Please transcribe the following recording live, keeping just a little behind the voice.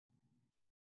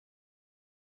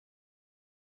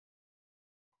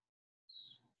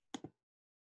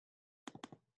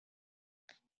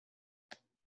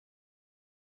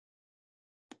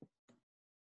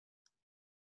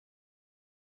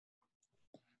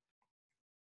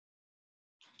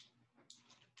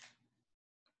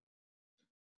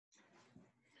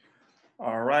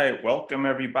All right, welcome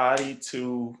everybody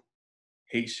to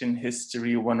Haitian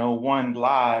History 101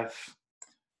 Live.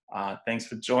 Thanks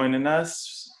for joining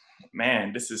us.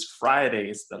 Man, this is Friday.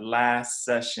 It's the last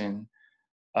session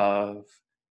of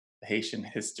the Haitian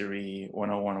History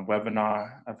 101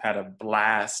 webinar. I've had a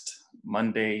blast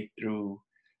Monday through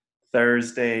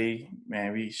Thursday.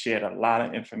 Man, we shared a lot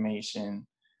of information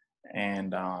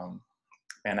and I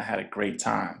had a great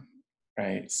time,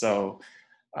 right? So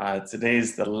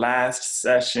today's the last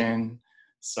session,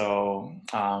 so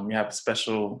we have a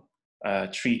special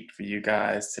treat for you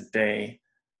guys today,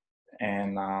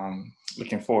 and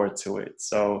looking forward to it.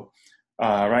 So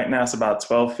right now it's about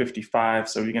 12:55,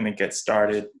 so we're gonna get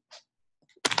started.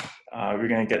 We're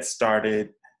gonna get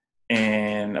started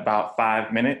in about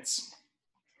 5 minutes.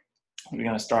 We're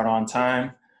gonna start on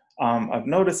time. I've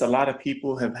noticed a lot of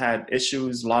people have had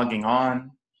issues logging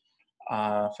on.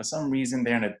 For some reason,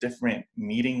 they're in a different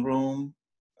meeting room.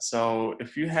 So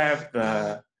if you have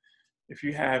the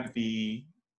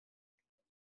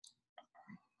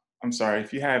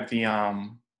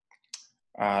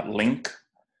link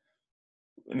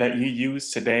that you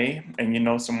use today, and you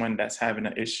know someone that's having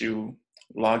an issue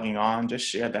logging on, just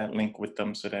share that link with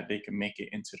them so that they can make it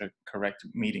into the correct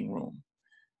meeting room,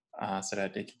 so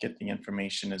that they can get the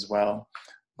information as well.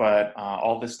 But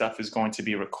all this stuff is going to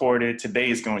be recorded.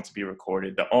 Today is going to be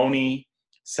recorded. The only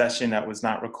session that was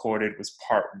not recorded was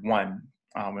part one,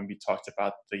 when we talked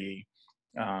about the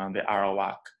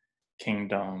Arawak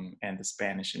Kingdom and the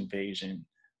Spanish invasion,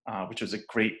 which was a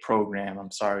great program. I'm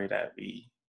sorry that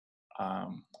we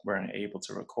weren't able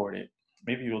to record it.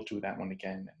 Maybe we'll do that one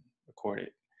again and record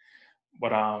it.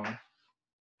 But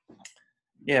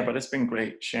yeah, but it's been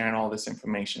great sharing all this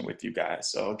information with you guys.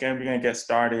 So again, we're gonna get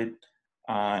started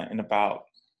in about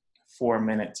 4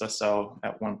 minutes or so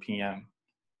at 1 p.m.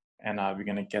 And we're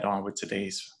gonna get on with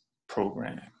today's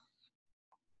program.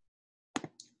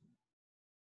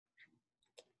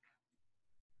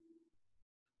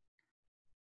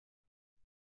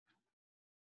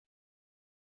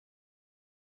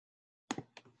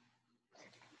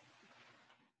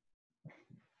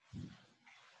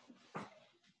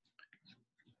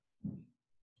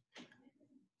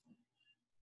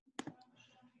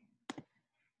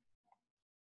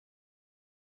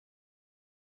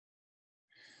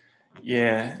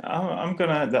 Yeah, I'm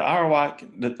gonna, the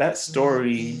Arawak, that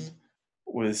story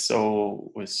was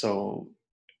so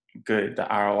good, the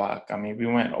Arawak. I mean, we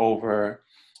went over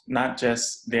not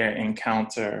just their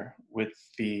encounter with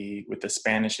the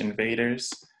Spanish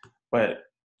invaders, but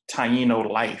Taino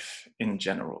life in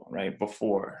general, right?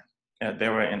 Before they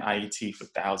were in Haiti for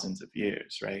thousands of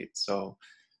years, right? So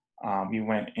we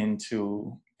went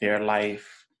into their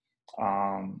life,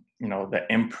 the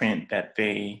imprint that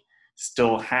they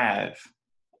still have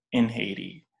in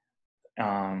Haiti,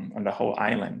 on the whole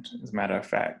island, as a matter of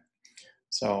fact.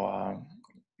 So,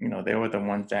 they were the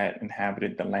ones that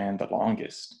inhabited the land the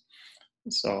longest.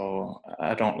 So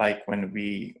I don't like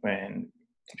when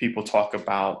people talk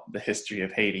about the history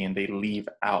of Haiti and they leave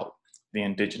out the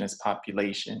indigenous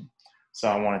population. So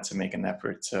I wanted to make an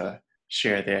effort to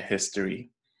share their history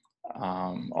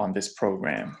on this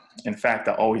program. In fact,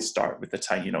 I always start with the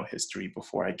Taino history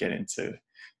before I get into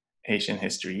Haitian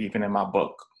history. Even in my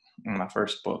book, in my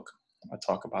first book, I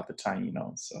talk about the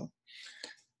Taino. So.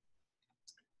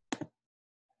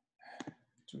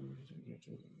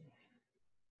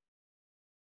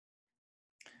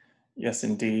 Yes,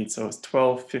 indeed. So it's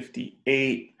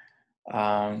 12:58.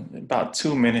 About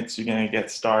 2 minutes, you're gonna get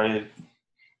started.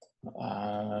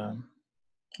 I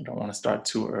don't want to start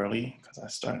too early because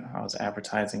I was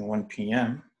advertising 1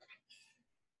 p.m.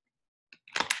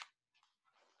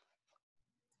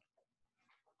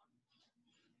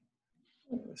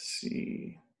 Let's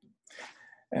see.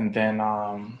 And then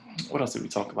what else did we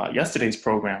talk about? Yesterday's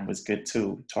program was good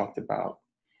too. We talked about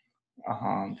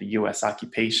the U.S.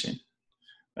 occupation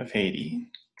of Haiti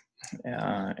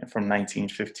from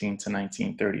 1915 to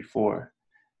 1934.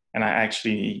 And I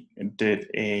actually did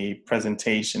a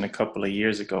presentation a couple of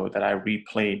years ago that I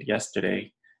replayed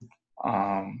yesterday.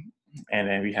 And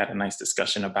then we had a nice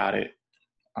discussion about it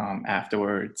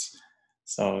afterwards.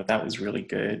 So that was really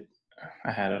good.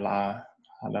 I had a lot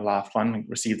of fun,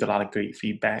 received a lot of great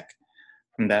feedback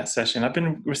from that session. I've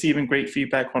been receiving great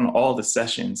feedback on all the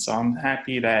sessions. So I'm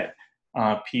happy that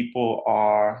people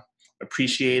are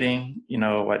appreciating,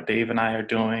 what Dave and I are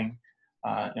doing,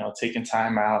 taking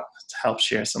time out to help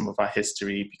share some of our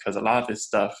history, because a lot of this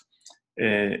stuff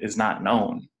is not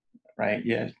known, right?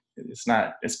 Yeah, it's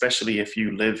not, especially if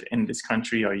you live in this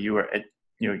country or you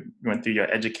went through your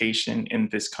education in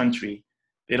this country.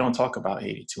 They don't talk about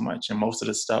Haiti too much, and most of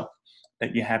the stuff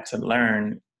that you have to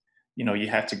learn you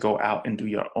have to go out and do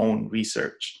your own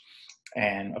research.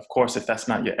 And of course, if that's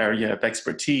not your area of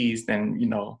expertise, then,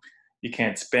 you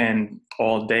can't spend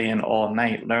all day and all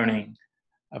night learning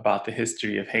about the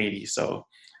history of Haiti. So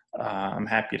I'm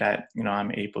happy that,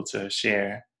 I'm able to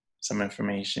share some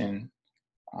information,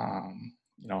 on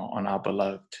our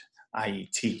beloved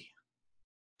IET.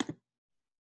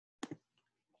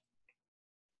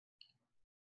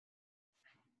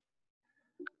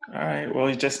 All right, well,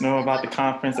 you just know about the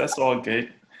conference. That's all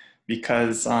good,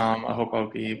 because I hope I'll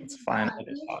be able to find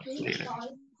other talks later.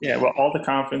 Yeah, well, all the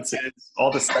conferences,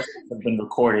 all the sessions have been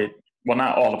recorded. Well,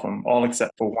 not all of them, all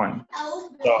except for one.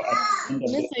 So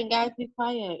listen, guys, be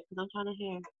quiet, because I'm trying to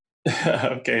hear.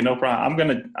 Okay, no problem.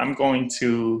 I'm going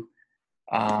to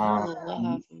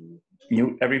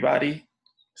mute everybody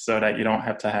so that you don't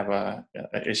have to have a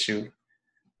issue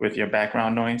with your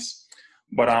background noise.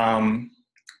 But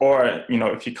or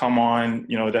if you come on,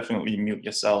 definitely mute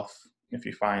yourself if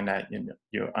you find that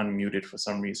you're unmuted for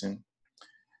some reason.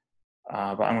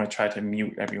 But I'm going to try to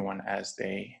mute everyone as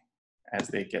they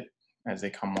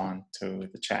come on to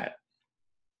the chat.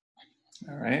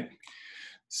 All right.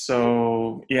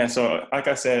 So yeah, so like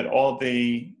I said, all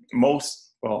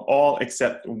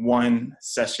except one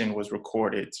session was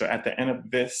recorded. So at the end of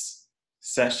this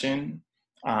session,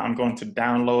 I'm going to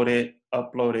download it,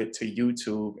 upload it to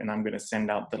YouTube, and I'm going to send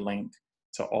out the link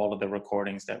to all of the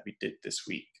recordings that we did this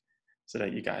week so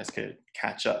that you guys could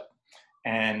catch up.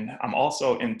 And I'm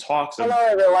also in talks of— Hello,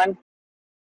 everyone.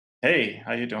 Hey,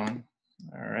 how you doing?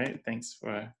 All right, thanks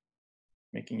for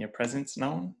making your presence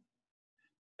known.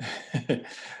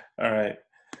 All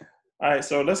right,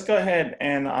 so let's go ahead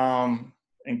and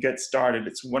get started.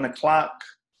 It's 1 o'clock,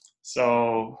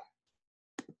 so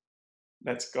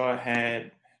let's go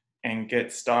ahead and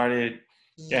get started.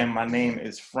 Again, my name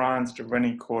is Frantz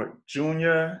Derenoncourt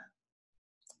Jr.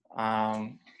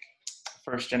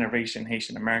 First generation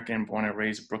Haitian American, born and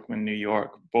raised in Brooklyn, New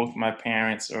York. Both my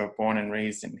parents are born and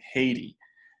raised in Haiti,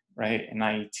 right, in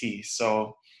IET.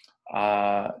 So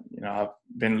I've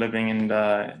been living in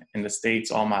the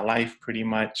States all my life pretty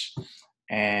much,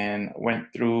 and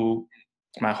went through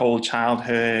my whole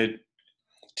childhood,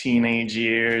 teenage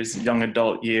years, young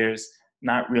adult years,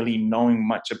 not really knowing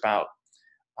much about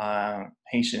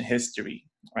Haitian history,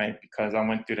 right? Because I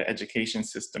went through the education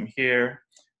system here.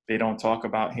 They don't talk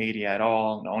about Haiti at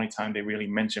all. The only time they really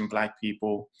mention Black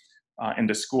people in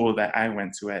the school that I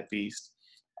went to, at least,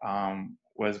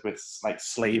 was with like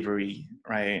slavery,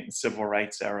 right? Civil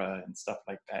rights era and stuff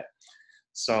like that.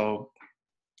 So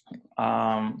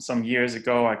some years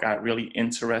ago, I got really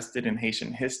interested in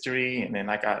Haitian history, and then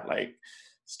I got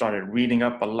started reading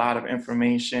up a lot of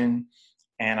information.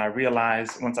 And I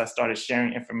realized once I started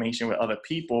sharing information with other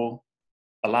people,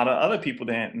 a lot of other people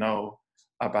didn't know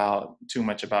too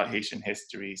much about Haitian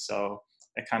history. So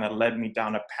it kind of led me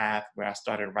down a path where I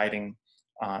started writing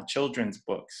children's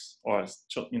books, or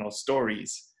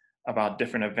stories about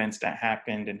different events that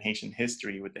happened in Haitian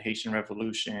history, with the Haitian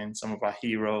Revolution, some of our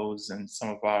heroes and some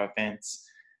of our events.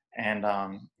 And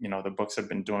the books have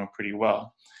been doing pretty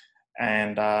well.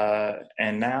 And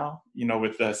now,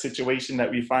 with the situation that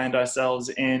we find ourselves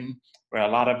in, where a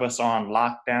lot of us are on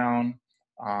lockdown,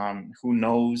 who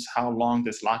knows how long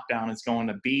this lockdown is going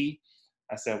to be,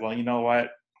 I said, well, you know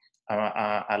what?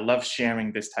 I love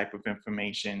sharing this type of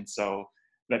information. So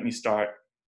let me start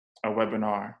a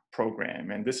webinar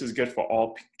program. And this is good for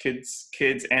all kids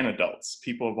and adults,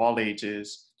 people of all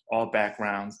ages, all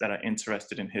backgrounds, that are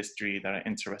interested in history, that are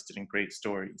interested in great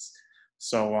stories.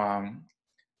 So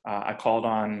I called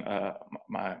on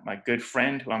my good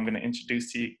friend, who I'm going to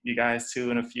introduce you guys to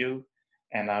in a few,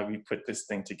 and we put this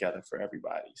thing together for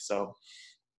everybody. So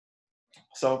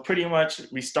pretty much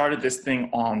we started this thing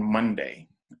on Monday,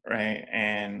 right?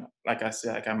 And like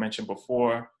I mentioned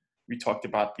before, we talked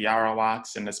about the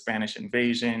Arawaks and the Spanish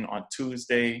invasion. On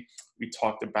Tuesday, we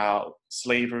talked about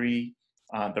slavery,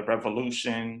 the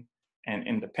revolution, and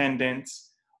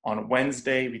independence. On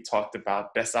Wednesday, we talked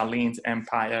about Dessalines'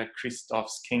 empire,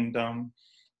 Christophe's kingdom,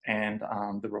 and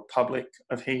the Republic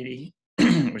of Haiti,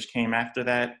 which came after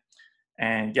that.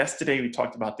 And yesterday, we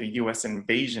talked about the US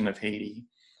invasion of Haiti,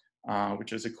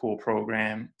 which was a cool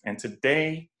program. And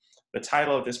today, the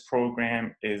title of this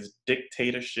program is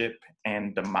Dictatorship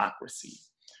and Democracy,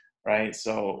 right?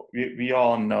 So we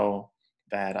all know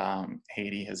that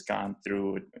Haiti has gone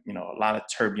through, a lot of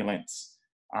turbulence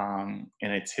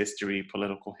in its history,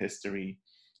 political history,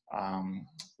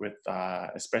 with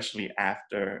especially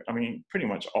after, pretty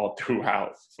much all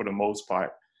throughout for the most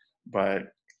part,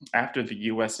 but after the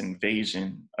US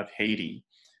invasion of Haiti,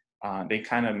 they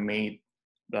kind of made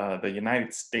the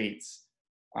United States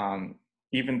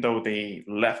even though they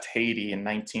left Haiti in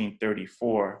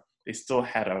 1934, they still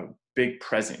had a big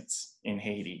presence in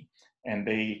Haiti, and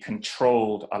they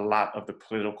controlled a lot of the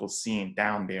political scene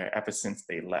down there ever since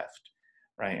they left,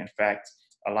 right? In fact,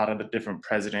 a lot of the different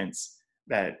presidents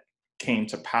that came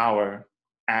to power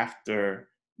after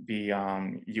the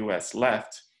US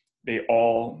left, they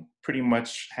all pretty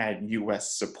much had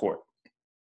US support,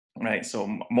 right?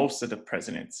 So most of the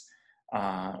presidents,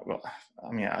 well,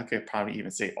 I mean, I could probably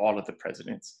even say all of the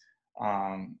presidents,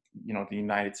 the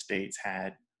United States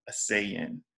had a say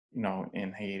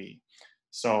in Haiti.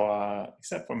 So,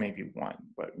 except for maybe one,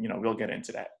 but, we'll get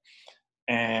into that.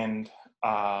 And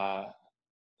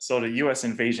so the US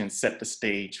invasion set the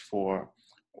stage for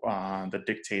the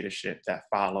dictatorship that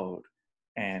followed.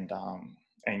 And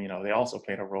they also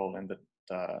played a role in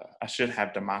I should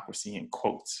have democracy in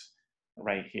quotes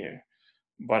right here.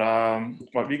 But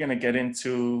what we're gonna get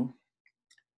into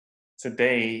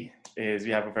today is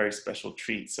we have a very special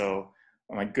treat. So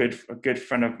a good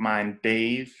friend of mine,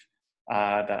 Dave,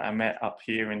 that I met up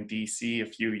here in DC a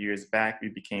few years back. We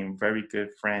became very good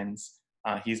friends.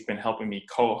 He's been helping me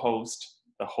co-host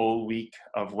the whole week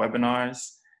of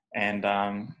webinars, and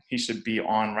he should be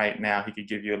on right now. He could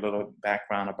give you a little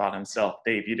background about himself.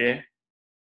 Dave, you there?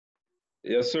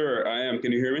 Yes, sir, I am.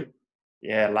 Can you hear me?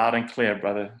 Yeah, loud and clear,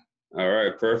 brother. All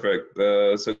right, perfect.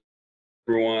 So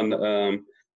everyone,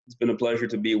 it's been a pleasure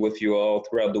to be with you all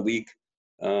throughout the week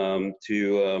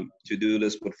to do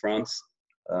this with Frantz.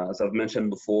 As I've mentioned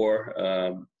before,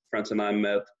 Frantz and I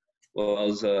met while I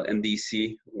was in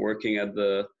DC working at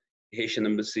the Haitian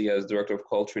Embassy as Director of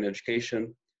Culture and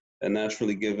Education. And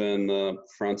naturally, given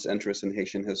Frantz's interest in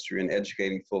Haitian history and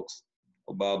educating folks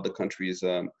about the country's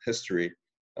history,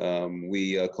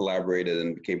 we collaborated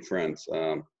and became friends.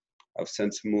 I've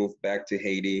since moved back to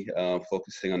Haiti,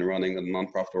 focusing on running a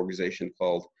nonprofit organization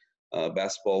called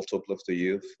Basketball to Uplift the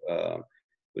Youth,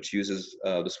 which uses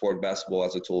the sport basketball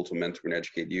as a tool to mentor and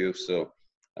educate youth. So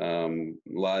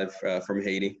live from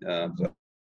Haiti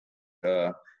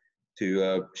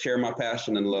to share my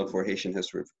passion and love for Haitian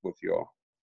history with you all.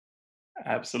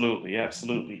 Absolutely,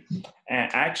 absolutely.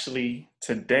 And actually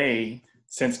today,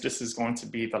 since this is going to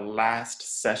be the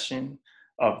last session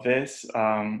of this,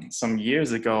 some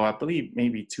years ago, I believe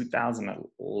maybe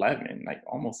 2011, like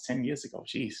almost 10 years ago,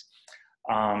 geez,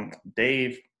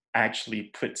 Dave actually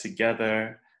put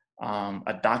together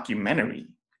a documentary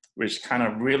which kind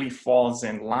of really falls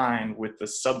in line with the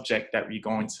subject that we're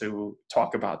going to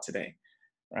talk about today,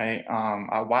 right?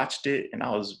 I watched it and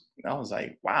I was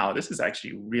like, wow, this is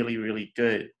actually really, really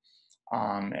good.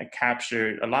 It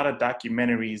captured a lot of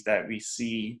documentaries that we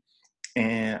see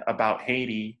about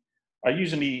Haiti are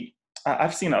usually,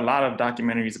 I've seen a lot of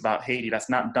documentaries about Haiti that's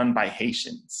not done by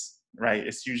Haitians, right?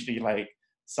 It's usually like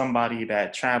somebody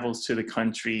that travels to the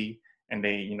country and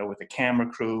they, with a camera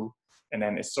crew, and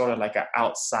then it's sort of like an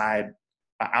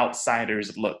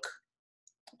outsider's look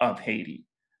of Haiti,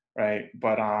 right?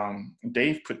 But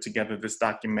Dave put together this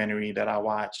documentary that I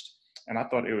watched, and I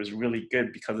thought it was really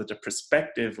good because of the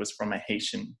perspective was from a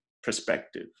Haitian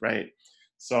perspective, right?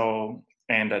 So,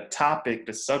 and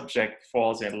the subject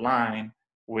falls in line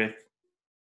with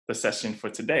the session for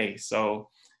today. So,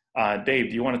 Dave,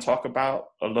 do you want to talk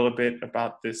a little bit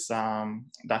about this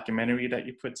documentary that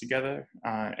you put together?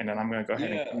 And then I'm going to go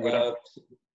ahead and cue it up.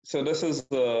 So this is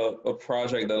a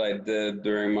project that I did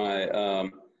during my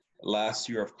last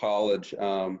year of college.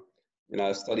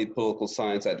 I studied political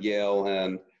science at Yale,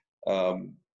 and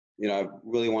I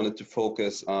really wanted to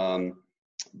focus on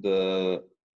the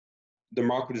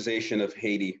democratization of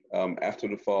Haiti after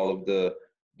the fall of the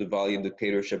Duvalier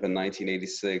dictatorship in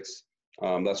 1986.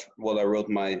 That's what I wrote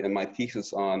my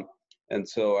thesis on. And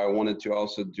so I wanted to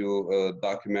also do a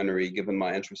documentary, given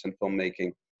my interest in filmmaking.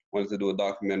 I wanted to do a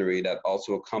documentary that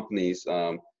also accompanies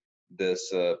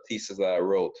this thesis that I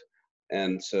wrote.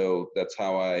 And so that's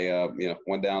how I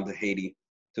went down to Haiti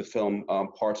to film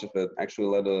parts of it. Actually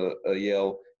led a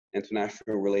Yale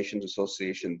International Relations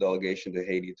Association delegation to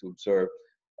Haiti to observe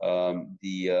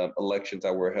the elections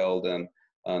that were held in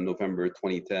November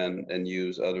 2010 and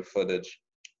use other footage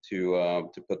to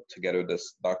put together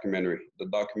this documentary. The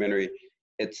documentary,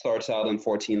 it starts out in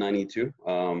 1492,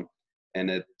 and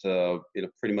it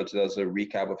pretty much does a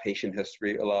recap of Haitian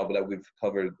history, a lot of that we've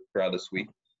covered throughout this week.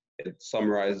 It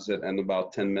summarizes it in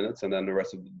about 10 minutes, and then the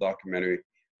rest of the documentary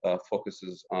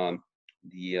focuses on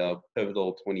the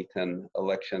pivotal 2010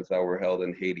 elections that were held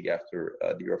in Haiti after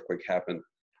the earthquake happened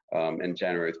in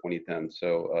January 2010.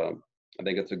 So I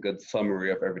think it's a good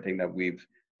summary of everything that we've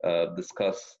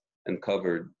discussed and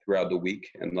covered throughout the week,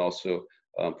 and also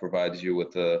provides you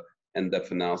with an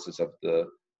in-depth analysis of the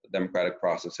democratic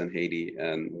process in Haiti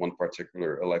and one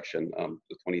particular election,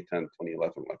 the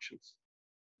 2010-2011 elections.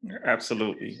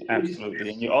 Absolutely, absolutely.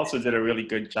 And you also did a really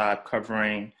good job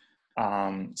covering,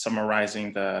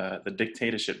 summarizing the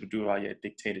dictatorship, the Duvalier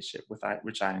dictatorship,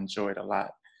 which I enjoyed a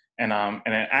lot. And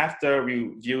then after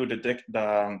we view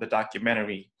the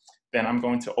documentary, then I'm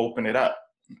going to open it up,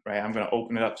 right? I'm going to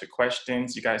open it up to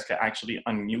questions. You guys can actually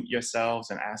unmute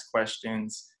yourselves and ask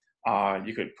questions.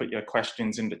 You could put your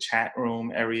questions in the chat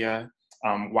room area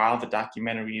while the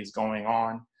documentary is going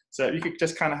on. So you could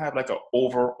just kind of have like an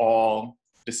overall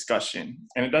discussion.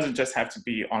 And it doesn't just have to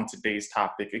be on today's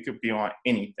topic. It could be on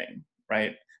anything,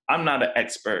 right? I'm not an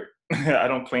expert. I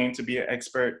don't claim to be an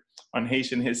expert on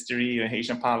Haitian history and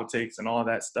Haitian politics and all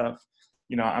that stuff.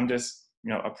 You know, I'm just,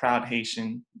 a proud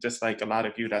Haitian, just like a lot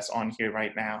of you that's on here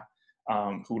right now,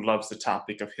 who loves the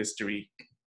topic of history.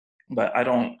 But I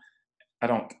don't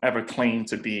ever claim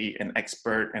to be an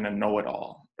expert and a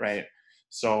know-it-all, right?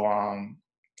 So,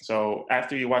 so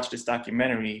after you watch this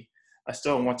documentary, I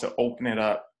still want to open it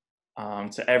up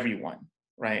to everyone,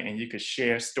 right? And you could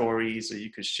share stories, or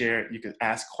you could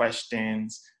ask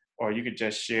questions, or you could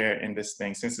just share in this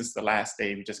thing. Since it's the last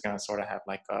day, we're just gonna sort of have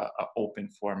like a open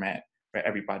format where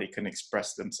everybody can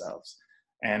express themselves.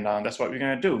 And that's what we're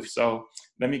gonna do. So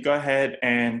let me go ahead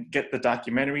and get the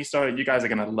documentary started. You guys are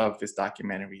gonna love this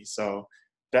documentary. So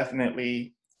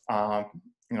definitely,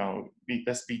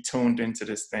 let's be tuned into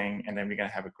this thing, and then we're gonna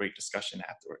have a great discussion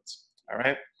afterwards. All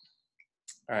right?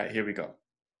 All right, here we go.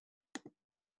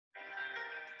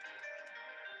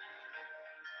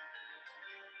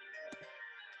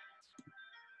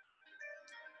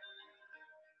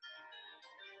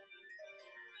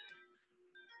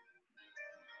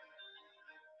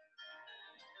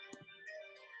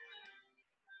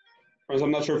 I'm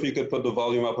not sure if you could put the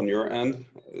volume up on your end.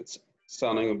 It's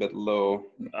sounding a bit low.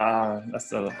 That's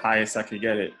the highest I could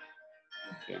get it.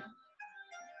 Okay.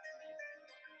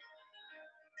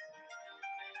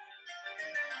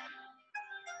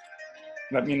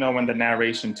 Let me know when the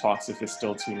narration talks if it's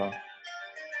still too low.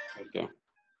 Okay.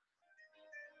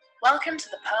 Welcome to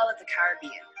the Pearl of the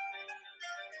Caribbean.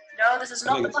 No, this is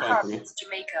not the Bahamas,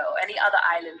 Jamaica, or any other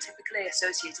island typically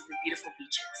associated with beautiful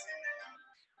beaches.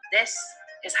 This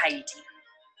is Haiti,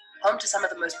 home to some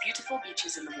of the most beautiful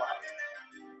beaches in the world.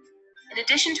 In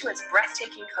addition to its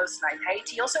breathtaking coastline,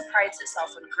 Haiti also prides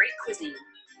itself on great cuisine,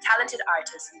 talented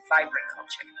artists, and vibrant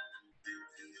culture.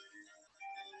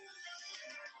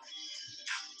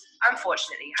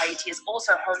 Unfortunately, Haiti is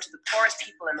also home to the poorest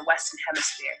people in the Western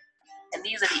Hemisphere, and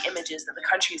these are the images that the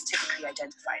country is typically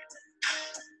identified with.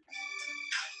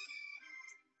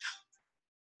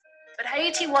 But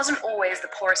Haiti wasn't always the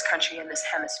poorest country in this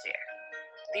hemisphere.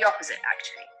 The opposite,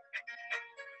 actually.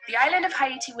 The island of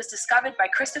Haiti was discovered by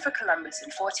Christopher Columbus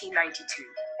in 1492,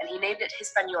 and he named it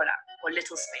Hispaniola, or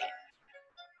Little Spain.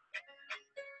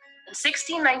 In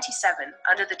 1697,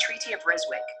 under the Treaty of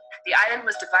Ryswick, the island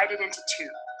was divided into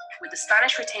two, with the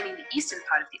Spanish retaining the eastern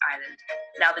part of the island,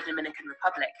 now the Dominican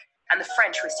Republic, and the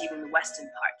French receiving the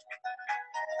western part.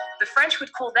 The French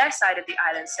would call their side of the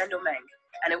island Saint-Domingue,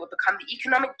 and it would become the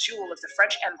economic jewel of the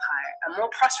French Empire and more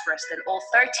prosperous than all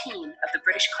 13 of the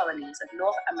British colonies of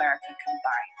North America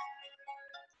combined.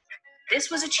 This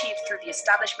was achieved through the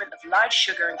establishment of large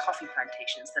sugar and coffee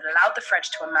plantations that allowed the French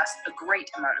to amass a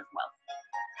great amount of wealth.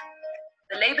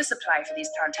 The labor supply for these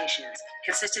plantations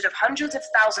consisted of hundreds of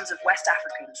thousands of West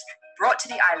Africans brought to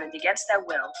the island against their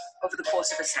will over the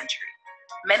course of a century,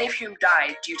 many of whom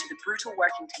died due to the brutal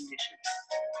working conditions.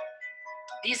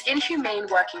 These inhumane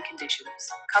working conditions,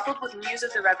 coupled with news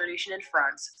of the revolution in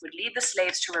France, would lead the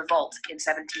slaves to revolt in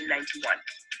 1791.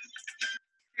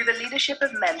 Through the leadership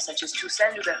of men such as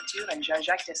Toussaint Louverture and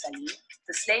Jean-Jacques Dessalines,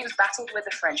 the slaves battled with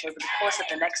the French over the course of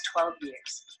the next 12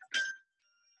 years.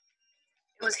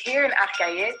 It was here in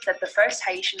Arcaillé that the first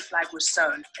Haitian flag was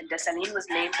sewn, and Dessalines was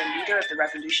named the leader of the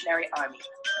Revolutionary Army.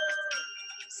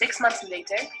 6 months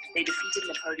later, they defeated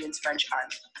Napoleon's French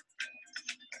army.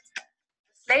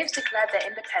 The slaves declared their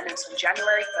independence on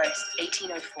January 1st,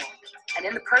 1804, and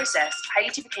in the process,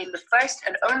 Haiti became the first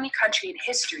and only country in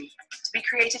history to be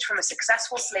created from a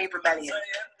successful slave rebellion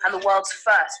and the world's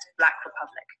first Black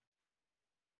republic.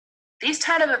 These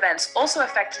turn of events also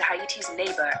affected Haiti's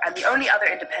neighbor and the only other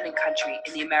independent country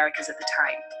in the Americas at the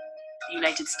time, the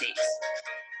United States.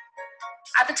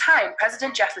 At the time,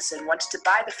 President Jefferson wanted to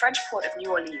buy the French port of New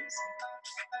Orleans.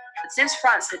 But since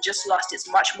France had just lost its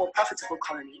much more profitable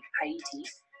colony, Haiti,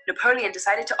 Napoleon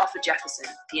decided to offer Jefferson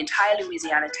the entire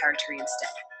Louisiana territory instead.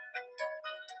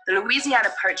 The Louisiana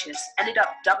Purchase ended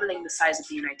up doubling the size of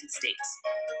the United States.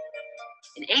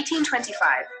 In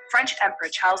 1825, French Emperor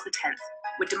Charles X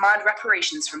would demand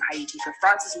reparations from Haiti for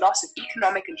France's loss of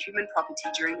economic and human property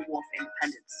during the War for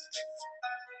Independence.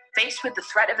 Faced with the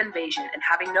threat of invasion and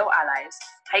having no allies,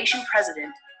 Haitian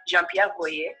President Jean-Pierre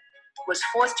Boyer was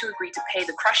forced to agree to pay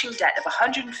the crushing debt of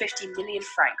 150 million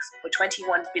francs, or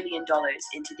 $21 billion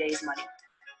in today's money,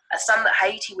 a sum that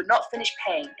Haiti would not finish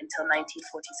paying until 1947.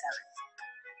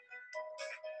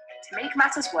 To make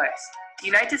matters worse, the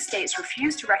United States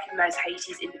refused to recognize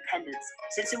Haiti's independence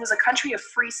since it was a country of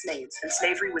free slaves and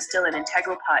slavery was still an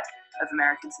integral part of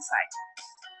American society.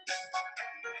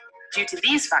 Due to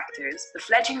these factors, the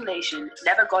fledgling nation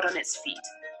never got on its feet,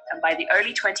 and by the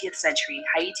early 20th century,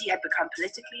 Haiti had become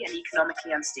politically and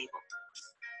economically unstable.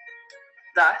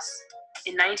 Thus,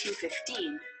 in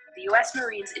 1915, the US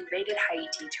Marines invaded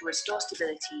Haiti to restore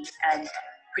stability and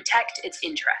protect its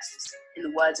interests, in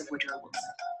the words of Woodrow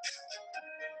Wilson.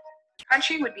 The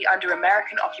country would be under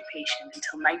American occupation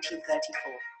until 1934.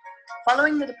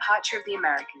 Following the departure of the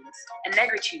Americans, a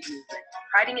negritude movement,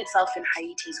 priding itself in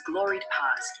Haiti's gloried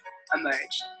past,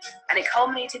 emerged, and it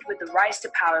culminated with the rise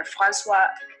to power of François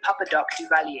Papadoc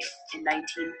Duvalier in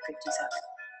 1957.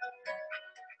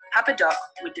 Papadoc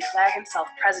would declare himself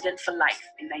president for life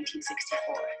in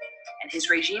 1964, and his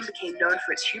regime became known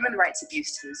for its human rights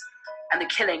abuses and the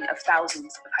killing of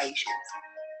thousands of Haitians.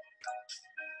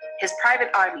 His private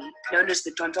army, known as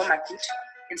the Derenoncourt,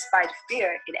 inspired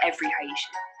fear in every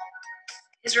Haitian.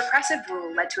 His repressive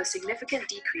rule led to a significant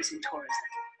decrease in tourism,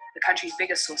 the country's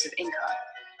biggest source of income,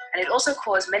 and it also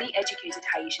caused many educated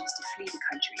Haitians to flee the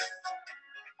country.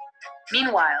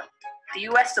 Meanwhile, the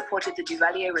US supported the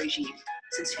Duvalier regime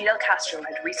since Fidel Castro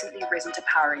had recently risen to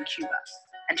power in Cuba,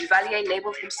 and Duvalier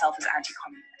labeled himself as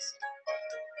anti-communist.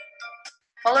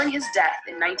 Following his death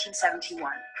in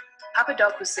 1971,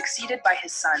 Papadoc was succeeded by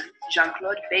his son,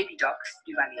 Jean-Claude Baby Doc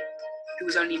Duvalier, who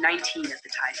was only 19 at the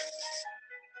time.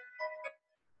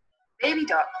 Baby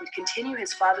Doc would continue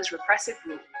his father's repressive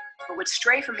rule, but would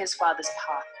stray from his father's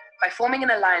path by forming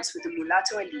an alliance with the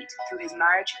mulatto elite through his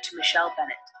marriage to Michelle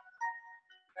Bennett.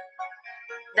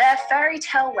 Their fairy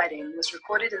tale wedding was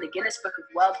recorded in the Guinness Book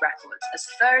of World Records as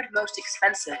third most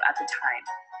expensive at the time.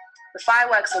 The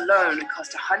fireworks alone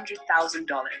cost $100,000.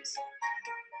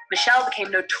 Michelle became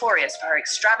notorious for her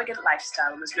extravagant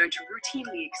lifestyle and was known to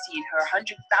routinely exceed her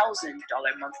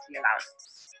 $100,000 monthly allowance.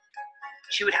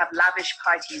 She would have lavish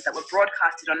parties that were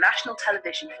broadcasted on national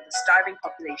television for the starving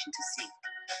population to see.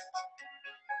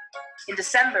 In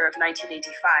December of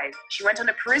 1985, she went on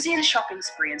a Parisian shopping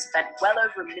spree and spent well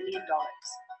over $1 million.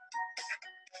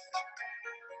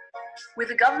 With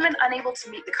the government unable to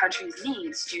meet the country's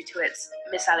needs due to its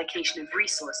misallocation of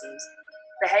resources,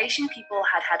 the Haitian people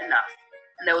had had enough,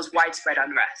 and there was widespread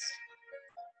unrest.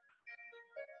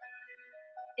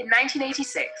 In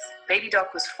 1986, Baby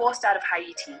Doc was forced out of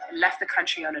Haiti and left the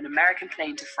country on an American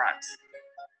plane to France.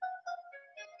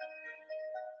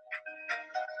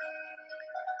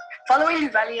 Following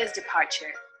Duvalier's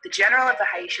departure, the general of the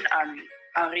Haitian army,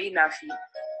 Henri Nafi,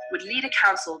 would lead a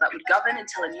council that would govern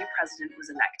until a new president was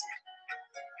elected.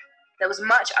 There was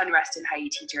much unrest in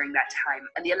Haiti during that time,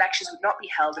 and the elections would not be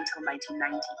held until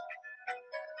 1990.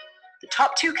 The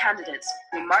top two candidates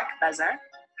were Marc Bazin,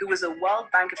 who was a World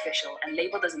Bank official and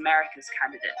labeled as America's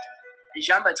candidate, and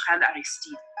Jean-Bertrand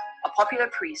Aristide, a popular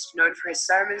priest known for his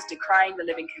sermons decrying the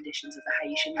living conditions of the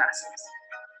Haitian masses.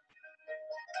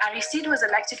 Aristide was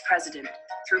elected president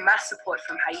through mass support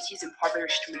from Haiti's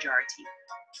impoverished majority.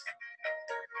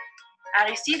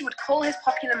 Aristide would call his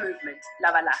popular movement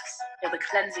La Valasse, or the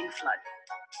cleansing flood.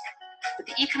 But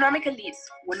the economic elites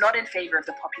were not in favor of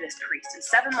the populist priest, and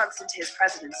 7 months into his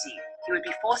presidency, he would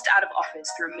be forced out of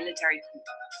office through a military coup.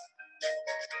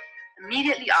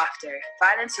 Immediately after,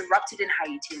 violence erupted in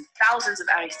Haiti and thousands of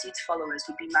Aristide's followers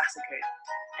would be massacred,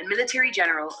 and military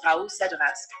general Raoul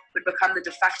Cedras would become the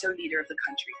de facto leader of the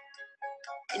country.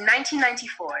 In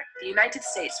 1994, the United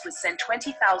States would send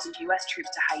 20,000 US troops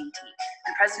to Haiti,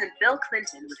 and President Bill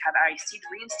Clinton would have Aristide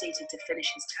reinstated to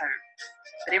finish his term.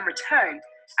 But in return,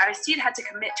 Aristide had to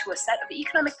commit to a set of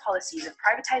economic policies of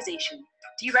privatization,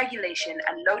 deregulation,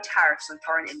 and low tariffs on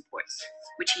foreign imports,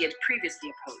 which he had previously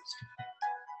opposed.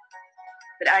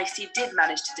 But Aristide did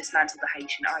manage to dismantle the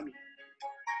Haitian army.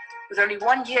 With only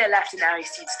 1 year left in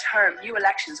Aristide's term, new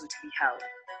elections were to be held.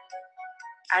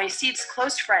 Aristide's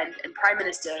close friend and Prime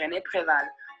Minister René Préval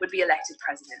would be elected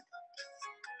president.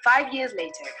 5 years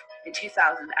later, in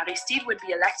 2000, Aristide would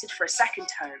be elected for a second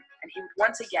term, and he would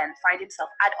once again find himself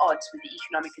at odds with the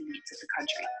economic elites of the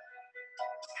country.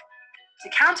 To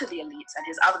counter the elites and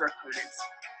his other opponents,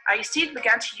 Aristide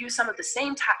began to use some of the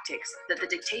same tactics that the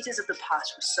dictators of the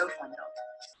past were so fond of.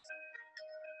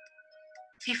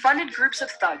 He funded groups of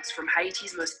thugs from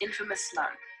Haiti's most infamous slum,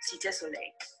 Cité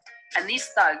Soleil, and these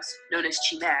thugs, known as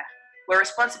chimères, were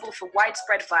responsible for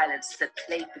widespread violence that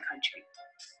plagued the country.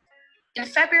 In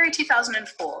February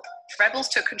 2004, rebels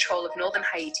took control of northern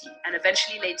Haiti and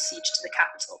eventually laid siege to the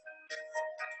capital.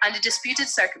 Under disputed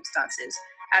circumstances,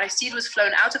 Aristide was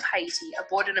flown out of Haiti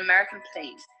aboard an American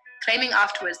plane, claiming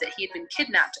afterwards that he had been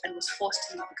kidnapped and was forced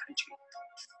to leave the country.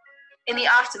 In the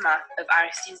aftermath of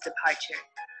Aristide's departure,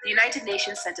 the United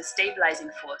Nations sent a stabilizing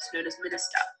force known as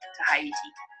MINUSTAH to Haiti,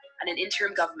 and an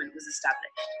interim government was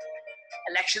established.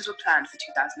 Elections were planned for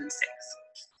 2006.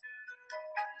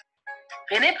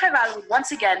 René Préval would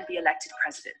once again be elected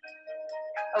president.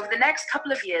 Over the next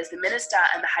couple of years, the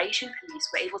MINUSTAH and the Haitian police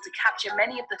were able to capture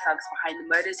many of the thugs behind the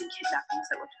murders and kidnappings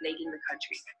that were plaguing the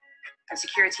country, and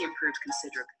security improved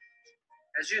considerably.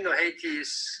 As you know, Haiti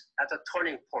is at a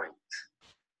turning point.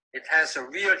 It has a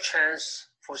real chance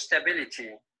for stability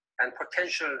and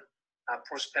potential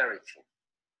prosperity.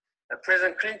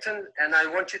 President Clinton and I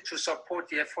want you to support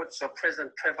the efforts of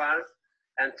President Préval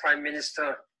and Prime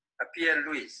Minister Pierre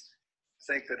Louis.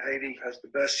 I think that Haiti has the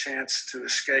best chance to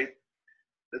escape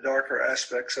the darker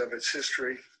aspects of its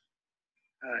history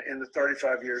in the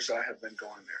 35 years I have been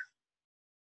going there.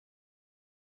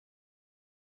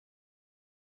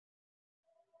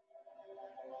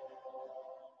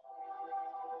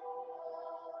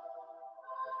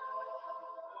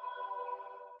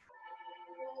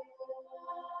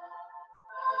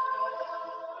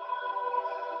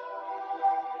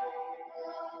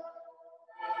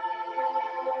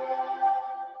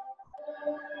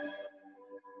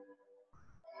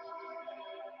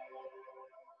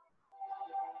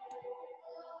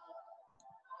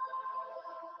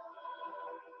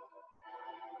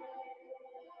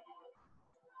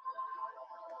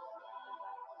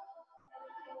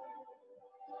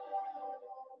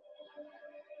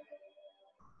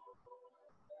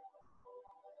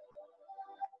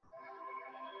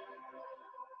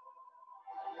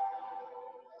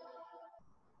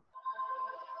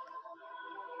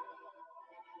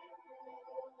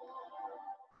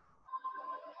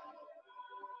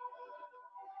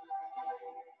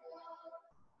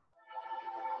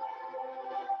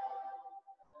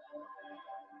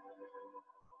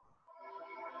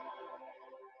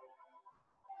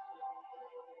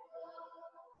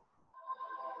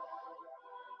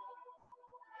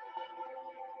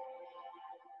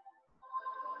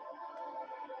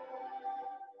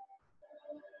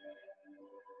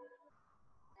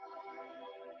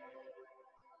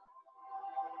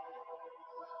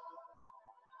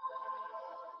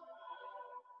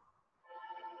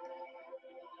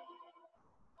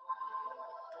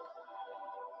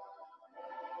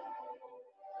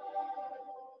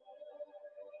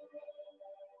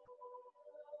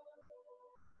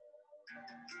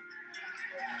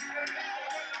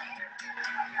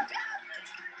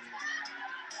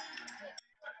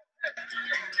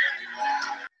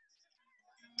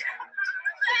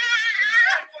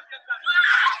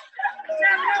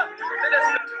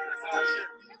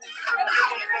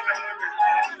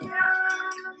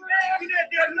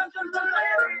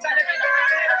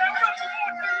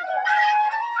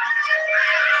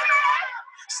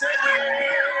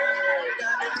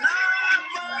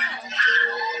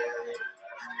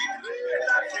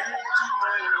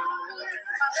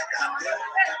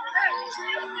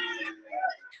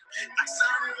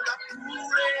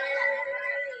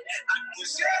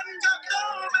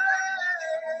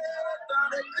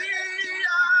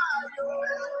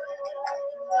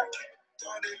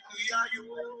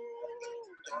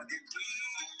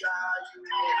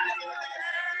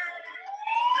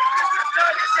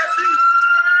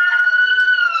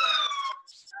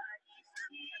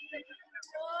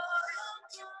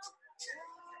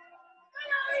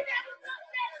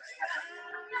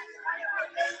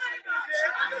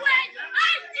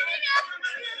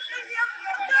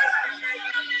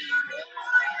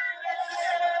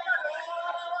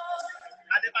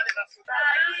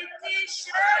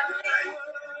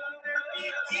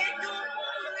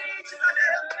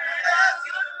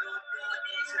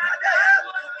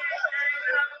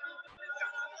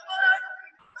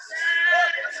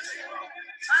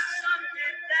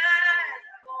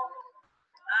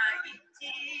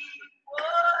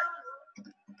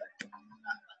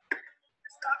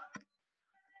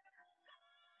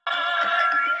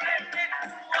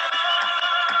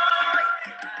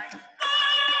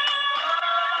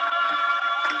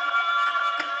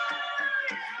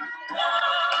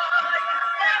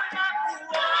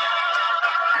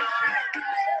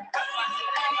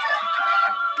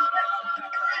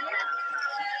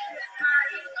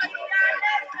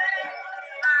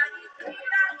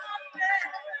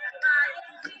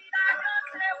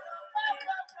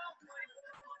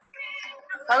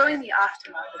 Following the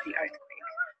aftermath of the earthquake,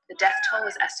 the death toll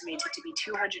was estimated to be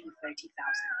 230,000.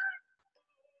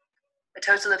 A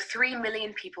total of 3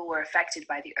 million people were affected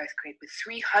by the earthquake, with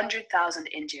 300,000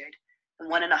 injured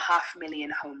and 1.5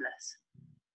 million homeless.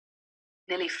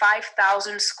 Nearly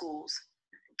 5,000 schools,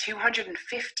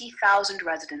 250,000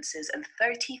 residences, and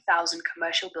 30,000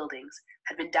 commercial buildings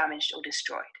had been damaged or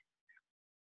destroyed.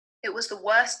 It was the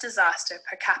worst disaster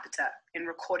per capita in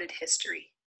recorded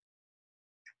history.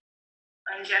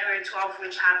 On January 12th,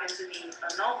 which happened to be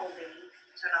a normal day,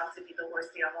 turned out to be the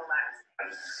worst day of our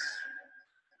lives.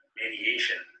 Many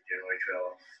Haitian, January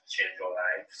 12th changed our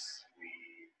lives. We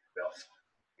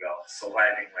are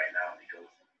surviving right now because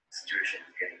the situation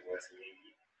is getting worse in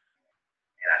Haiti.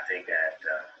 And I think that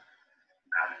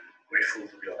I'm grateful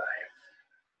to be alive.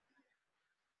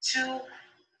 2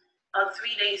 or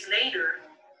 3 days later,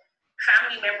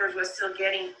 family members were still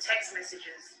getting text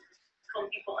messages from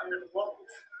people under the walls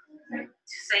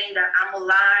saying that I'm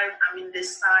alive, I'm in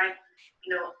this side,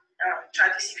 try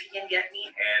to see if you can get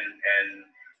me.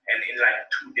 And in like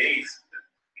 2 days,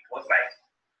 it was like,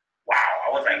 wow. I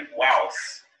was like, wow,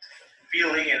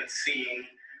 feeling and seeing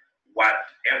what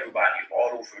everybody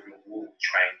all over the world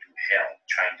trying to help,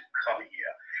 trying to come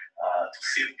here, to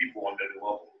save people under the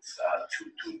walls,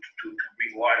 to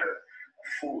bring water,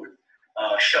 food,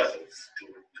 shelters to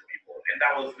people. And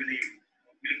that was really,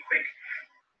 really quick.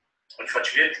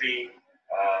 Unfortunately,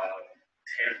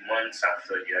 10 months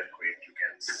after the earthquake, you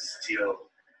can still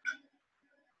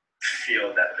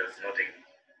feel that there's nothing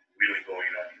really going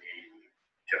on in Haiti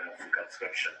in terms of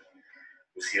reconstruction.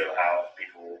 We still have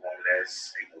people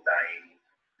homeless, people dying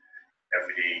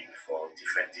every day for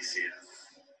different diseases.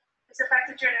 It's the fact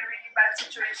that you're in a really bad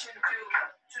situation due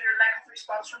to your lack of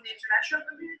response from the international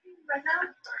community right now?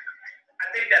 I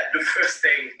think that the first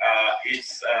thing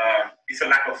is a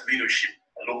lack of leadership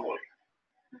locally.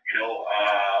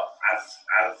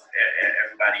 As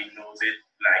everybody knows it,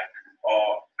 like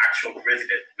our actual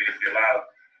president, William Bilal,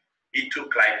 it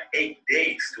took like 8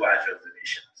 days to adjust the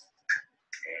nations.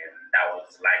 And that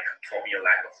was like, for me, a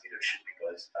lack of leadership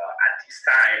because at this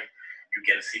time, you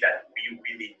can see that we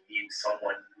really need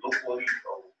someone locally,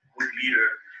 a good leader,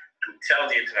 to tell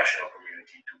the international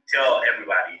community, to tell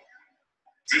everybody,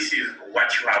 this is what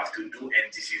you have to do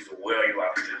and this is where you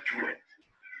have to do it.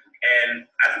 And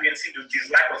as you can see,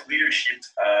 this lack of leadership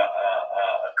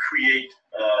create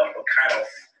a kind of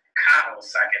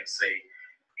chaos, I can say,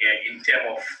 in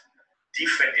terms of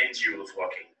different NGOs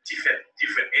working,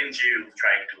 different NGOs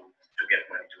trying to get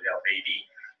money to help Haiti.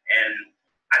 And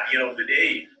at the end of the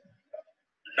day,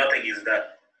 nothing is done.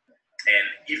 And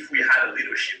if we had a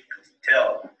leadership to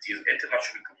tell the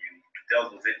international community, to tell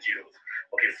those NGOs,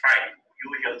 okay, fine,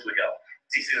 you're here to help.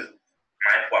 This is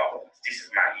my problem. This is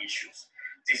my issues.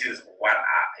 This is what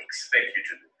I expect you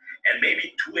to do. And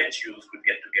maybe 2 NGOs could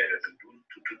get together to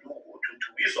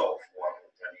resolve one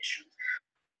issue.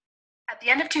 At the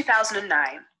end of 2009,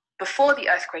 before the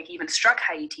earthquake even struck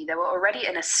Haiti, there were already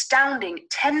an astounding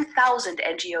 10,000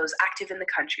 NGOs active in the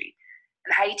country.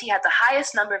 And Haiti had the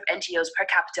highest number of NGOs per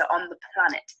capita on the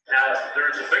planet. Now,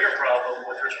 there's a bigger problem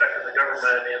with respect to the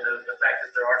government and the fact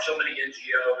that there are so many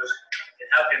NGOs, and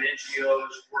how can NGOs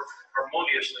work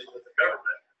harmoniously with the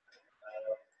government?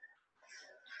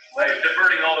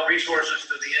 Diverting all the resources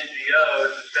to the NGOs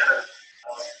has kind of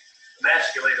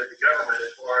emasculated the government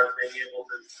as far as being able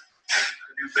to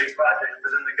do big projects,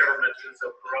 but then the government's been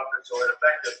so corrupt and so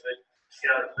ineffective that,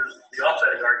 there's the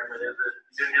offsetting argument is that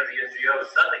if you didn't have the NGOs,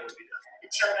 nothing would be done.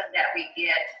 The children that we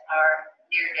get are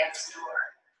near death's door.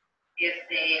 If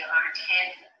they aren't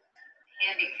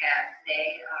handicapped,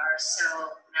 they are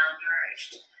so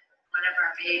malnourished. One of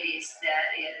our babies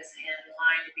that is in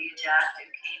line to be adopted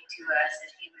came to us,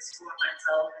 and he was 4 months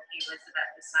old, and he was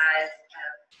about the size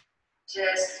of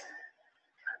just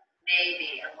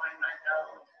maybe a 1 month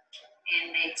old.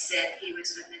 And they said he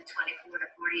was within 24 to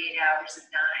 48 hours of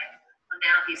dying. Well,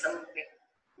 now he's a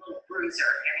little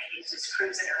bruiser. I mean, he's just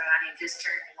cruising around. He just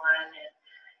turned 1, and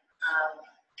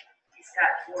he's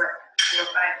got four or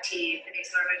five teeth, and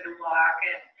he's learning to walk.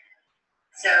 And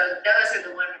so those are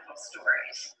the wonderful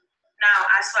stories. Now,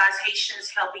 as far as Haitians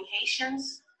helping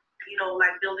Haitians,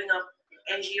 like building up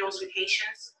NGOs with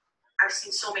Haitians, I've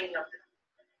seen so many of them.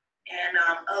 And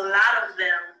a lot of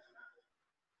them,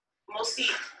 mostly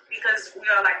because we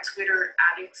are like Twitter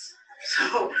addicts.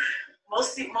 So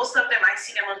most of them, I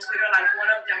see them on Twitter. Like one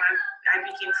of them, I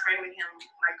became friends with him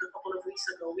like a couple of weeks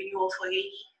ago. We knew for Haiti.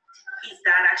 His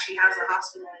dad actually has a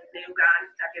hospital in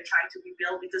Derenoncourt that they're trying to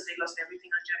rebuild because they lost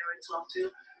everything on January 12th too.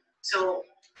 So,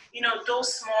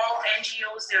 those small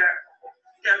NGOs,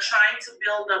 they're trying to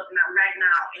build up right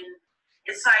now. And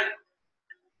it's like,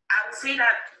 I would say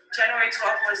that January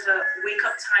 12th was the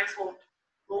wake-up time for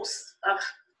most of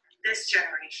this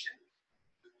generation.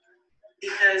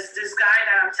 Because this guy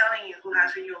that I'm telling you who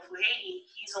has Renewal for Haiti,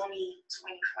 he's only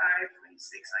 25, 26.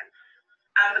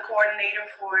 I'm the coordinator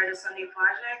for the Sunday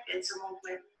Project. It's a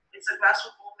movement, it's a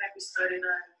grassroots movement we started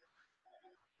on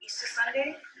Easter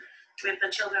Sunday with the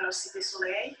children of Cité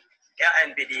Soleil.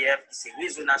 RNPDF, c'est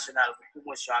Réseau National pour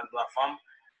Promotion des Droits Femmes.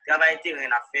 Travail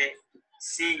terrain à faire,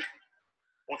 c'est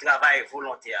un travail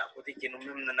volontaire. Côté que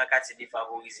nous-mêmes dans le quartier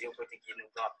défavorisé, côté que nous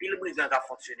avons pile brisant qui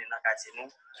fonctionner dans le quartier,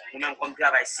 nous-mêmes comme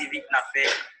travail civique, nous fait,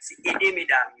 c'est aider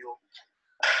mesdames,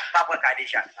 pas pour qu'à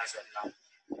déjà dans zone là.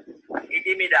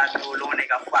 Aider mesdames, on est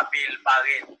qu'à frapper le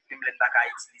parrain, même les pas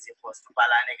utiliser poste, pas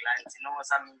la nègre là, non,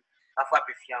 ça à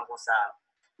frapper fiant comme ça.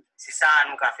 C'est ça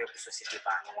nous qu'a fait pour la société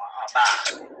par nous en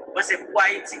bas. Moi c'est pour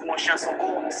Haïti mon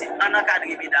chanson c'est un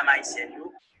encadré mesdames haïtiennes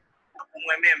pour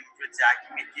moi-même je dis à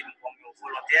qui mettez nous comme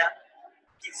volontaire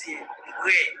qui dit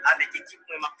prêt avec équipe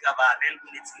moi m'a travailler avec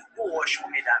pour dire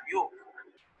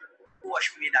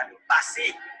courage pour mesdames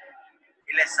passer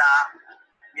et laisse ça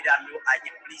mesdames a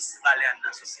plus valeur dans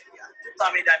la société. Tout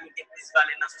temps mesdames ont plus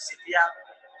valeur dans la société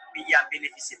puis il y a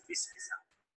bénéficié plus que ça.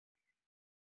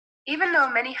 Even though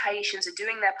many Haitians are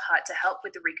doing their part to help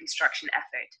with the reconstruction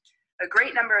effort, a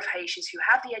great number of Haitians who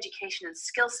have the education and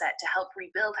skill set to help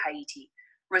rebuild Haiti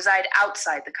reside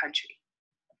outside the country.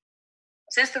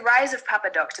 Since the rise of Papa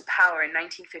Doc to power in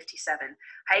 1957,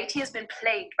 Haiti has been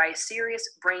plagued by a serious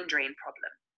brain drain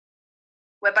problem,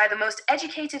 whereby the most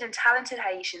educated and talented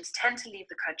Haitians tend to leave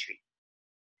the country.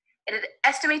 It is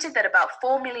estimated that about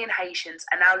 4 million Haitians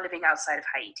are now living outside of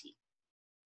Haiti.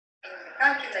 In a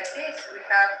country like this, we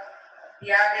have the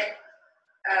added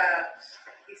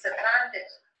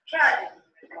disadvantage, tragedy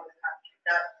for the country,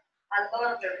 that a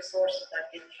lot of the resources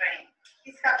that get trained,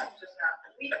 this happens just now.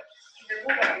 We, in the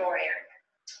rule of law area,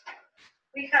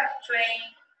 we have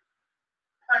trained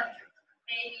hundreds,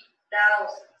 maybe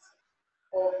thousands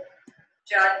of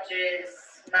judges,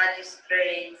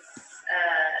 magistrates,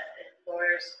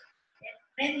 lawyers, and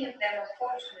many of them,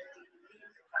 unfortunately,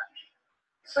 leave the country.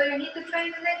 So you need to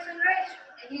train the next generation,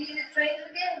 and you need to train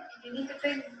them again, and you need to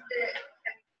train the...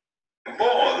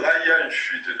 Bon, là, il y a une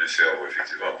fuite de cerveau,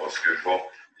 effectivement, parce que, bon,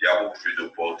 il y a beaucoup plus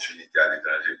d'opportunités à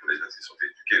l'étranger pour les gens qui sont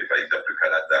éduqués. Par exemple, le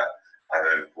Canada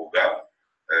avait un programme,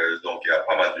 donc il y a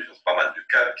pas mal de choses, pas mal de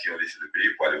cadres qui ont laissé le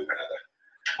pays pour aller au Canada.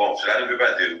 Bon, cela ne veut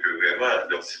pas dire que vraiment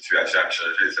leur situation a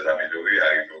changé, s'est améliorée,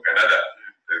 arriver au Canada,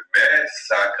 mais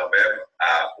ça, quand même,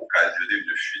 a occasionné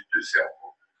une fuite de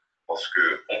cerveau. Parce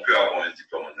qu'on peut avoir un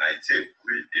diplôme en Haïti,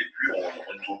 oui, et puis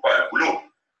on ne trouve pas un boulot.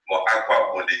 Bon, à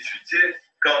quoi bon étudier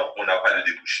quand on n'a pas de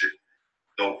débouché?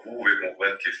 Donc, vous pouvez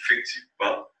comprendre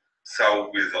qu'effectivement, ça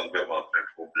représente vraiment un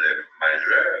problème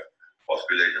majeur, parce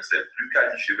que les gens qui sont plus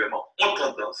qualifiés vraiment ont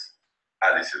tendance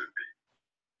à laisser le pays.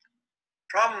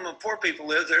 The problem of poor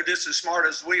people is they're just as smart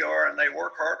as we are, and they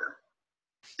work harder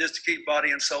just to keep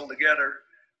body and soul together,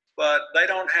 but they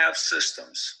don't have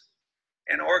systems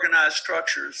and organized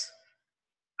structures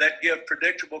that give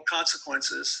predictable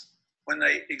consequences when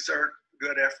they exert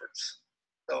good efforts.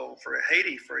 So for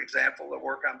Haiti, for example, the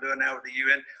work I'm doing now with the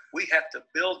UN, we have to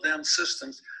build them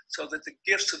systems so that the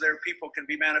gifts of their people can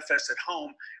be manifest at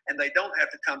home, and they don't have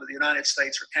to come to the United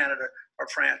States or Canada or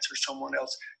France or someone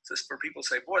else just for people to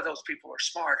say, boy, those people are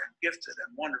smart and gifted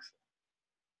and wonderful.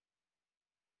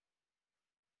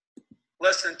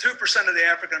 Less than 2% of the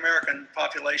African-American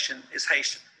population is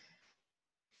Haitian.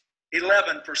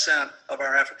 11% of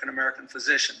our African-American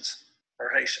physicians are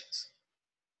Haitians.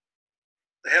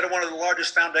 The head of one of the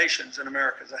largest foundations in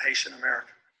America is a Haitian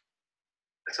American.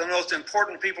 Some of the most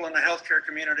important people in the healthcare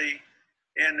community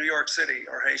in New York City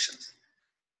are Haitians.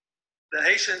 The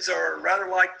Haitians are rather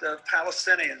like the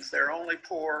Palestinians. They're only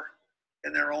poor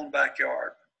in their own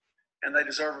backyard, and they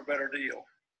deserve a better deal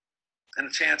and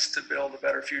a chance to build a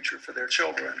better future for their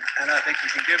children, and I think we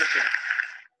can give it to them.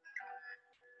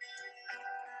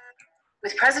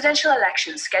 With presidential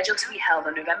elections scheduled to be held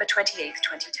on November 28,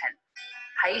 2010,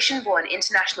 Haitian-born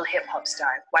international hip-hop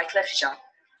star Wyclef Jean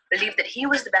believed that he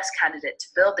was the best candidate to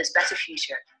build this better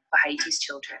future for Haiti's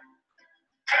children.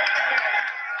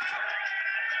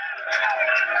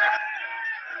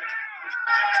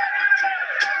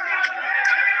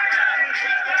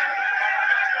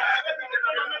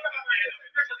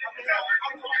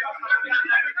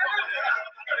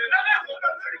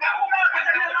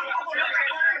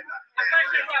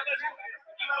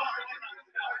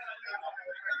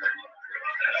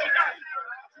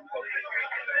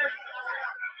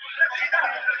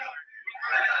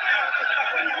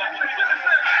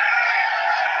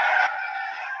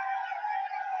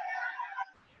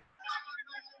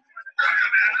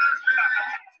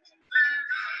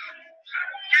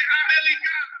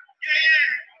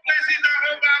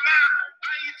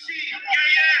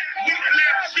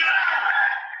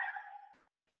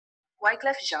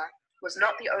 Wyclef Jean was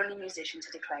not the only musician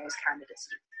to declare his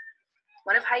candidacy.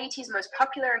 One of Haiti's most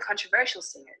popular and controversial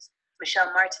singers,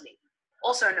 Michel Martelly,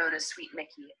 also known as Sweet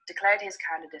Mickey, declared his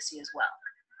candidacy as well.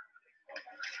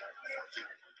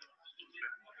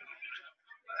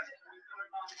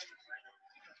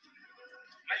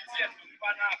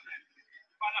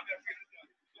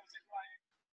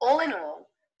 All in all,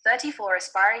 34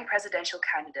 aspiring presidential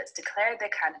candidates declared their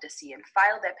candidacy and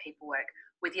filed their paperwork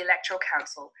with the Electoral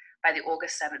Council by the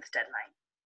August 7th deadline.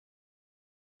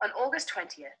 On August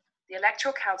 20th, the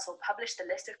Electoral Council published the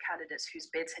list of candidates whose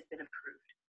bids had been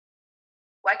approved.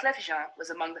 Wyclef Jean was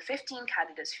among the 15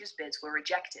 candidates whose bids were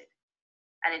rejected,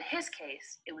 and in his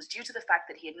case, it was due to the fact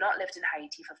that he had not lived in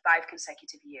Haiti for 5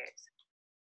 consecutive years.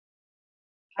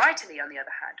 Martelly, on the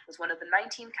other hand, was one of the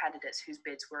 19 candidates whose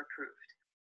bids were approved.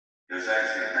 There's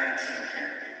actually 19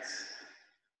 candidates,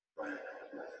 but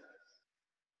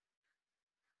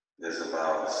there's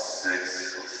about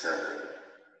 6 or 7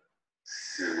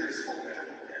 serious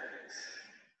formidable candidates.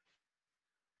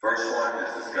 First one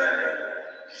is this guy named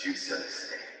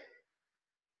fils-Aimè,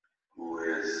 who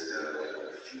is the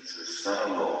future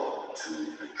son-in-law to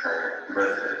the current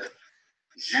president.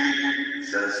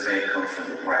 Fils-Aimè comes from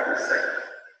the private sector.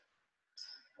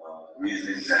 The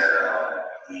reason is that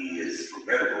he is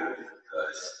formidable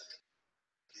because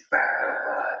he's backed up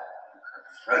by the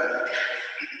current president.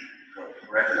 The current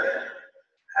president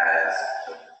has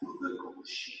a political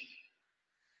machine.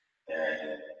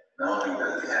 And not only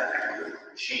does he have a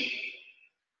political machine,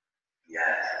 he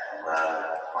has a lot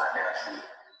of financial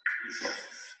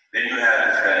resources. Then you have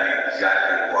this guy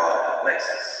named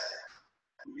Alexis,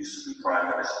 who used to be prime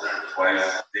minister twice.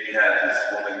 Then you have this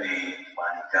woman named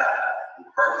Monica, who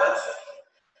her husband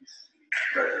used to be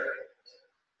president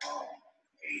of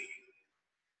Haiti.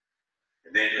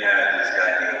 And then you have this guy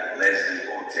named Leslie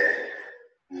Ortega,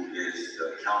 who is the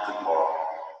counterpart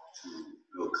to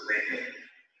Bill Clinton.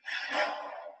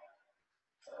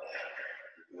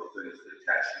 Bill Clinton's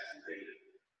attachment to Haiti,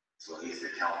 so he's the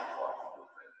counterpart of Bill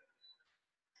Clinton.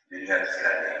 Then you have this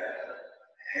guy named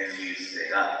Henry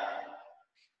Segan,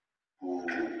 who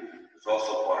is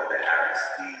also part of the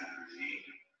Aristide regime.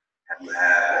 And you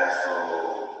have also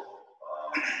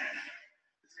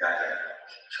this guy named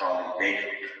Charlie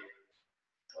Baker.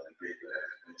 Charlie Baker,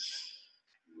 which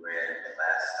he ran the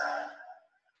last time.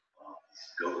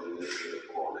 He's building this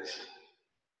coalition.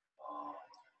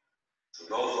 So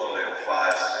those are their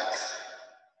 5, 6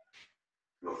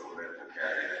 real formidable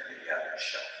candidates. Then you have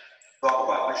Michel. Talk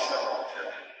about Michel.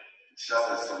 Michel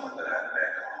is someone that I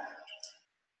met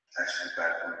actually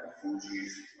back when the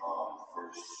Fuji's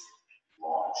first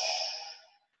launched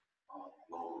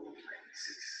globally in '96.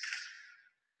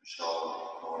 Michel,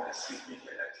 known as Sweet Mickey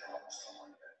at that time, was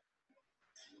someone that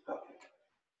looked up to.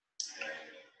 And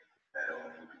that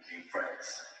we became friends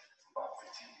for about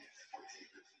 15 years, 14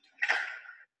 years.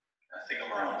 I think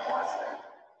around March, I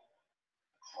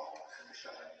called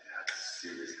Michel and had a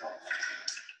serious conversation.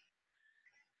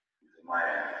 He was in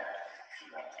Miami.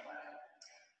 She got to Miami.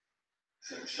 I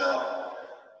said, Michel,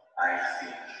 I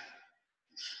think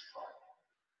you should run.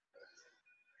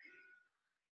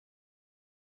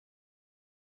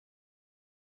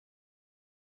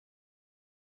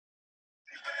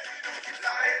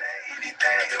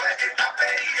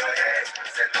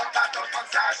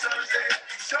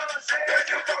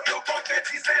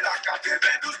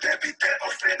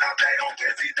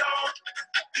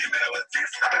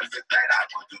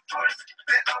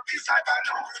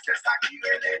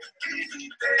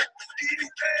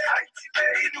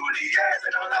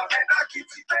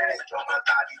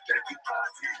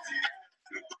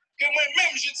 Que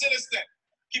moi-même, Jude Célestin,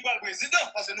 qui va le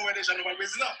président, parce que nous, déjà, nous pas le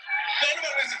président. Non, nous pas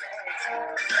le président.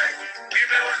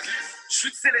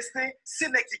 Jude Célestin, c'est un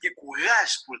mec qui a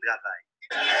courage pour le travail.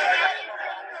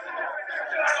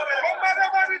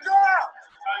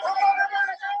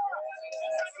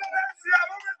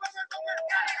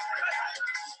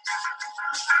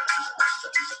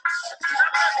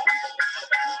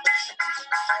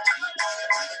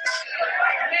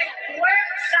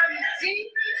 Samedi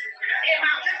et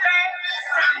mardi samedi.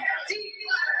 Samedi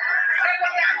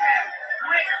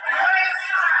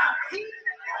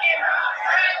et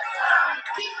mardi samedi.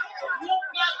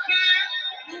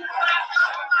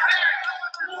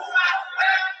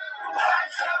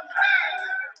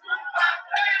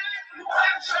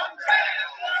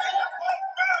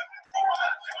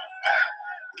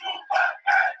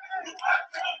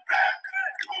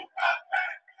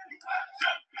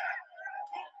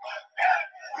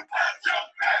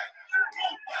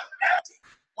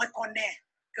 Moi connais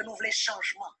que nous voulons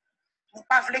changement. Nous ne voulons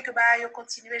pas que bah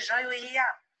continue Jean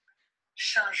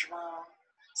Changement,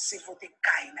 c'est voter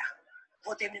Kaila,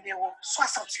 voter numéro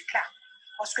 68 là.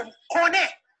 Parce que nous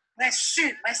connaissons, mais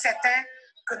sûr, mais certain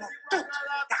que nous tous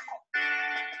d'accord.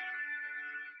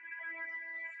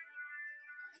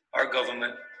 Our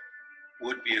government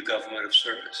would be a government of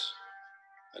service,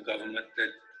 a government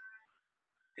that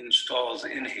installs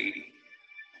in Haiti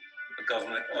a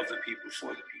government of the people for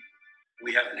the people.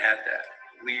 We haven't had that.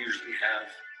 We usually have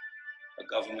a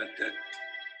government that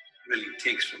really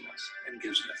takes from us and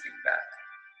gives nothing back.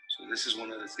 So this is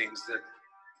one of the things that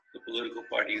the political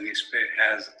party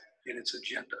has in its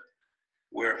agenda,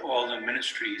 where all the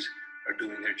ministries are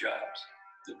doing their jobs.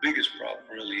 The biggest problem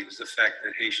really is the fact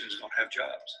that Haitians don't have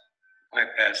jobs. My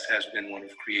past has been one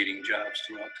of creating jobs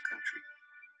throughout the country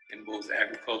in both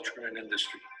agriculture and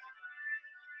industry.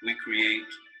 We create,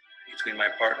 between my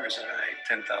partners and I,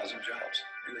 10,000 jobs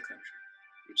in the country,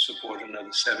 which support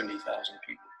another 70,000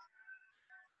 people.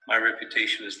 My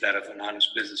reputation is that of an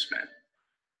honest businessman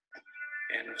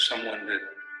and of someone that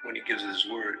when he gives his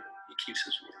word, he keeps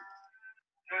his word.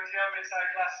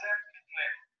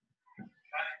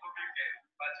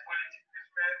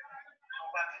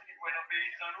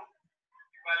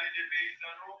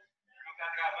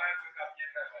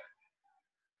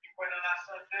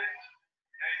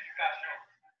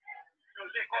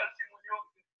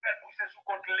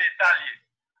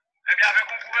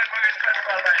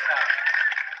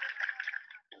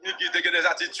 Qui a des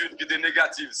attitudes qui étaient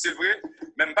négatives, c'est vrai,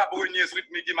 même pas pour une esprit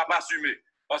qui m'a pas assumé.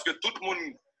 Parce que tout le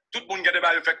monde qui a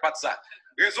débat ne fait pas de ça.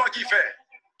 Raison qui fait,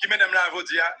 qui mène là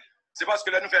aujourd'hui, c'est parce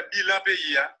que là nous faisons bilan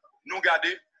pays, nous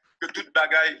regardons que toute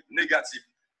bagaille négative.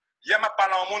 Hier, je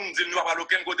parle en monde, nous disons, nous ne parlons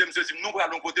aucun côté, monsieur, nous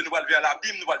parlons côté, nous allons vers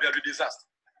l'abîme, nous allons vers le désastre.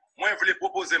 Moi, je voulais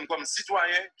proposer comme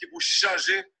citoyen qui pour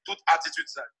changer toute attitude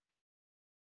ça.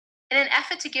 In an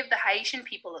effort to give the Haitian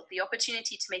people the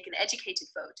opportunity to make an educated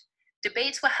vote,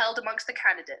 debates were held amongst the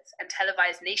candidates and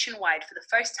televised nationwide for the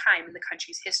first time in the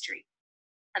country's history.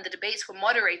 And the debates were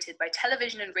moderated by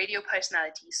television and radio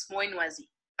personalities Smoy Noisy.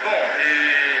 Bon,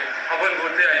 et avant de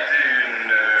voter a été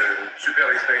une super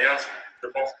expérience, je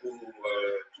pense, pour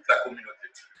toute la communauté.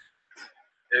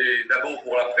 Et d'abord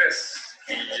pour la presse,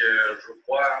 qui, je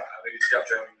crois, a réussi à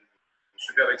faire une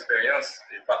super expérience,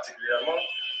 et particulièrement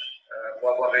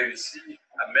pour avoir réussi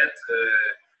à mettre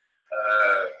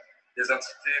des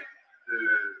entités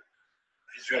de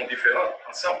visions différentes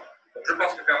ensemble. Donc je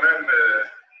pense que quand même,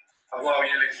 avoir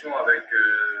une élection avec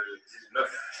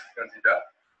 19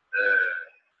 candidats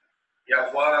et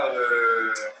avoir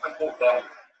un programme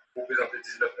pour présenter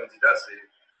 19 candidats,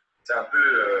 c'est un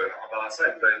peu embarrassant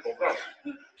et vous allez le comprendre.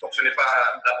 Donc ce n'est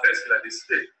pas la presse qui l'a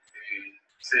décidé,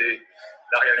 c'est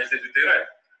la réalité du terrain.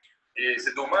 Et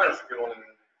c'est dommage que l'on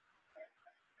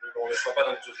ne soit pas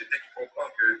dans une société qui comprend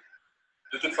que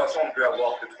de toute façon on ne peut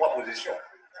avoir que 3 positions.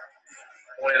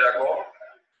 On est d'accord,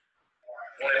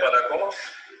 on n'est pas d'accord,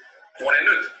 on est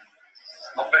neutre.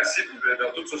 En principe,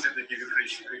 dans toute société qui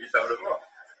réfléchit véritablement,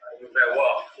 on devrait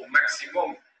avoir au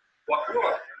maximum 3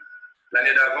 couleurs.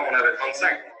 L'année d'avant, on avait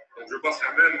 35. Donc je pense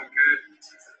quand même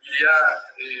qu'il y a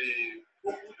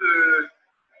beaucoup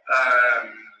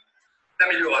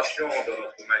d'améliorations dans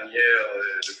notre manière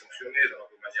de fonctionner, dans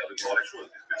notre manière de voir les choses.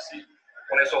 Parce que si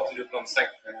on est sorti de 35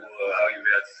 pour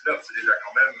arriver à 19, c'est déjà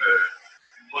quand même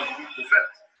une bonne route de fait.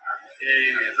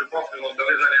 Et je pense que dans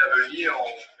les années à venir,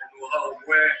 on aura au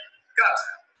moins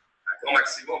 4, au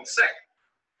maximum 5.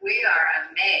 We are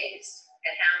amazed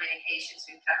at how many Haitians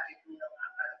we've talked to who will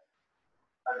not vote.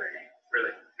 Oh, really?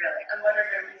 Really? Really. And what are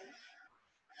their reasons?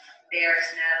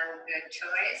 There's no good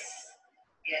choice.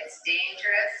 It's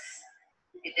dangerous.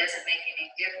 It doesn't make any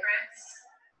difference.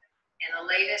 And the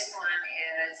latest one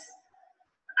is,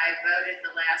 I voted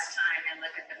the last time and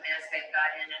look at the mess they've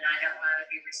got in, and I don't want to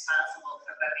be responsible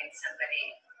for voting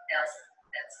somebody else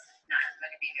that's not going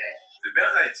to be good. C'est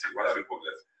bien Haïti, voilà le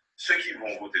problème. Ceux qui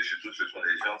vont voter chez nous, ce sont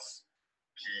des gens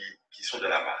qui sont de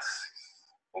la masse.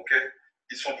 Ok?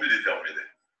 Ils sont plus déterminés.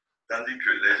 Tandis que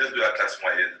les gens de la classe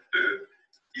moyenne, eux,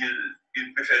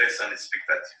 ils préfèrent rester en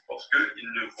expectative parce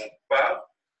qu'ils ne vont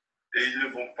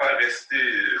pas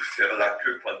rester faire la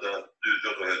queue pendant 2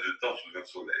 heures de temps sous le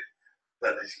soleil.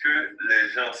 Tandis que les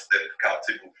gens des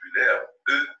quartiers populaires,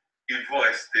 eux, ils vont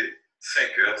rester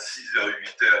 5 heures, 6 heures,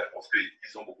 8 heures parce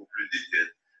qu'ils ont beaucoup plus de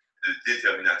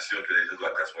détermination que les gens de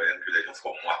la classe moyenne, que les gens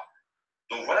comme moi.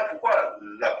 Donc voilà pourquoi,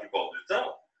 la plupart du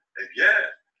temps, eh bien,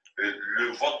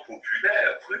 le vote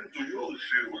populaire prime toujours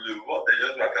sur le vote des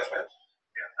gens de la classe moyenne.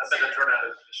 I said the turnout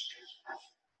is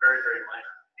very, very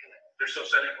minor. They're so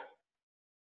cynical.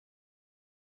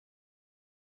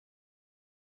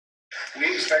 We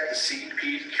expect the CEP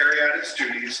to carry out its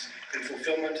duties in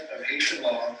fulfillment of Haitian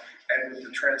law and with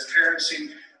the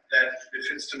transparency that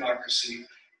befits democracy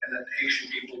and that the Haitian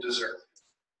people deserve.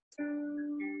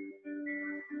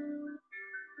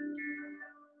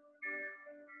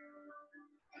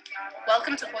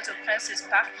 Welcome to Port-au-Prince's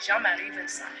Parc Jean-Marie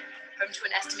Vincent, home to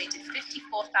an estimated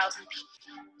 54,000 people.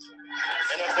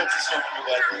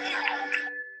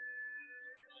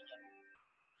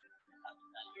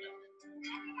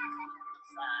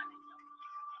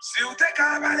 Si ou te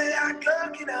kabale ak lò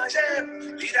ki nan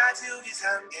jèm, li da di ou ki sa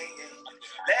mgenye.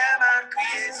 Lè man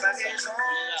kriye sa rezon.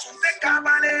 Si ou te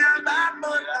kabale ak bat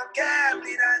moun nan kem,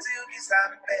 li da di ou ki sa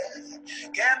mpe.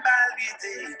 Kem bal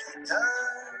bite toutan.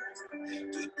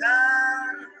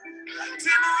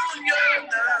 Ti moun yo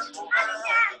nan kouman,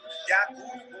 ya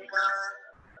kouman.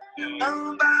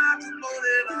 An ba tout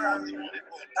mole lan,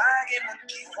 page moun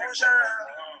ki fon jan,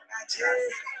 adje.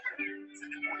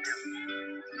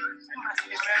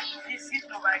 Visite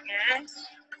nous baguettes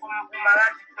pour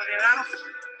maladie choléra.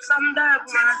 Samedi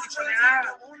pour maladie choléra.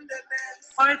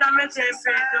 On est à mettre un peu de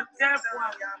docteur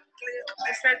pour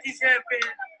esthétiser un peu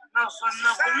dans son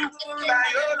nom.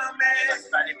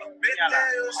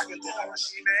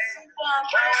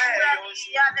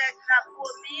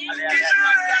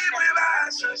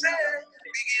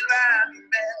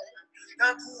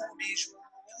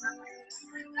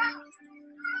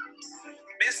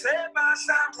 Mais c'est pas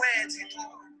ça, moi, du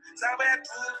tout. Ça va être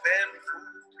tout faire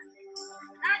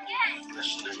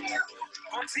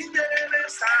continuez le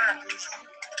sang toujours.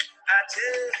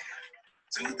 Adieu.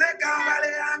 Tout est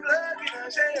cavalé à bleu,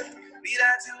 ménager.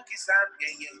 Mira, tu qui s'en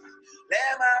gagne.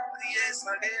 Les mains priées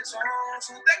sans raison.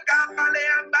 Tout est cavalé à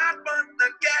battement de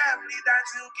guerre. Mira,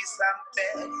 tu qui s'en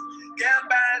fait. Qu'un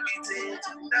bal vite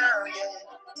tout dans rien.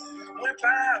 Moi,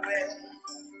 pas, ouais.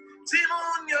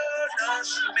 Timon yo nan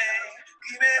chime,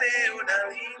 ki mene yo nan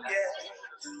linye,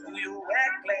 ou yo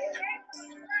ekle.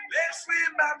 L'esprit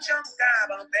mbap jam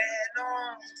kaban non.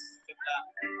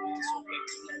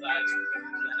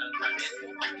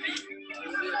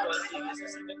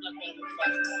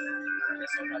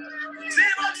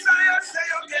 Timon sa yo se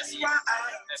yo keswa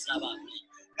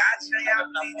Kache ya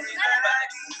pide la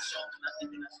di.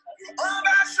 On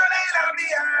va soleil la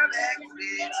vie avec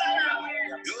lui.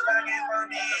 You like it for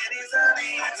me, it is a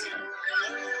need.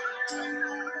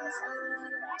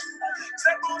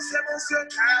 C'est bon, c'est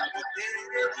capoté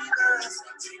d'évidence.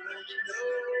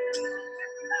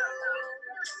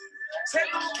 C'est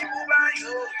nous qui pouvons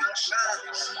yo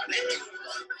change.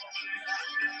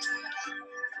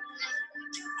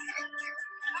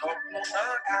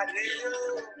 Encadré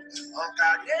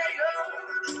yo,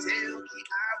 c'est eux qui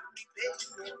a occupé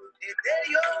nous, aidé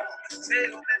yo, c'est eux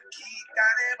même qui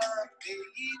carrément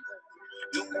pays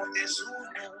nous, nous comptez sur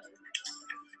nous.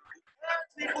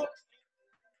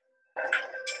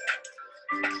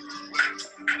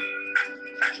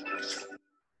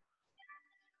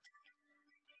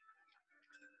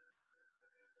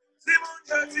 C'est mon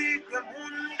jodi que mon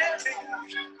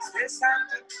début, c'est ça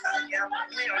que ça y a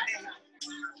mené.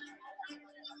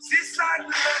 Si ça nous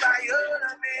va y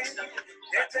aller,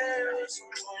 était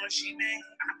souvent chimé,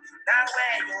 la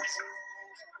ouais bonjour.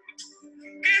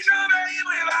 Qui j'en vais y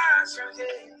va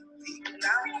changer,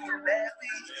 la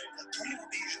bébé, tous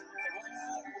les jours.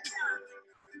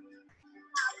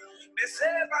 Mais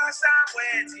c'est pas ça,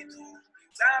 ouais, c'est tout,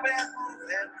 ça va vous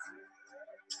faire.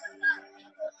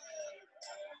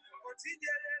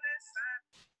 Continuez les sacs.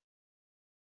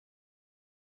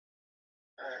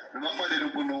 Nous demandons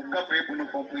pour nous camper, pour nous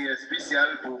faire une prière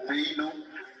spéciale pour le pays,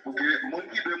 pour que le monde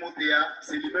qui doit monter,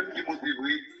 c'est lui-même qui monte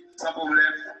vrai, sans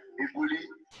problème, et pour lui,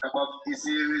 capable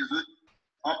d'essayer de résoudre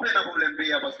en plein problème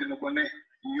pays, parce que nous connaissons,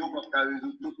 il n'y a pas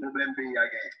résoudre tout problème pays à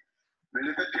gagner. Mais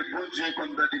le fait que bon Dieu,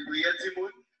 comme dans des prières du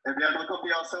monde, eh bien, nous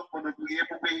camper ensemble pour nous prier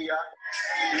pour le pays.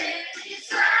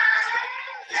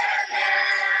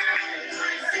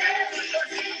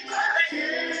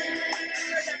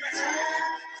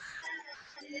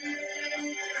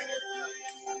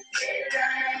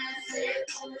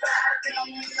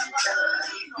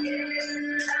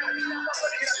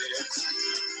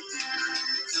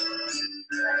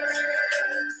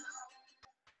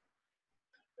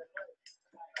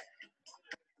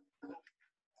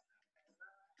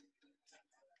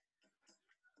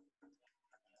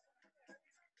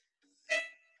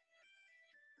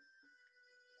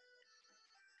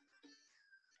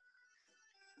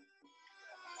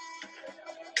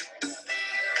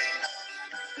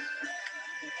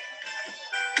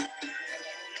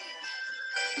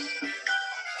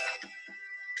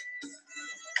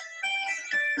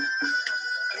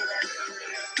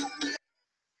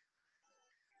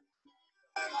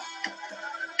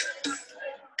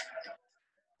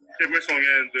 Quelle impression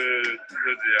vient de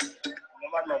dire?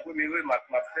 Normalement, premier remarque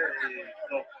m'a fait,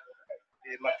 donc,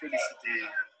 m'a félicité les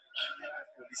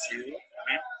policiers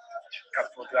qui ont fait un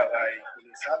travail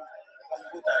colossal.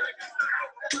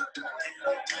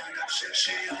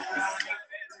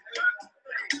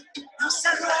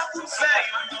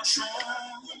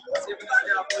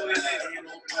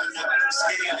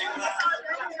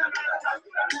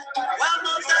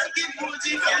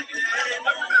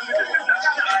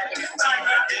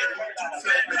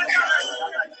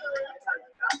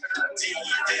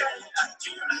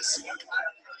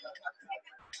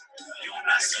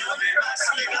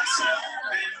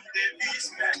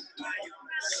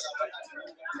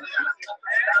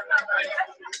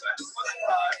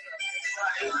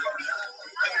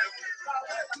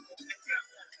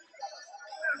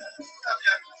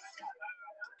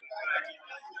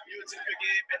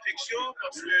 Perfection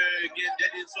parce que il y a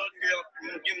des zones que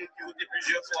nous avons voté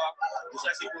plusieurs fois. Pour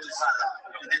ça, c'est pour ça.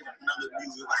 Dans le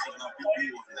bureau, parce que dans le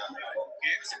bureau. Ok.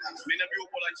 Mais dans le bureau,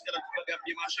 pour la jusqu'à la tout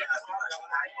bien marché.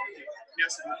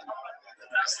 Merci beaucoup.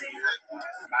 Merci.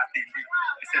 Matéli.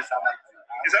 C'est ça,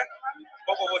 c'est ça?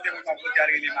 Pourquoi voter pour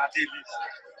Matéli? Matéli.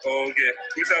 Ok.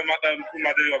 Pour ça, pour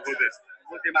Matéli, on va voter.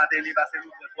 Voter Matéli parce que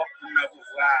nous avons pour nous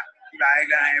pouvoir. Il va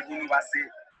régler pour nous passer.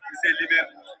 C'est lui-même.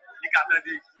 Il a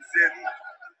dit, c'est nous.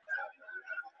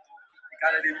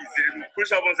 Pour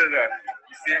ça, bon, c'est ça.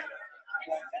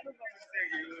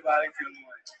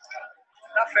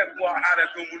 Ça fait voir avec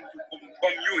le monde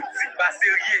comme nous, c'est pas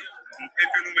sérieux. Et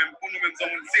puis nous-mêmes, pour nous-mêmes,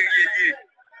 sommes sérieux.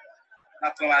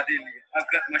 Après, on va dire, en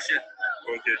grande machette.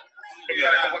 Ok. Les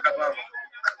cartes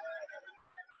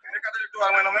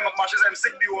électorales, moi, même marché, c'est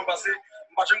 5 bureaux passés. Je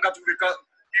vais trouver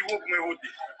bureau pour me voter.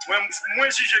 Moi,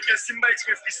 je juge que si je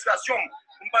m'exprime frustration, je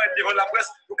vais être devant la presse,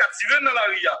 je vais tirer dans la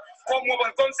rue.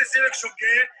 Comme c'est sélection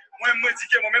gagnée, moi, je dis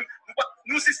que moi-même,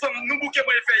 nous, système, nous, bouquets,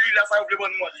 pour faire là, ça ouvre le bon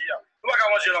manger. Nous ne pouvons pas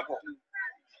manger encore.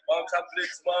 Ça me plaît,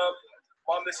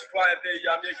 moi, je suis pas un pays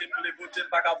américain pour les voter,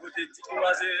 pas qu'à voter.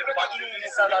 Ça, c'est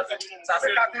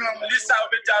liste, ça, on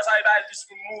peut dire ça, il va être juste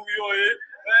pour mourir.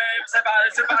 C'est pas le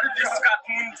 4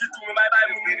 moun du tout, mais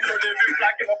moun le lever,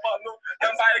 plaquer mon panneau. Je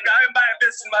ne vais pas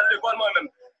investir dans l'école moi-même.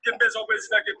 Je me besoin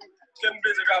président, je me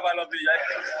besoin de travailler dans le pays.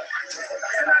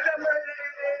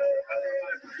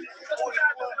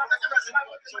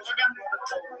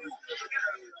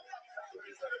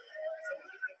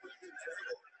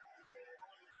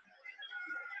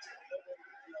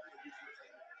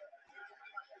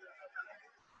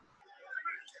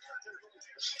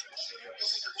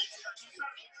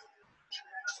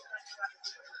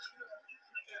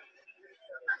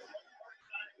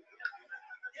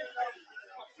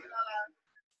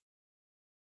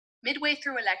 Midway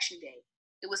through Election Day,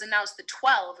 it was announced that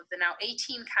 12 of the now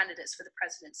 18 candidates for the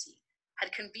presidency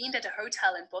had convened at a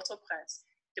hotel in Port-au-Prince,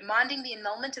 demanding the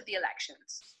annulment of the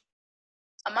elections.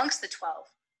 Amongst the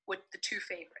 12 were the two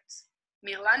favorites,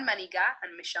 Mirlan Manigat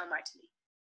and Michel Martelly.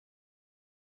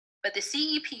 But the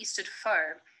CEP stood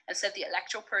firm and said the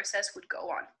electoral process would go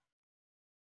on.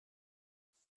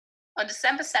 On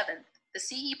December 7th, the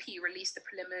CEP released the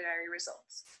preliminary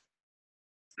results.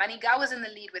 Manigat was in the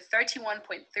lead with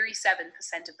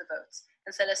 31.37% of the votes,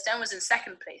 and Celestin was in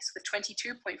second place with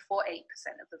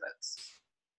 22.48% of the votes.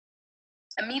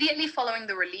 Immediately following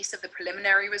the release of the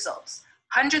preliminary results,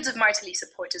 hundreds of Martelly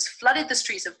supporters flooded the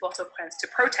streets of Port-au-Prince to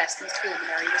protest these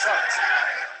preliminary results.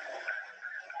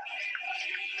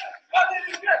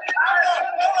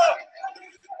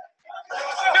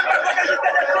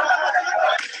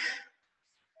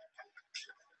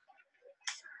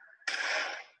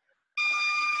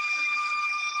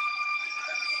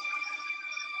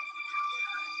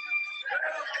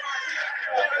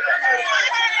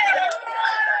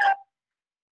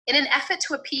 In an effort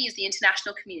to appease the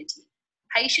international community,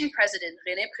 Haitian President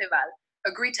René Préval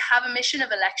agreed to have a mission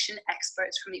of election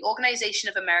experts from the Organization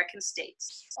of American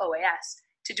States, OAS,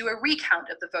 to do a recount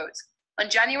of the votes. On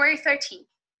January 13th,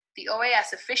 the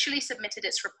OAS officially submitted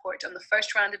its report on the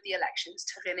first round of the elections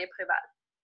to René Préval.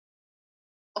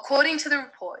 According to the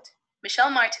report, Michel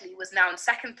Martelly was now in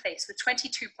second place with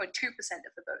 22.2%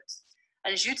 of the votes,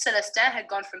 and Jude Celestin had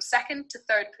gone from second to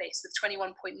third place with 21.9%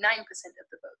 of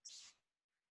the votes.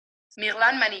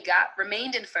 Mirlan Manigat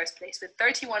remained in first place with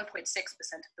 31.6% of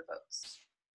the votes.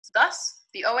 Thus,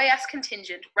 the OAS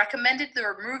contingent recommended the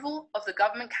removal of the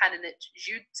government candidate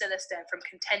Jude Celestin from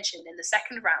contention in the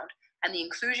second round and the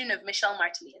inclusion of Michel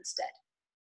Martelly instead.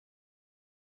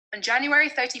 On January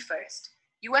 31st,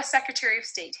 US Secretary of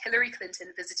State Hillary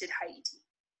Clinton visited Haiti.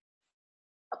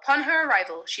 Upon her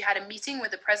arrival, she had a meeting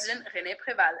with the President René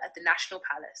Préval at the National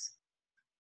Palace.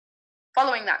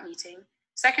 Following that meeting,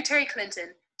 Secretary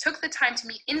Clinton took the time to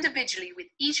meet individually with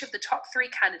each of the top 3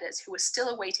 candidates who were still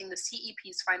awaiting the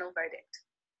CEP's final verdict.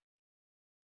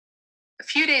 A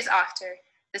few days after,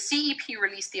 the CEP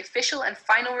released the official and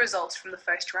final results from the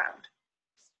first round.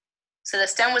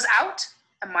 Celestin was out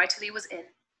and Martelly was in.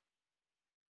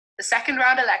 The second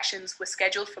round elections were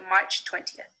scheduled for March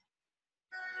 20th.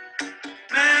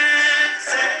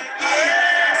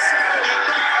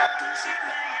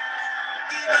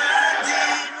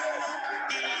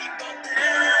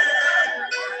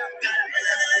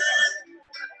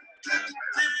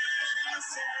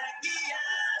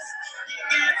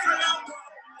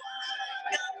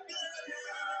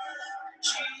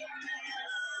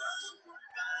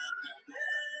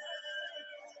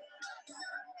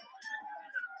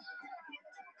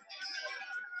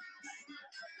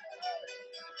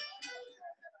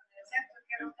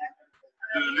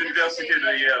 De l'université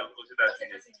de Yale aux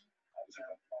États-Unis.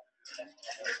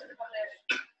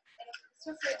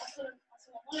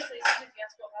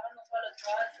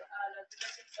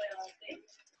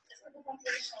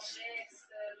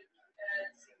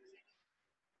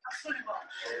 Absolument.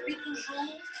 Depuis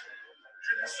toujours,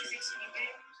 je me suis exprimé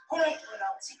contre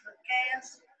l'article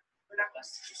 15 de la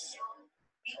Constitution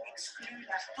qui exclut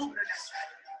la double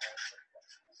nationalité.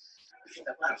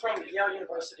 I'm from Yale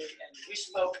University, and we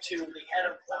spoke to the head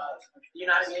of the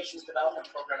United Nations Development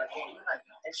Program in Haiti,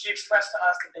 and she expressed to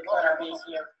us that they plan on being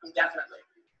here indefinitely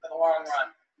for the long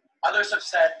run. Others have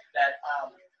said that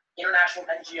international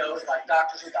NGOs like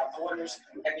Doctors Without Borders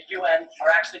and the UN are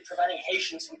actually preventing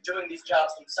Haitians from doing these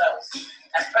jobs themselves.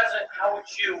 As president, how would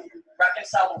you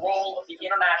reconcile the role of the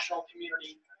international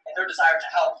community and their desire to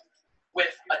help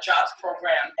with a jobs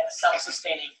program and a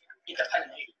self-sustaining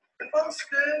independent Haiti? Je pense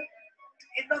que,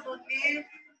 étant donné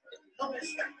nos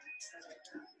besoins,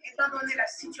 étant donné la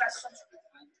situation du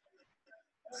pays,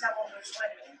 nous avons besoin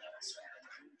de l'international.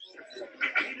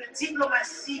 Une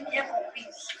diplomatie bien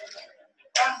comprise,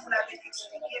 comme vous l'avez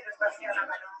expliqué, devra faire la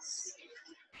balance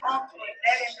entre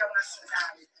l'aide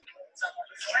internationale dont nous avons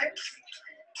besoin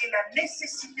et la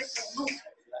nécessité pour nous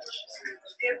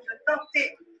de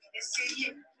tenter, d'essayer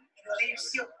de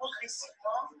réussir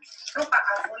progressivement, non pas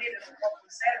à voler de nos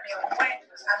propres ailes, mais au moins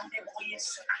à nous débrouiller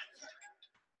seuls.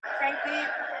 Frankly, me,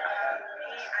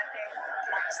 I think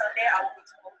someday I will be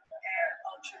too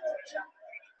ultra.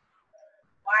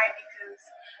 Why? Because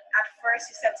at first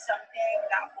he said something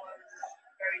that was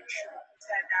very true. He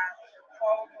said that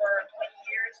for over 20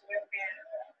 years we've been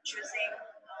choosing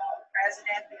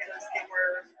president because they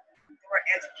were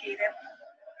educated,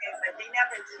 but they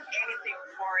never did anything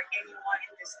for anyone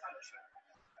in this country.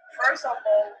 First of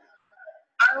all,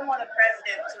 I don't want a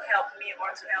president to help me or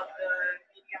to help the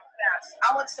medium class.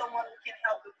 I want someone who can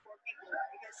help the poor people,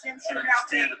 because since you're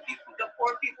helping the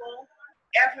poor people,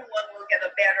 everyone will get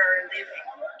a better living.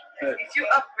 If you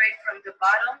upgrade from the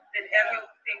bottom, then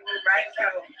everything will rise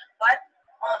through. But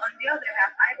on the other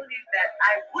hand, I believe that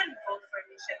I wouldn't vote for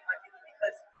Michel Martelly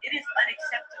because it is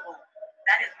unacceptable.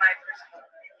 That is my personal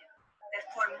opinion. That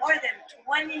for more than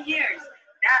 20 years,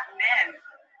 that man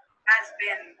has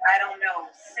been, I don't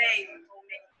know, saying so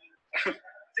many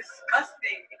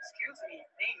disgusting,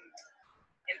 things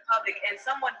in public, and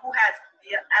someone who has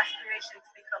the aspiration to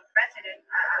become president,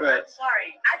 I'm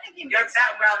sorry. I think your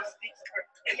background speaks for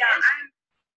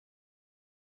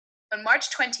On March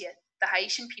 20th, the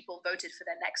Haitian people voted for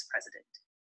their next president.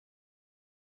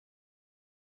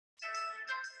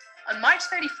 On March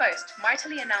 31st,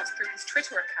 Martelly announced through his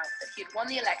Twitter account that he had won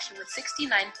the election with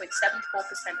 69.74%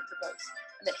 of the votes,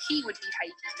 and that he would be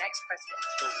Haiti's next president.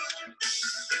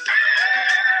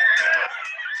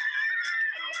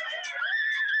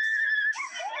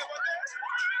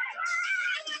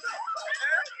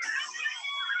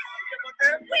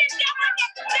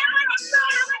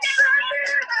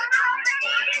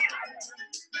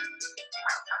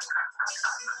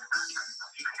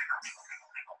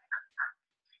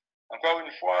 Encore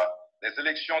une fois, les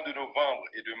élections de novembre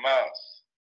et de mars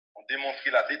ont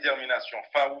démontré la détermination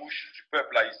farouche du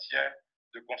peuple haïtien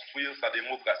de construire sa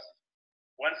démocratie.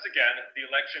 Once again, the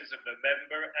elections of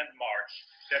November and March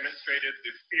demonstrated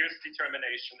the fierce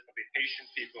determination of the Haitian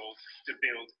people to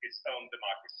build its own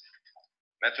democracy.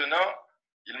 Maintenant,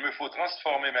 il me faut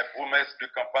transformer mes promesses de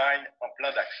campagne en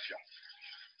plan d'action.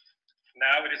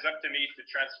 Now it is up to me to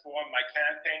transform my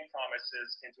campaign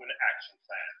promises into an action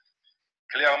plan.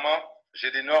 Clairement, j'ai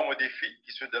d'énormes défis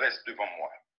qui se dressent devant moi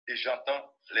et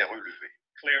j'entends les relever.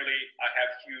 Clearly, I have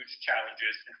huge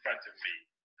challenges in front of me,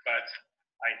 but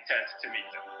I intend to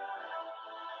meet them.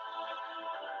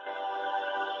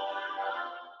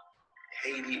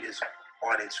 Haiti is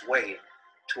on its way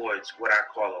towards what I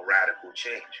call a radical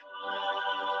change.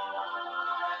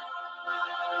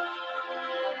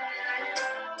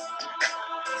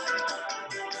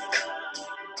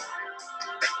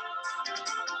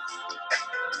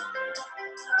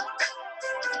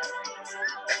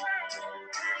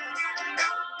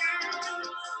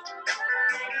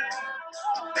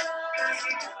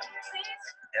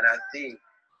 I think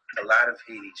a lot of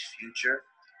Haiti's future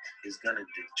is going to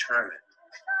determine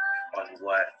on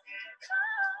what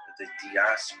the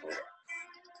diaspora,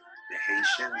 the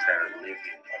Haitians that are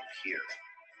living up here,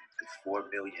 the 4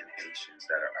 million Haitians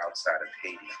that are outside of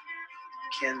Haiti,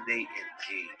 can they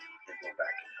engage and go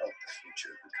back and help the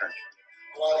future of the country?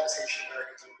 A lot of us Haitian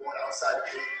Americans are born outside of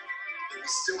Haiti, and we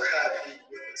still have Haiti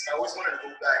with us. I always wanted to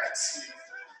go back and see,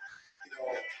 you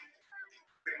know,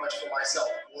 pretty much for myself,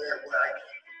 where I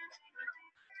can.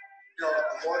 You know,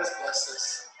 the Lord has blessed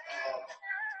us, you know,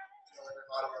 in a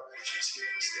lot of our ministries here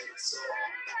in the States. So we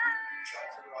try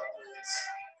to figure out ways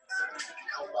in which we can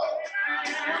help out.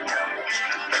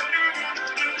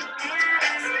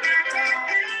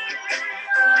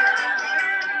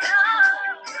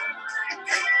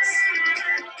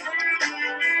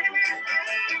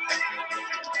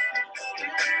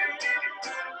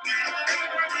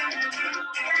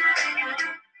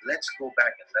 Let's go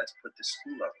back and let's put the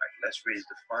school up. Like, let's raise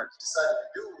the funds. Decided to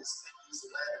do is use the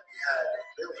land that we had and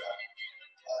build on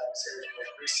this area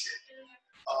called Christian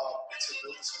to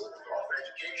build a school for offer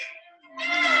education.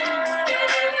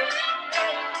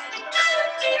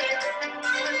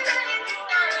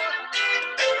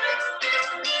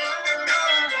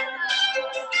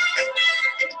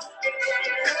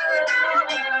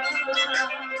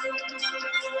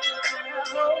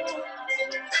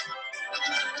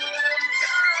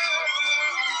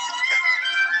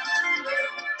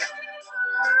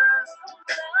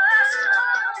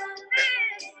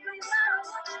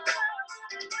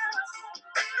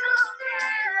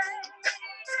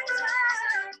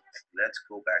 Let's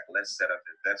go back. Let's set up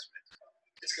investment.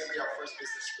 It's going to be our first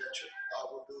business venture.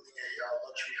 We're building a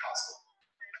luxury hostel.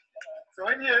 So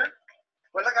in here,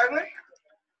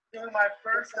 doing my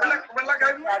first project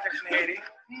in Haiti.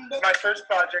 My first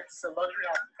project is a luxury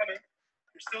hostel. Come in.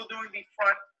 We're still doing the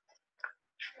front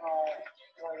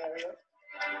area.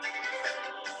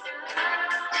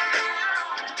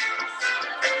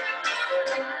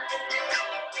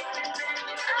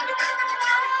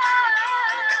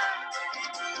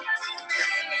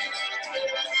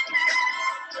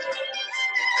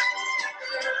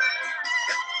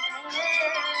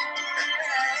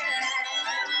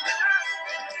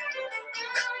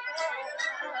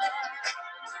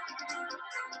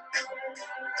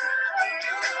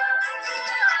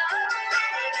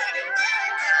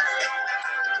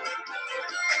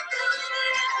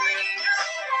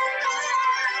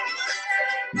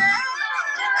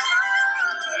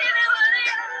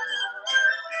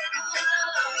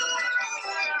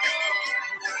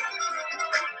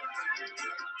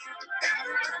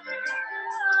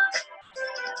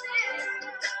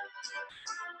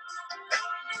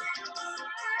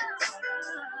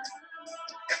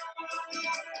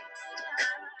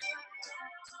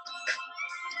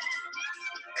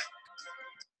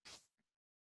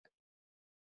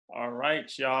 All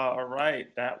right, y'all. All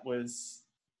right, that was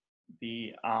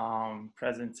the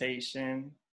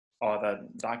presentation or the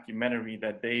documentary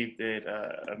that Dave did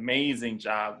an amazing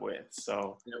job with.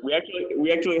 So we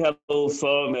actually had a little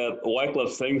song that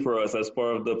Wyclef sang for us as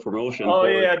part of the promotion. Oh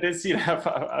yeah, I did see that.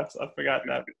 I forgot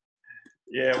that.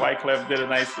 Yeah, Wyclef did a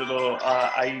nice little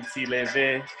Haiti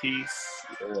Leve piece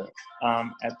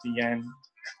at the end.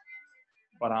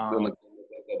 But a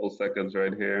couple seconds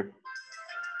right here.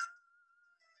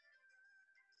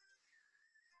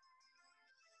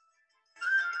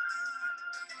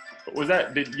 Was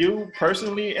that, did you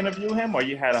personally interview him or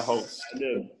you had a host? I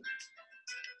did.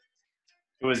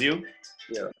 It was you?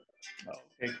 Yeah. Oh,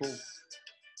 okay, cool.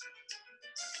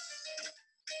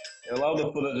 A lot of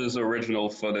the footage is original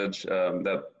footage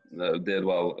that did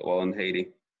while in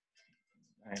Haiti.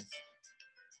 Nice.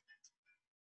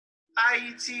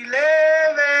 Haiti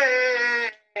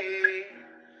Leve,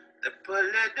 the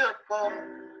political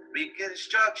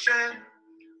reconstruction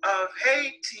of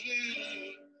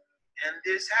Haiti. And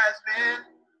this has been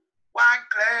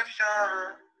Wyclef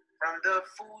Jean from the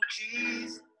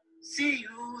Fugees. See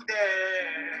you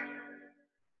there.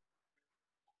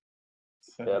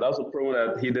 Yeah, that was a promo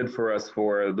that he did for us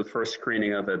for the first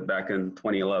screening of it back in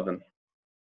 2011.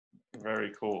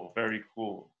 Very cool, very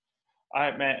cool. All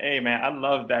right, man. Hey, man, I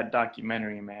love that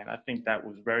documentary, man. I think that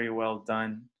was very well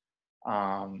done.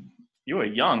 You were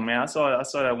young, man. I saw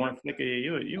that one flick of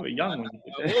you. You were young when you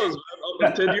did that. I was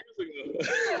up to 10 years ago.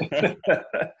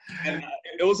 And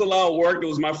it was a lot of work. It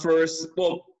was my first.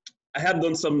 Well, I had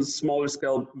done some smaller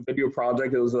scale video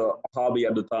project. It was a hobby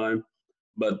at the time,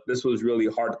 but this was really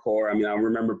hardcore. I mean, I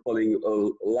remember pulling a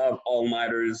lot of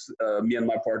all-nighters. Me and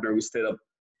my partner, we stayed up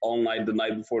all night the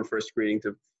night before the first screening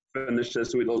to finish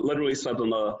this. We literally slept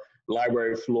on the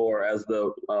library floor as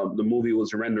the movie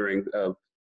was rendering.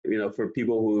 for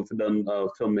people who've done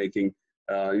filmmaking,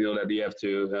 that you have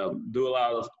to do a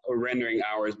lot of rendering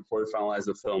hours before you finalize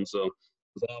the film. So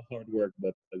it's a lot of hard work,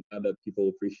 but I'm glad that people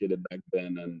appreciate it back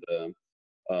then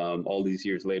and all these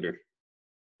years later.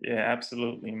 Yeah,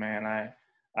 absolutely, man.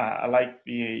 I like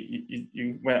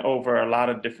you went over a lot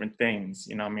of different things.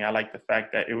 I mean, I like the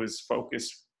fact that it was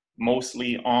focused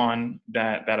mostly on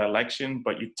that election,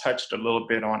 but you touched a little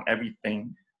bit on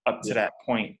everything up to that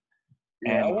point.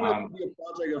 Yeah, and I want to be a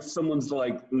project if someone's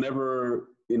like never,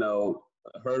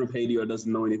 heard of Haiti or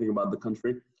doesn't know anything about the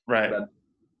country. Right. That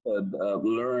could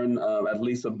learn at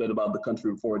least a bit about the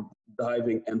country before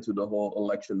diving into the whole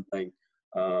election thing,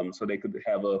 so they could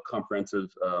have a comprehensive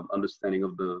understanding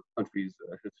of the country's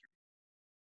history.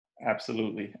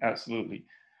 Absolutely, absolutely.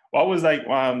 What was like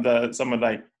some of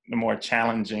like the more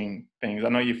challenging things? I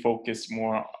know you focused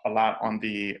a lot on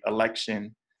the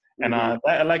election, and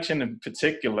that election in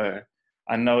particular,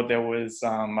 I know there was a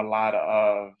lot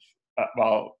of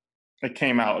it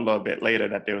came out a little bit later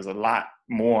that there was a lot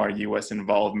more U.S.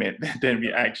 involvement than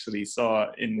we actually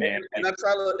saw in there. And I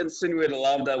try to insinuate a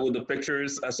lot of that with the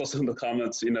pictures. I saw some of the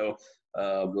comments, with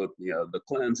the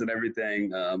Clintons and everything.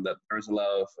 That there's a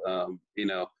lot of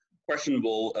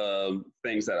questionable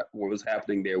things that was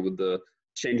happening there with the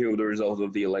changing of the results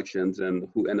of the elections and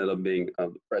who ended up being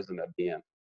the president at the end.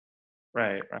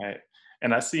 Right.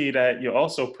 And I see that you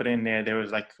also put in there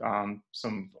was like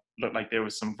looked like there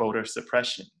was some voter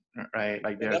suppression, right?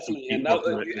 Like there definitely. And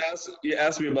you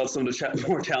asked me about some of the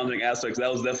more challenging aspects.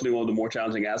 That was definitely one of the more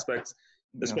challenging aspects,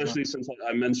 especially since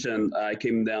I mentioned I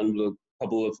came down with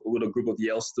a group of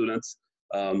Yale students,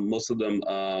 most of them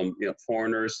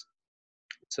foreigners.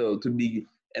 So to be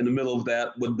in the middle of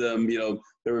that with them,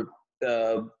 there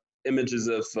were images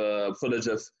of footage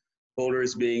of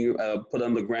voters being put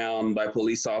on the ground by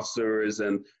police officers,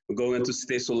 and going into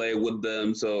Cité Soleil with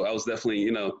them. So I was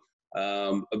definitely,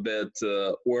 a bit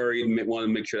worried, wanted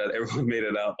to make sure that everyone made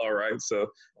it out all right. So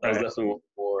that was definitely one of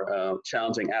the more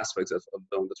challenging aspects of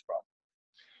doing this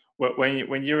project.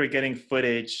 When you were getting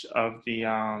footage of the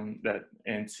that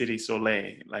in Cité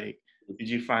Soleil, like, did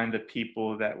you find the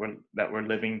people that were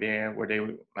living there, were they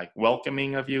like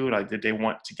welcoming of you? Like, did they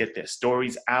want to get their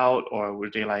stories out, or were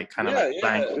they like kind of I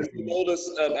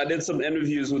did some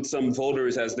interviews with some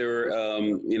voters as they were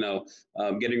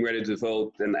getting ready to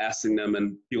vote, and asking them,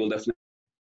 and people definitely,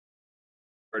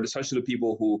 especially the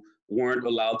people who weren't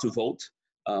allowed to vote,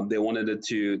 they wanted it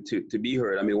to be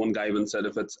heard. I mean, one guy even said,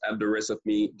 if it's at the risk of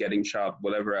me getting shot,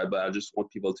 whatever, but I just want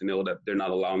people to know that they're not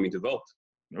allowing me to vote.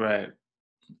 Right.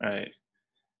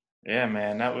 Yeah,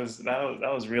 man, that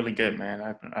was really good, man.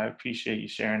 I appreciate you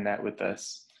sharing that with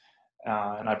us,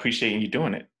 and I appreciate you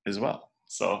doing it as well.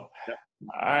 So,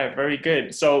 All right, very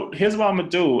good. So here's what I'm gonna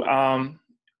do.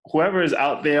 Whoever is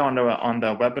out there on the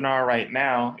webinar right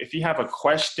now, if you have a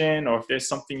question or if there's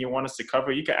something you want us to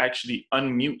cover, you can actually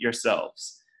unmute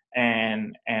yourselves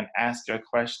and ask your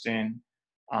question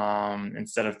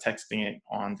instead of texting it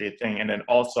on the thing. And then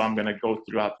also I'm gonna go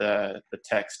throughout the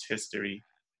text history,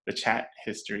 the chat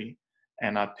history,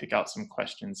 and I'll pick out some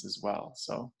questions as well.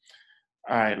 So,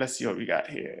 all right, let's see what we got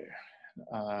here.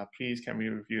 Please, can we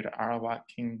review the Arawak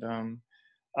Kingdom?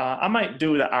 I might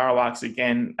do the Arawaks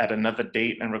again at another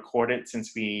date and record it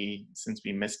since we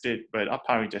missed it, but I'll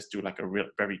probably just do like a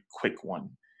very quick one,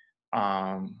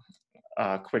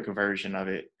 a quick version of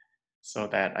it, so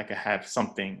that I could have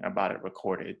something about it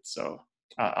recorded. So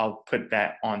I'll put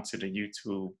that onto the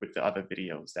YouTube with the other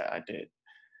videos that I did.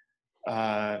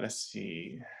 Let's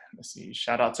see.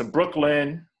 Shout out to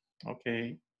Brooklyn.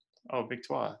 Okay. Oh,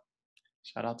 Victoire.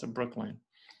 Shout out to Brooklyn.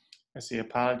 Let's see.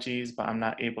 Apologies, but I'm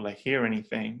not able to hear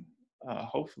anything.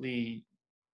 Hopefully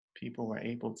people were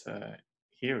able to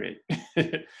hear it.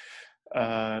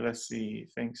 Let's see.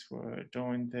 Thanks for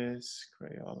doing this.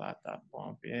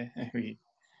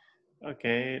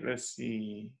 Okay, let's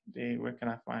see. Where can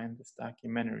I find this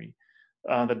documentary?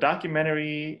 The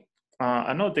documentary,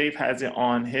 I know Dave has it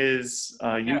on his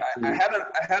YouTube. I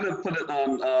hadn't put it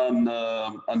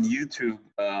on YouTube,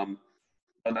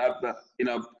 but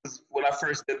when I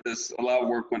first did this, a lot of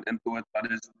work went into it. I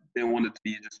just didn't want it to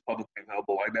be just publicly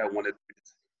available like that. I wanted to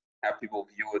just have people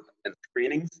view it in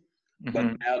screenings. Mm-hmm. But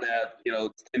now that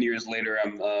 10 years later,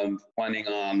 I'm planning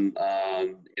on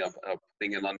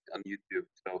putting it on YouTube.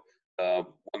 So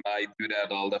when I do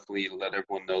that, I'll definitely let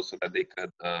everyone know so that they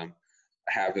could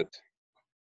have it.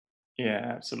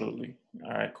 Yeah, absolutely.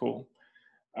 All right, cool.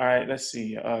 All right, let's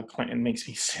see. Clinton makes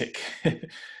me sick.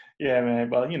 Yeah, man.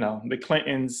 Well, the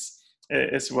Clintons,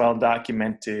 it's well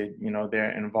documented,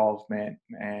 their involvement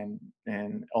and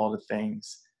all the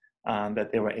things that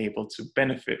they were able to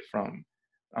benefit from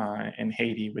in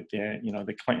Haiti with their,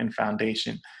 the Clinton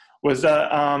Foundation. Was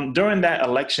during that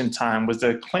election time, was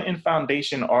the Clinton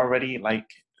Foundation already like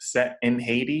set in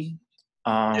Haiti?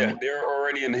 Yeah, they're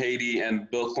already in Haiti, and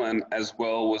Bill Clinton as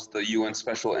well was the UN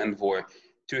Special Envoy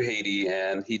to Haiti,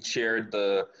 and he chaired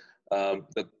the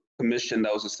commission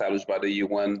that was established by the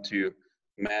UN to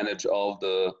manage all of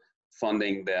the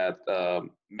funding that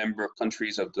member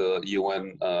countries of the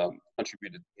UN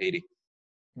contributed to Haiti.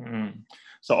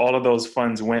 So all of those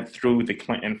funds went through the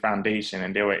Clinton Foundation,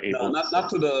 and they were able. No, not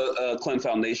to the Clinton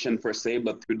Foundation per se,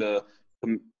 but through the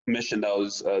commission that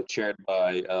was chaired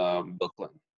by Bill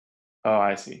Clinton. Oh,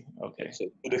 I see. Okay. So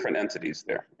two different entities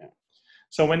there. Yeah.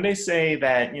 So when they say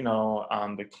that,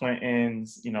 the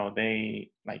Clintons, they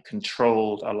like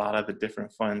controlled a lot of the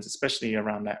different funds, especially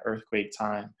around that earthquake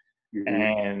time. Mm-hmm.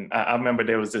 And I remember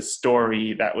there was a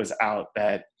story that was out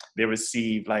that they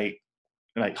received like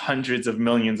hundreds of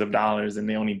millions of dollars, and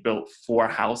they only built 4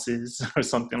 houses or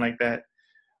something like that.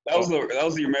 That was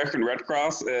the American Red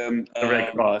Cross, and the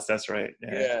Red Cross. That's right.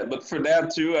 Yeah, but for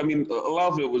that too, I mean, a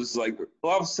lot of it was like a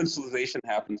lot of centralization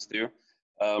happens too.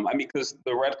 I mean, because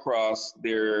the Red Cross,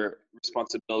 their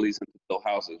responsibilities to build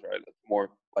houses, right? It's more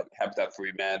like Habitat for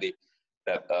Humanity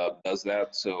that does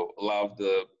that. So a lot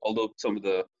of although some of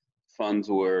the funds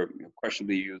were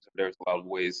questionably used, there's a lot of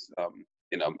ways. I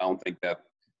don't think that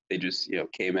they just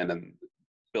came in and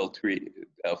built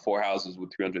 4 houses with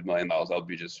 $300 million. That would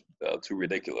be just too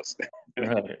ridiculous.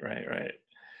 Right.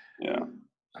 Yeah.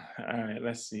 All right.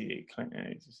 Let's see.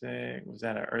 Clinton was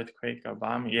that an earthquake or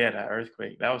bombing? Yeah, that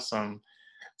earthquake. That was some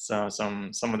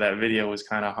of that video was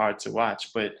kind of hard to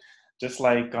watch, but just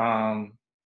like I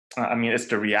mean, it's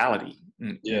the reality.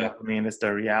 Yeah. You know what I mean, it's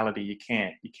the reality. You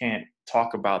can't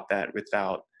talk about that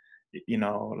without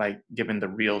like giving the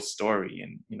real story,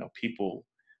 and people.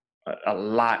 A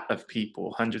lot of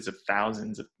people, hundreds of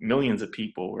thousands of millions of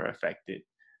people were affected.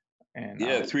 And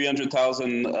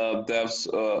 300,000 deaths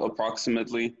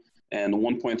approximately, and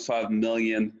 1.5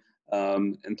 million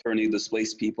internally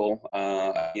displaced people.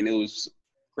 It was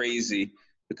crazy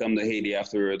to come to Haiti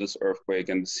after this earthquake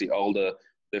and see all the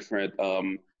different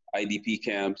IDP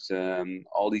camps and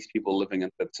all these people living in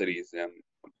the cities, and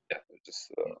yeah, it was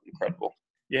just incredible.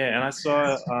 Yeah, and I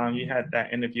saw you had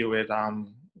that interview with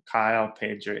Kyle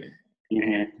Pedre,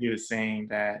 and he was saying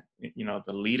that the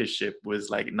leadership was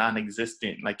like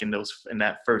non-existent, like in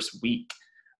that first week,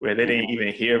 where they didn't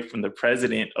even hear from the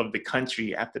president of the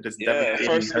country after this. Yeah,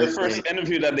 the first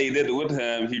interview that they did with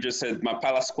him, he just said, "My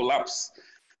palace collapsed,"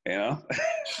 like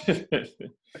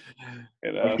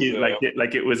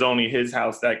it was only his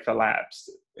house that collapsed.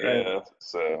 Right? Yeah.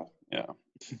 So yeah.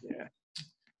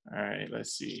 All right,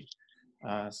 let's see.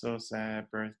 So sad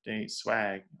birthday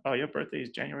swag. Oh, your birthday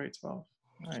is January 12th.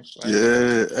 Nice.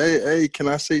 Yeah. Hey, can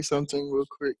I say something real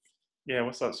quick? Yeah,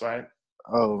 what's up, swag?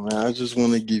 Oh man, I just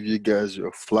want to give you guys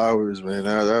your flowers, man.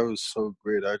 That was so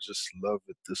great. I just love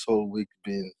it. This whole week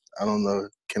being, I don't know,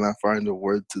 can I find a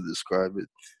word to describe it?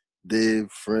 Dave,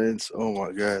 Frantz, oh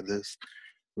my God, it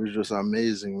was just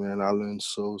amazing, man. I learned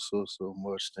so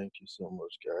much. Thank you so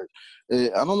much, guys.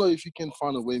 Hey, I don't know if you can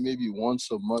find a way maybe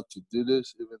once a month to do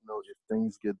this, even though if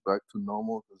things get back to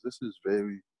normal, because this is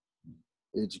very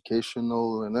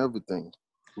educational and everything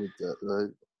with that,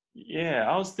 right? Yeah,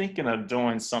 I was thinking of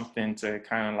doing something to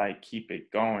kind of like keep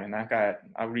it going.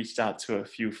 I reached out to a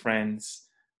few friends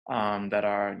that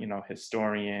are,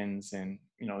 historians and,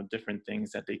 different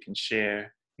things that they can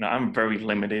share. I'm very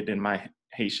limited in my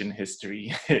Haitian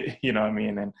history, you know what I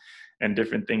mean? And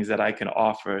different things that I can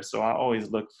offer. So I always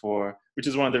look for, which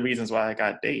is one of the reasons why I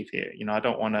got Dave here. I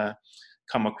don't want to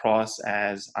come across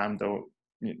as I'm the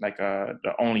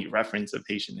only reference of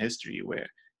Haitian history, where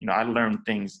I learn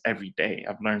things every day.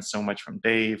 I've learned so much from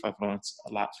Dave. I've learned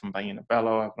a lot from Bayina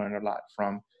Bello. I've learned a lot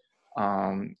from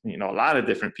a lot of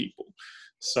different people.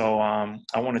 So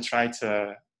I want to try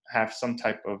to have some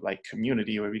type of like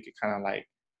community where we could kind of like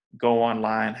go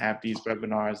online, have these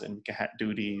webinars, and we can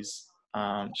do these,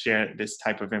 share this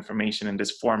type of information in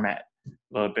this format a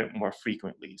little bit more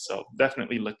frequently. So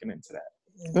definitely looking into that.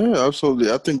 Yeah, absolutely.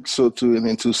 I think so too. And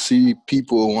then to see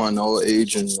people on our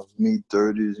age and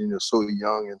mid-30s, so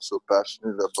young and so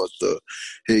passionate about the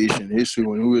Haitian history.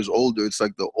 When we was older, it's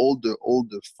like the older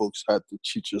folks had to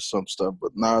teach us some stuff.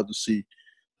 But now to see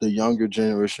the younger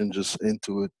generation just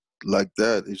into it like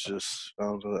that, it's just, I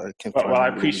don't know, I can't find I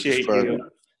a way to describe it.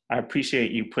 I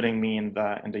appreciate you putting me in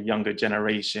the younger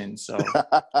generation. So,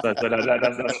 that's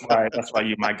why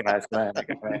you my guys. Right?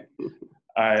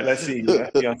 All right, let's see.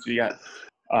 What else we got?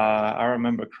 I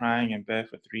remember crying in bed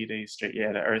for 3 days straight.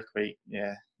 Yeah, the earthquake.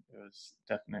 Yeah, it was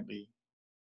definitely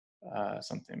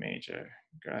something major.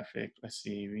 Graphic, let's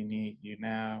see, we need you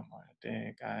now.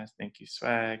 Day, guys, thank you,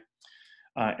 swag.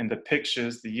 In the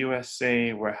pictures, the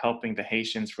USA were helping the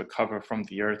Haitians recover from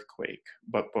the earthquake.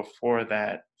 But before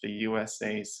that, the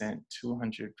USA sent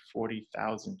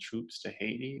 240,000 troops to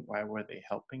Haiti. Why were they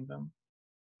helping them?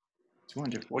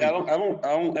 240. Yeah,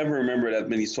 I don't ever remember that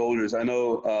many soldiers. I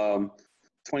know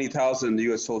 20,000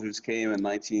 U.S. soldiers came in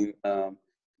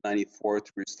 1994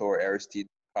 to restore Aristide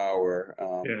power.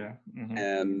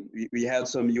 And we had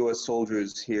some U.S.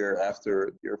 soldiers here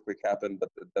after the earthquake happened, but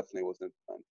it definitely wasn't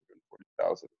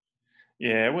 240,000.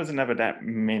 Yeah, it wasn't never that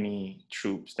many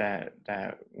troops that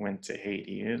went to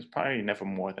Haiti. It was probably never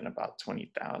more than about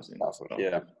 20,000. So.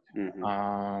 Yeah.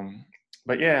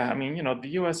 But yeah, I mean, the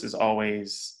U.S. is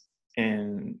always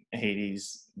in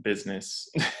Haiti's business,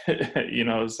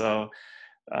 so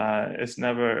it's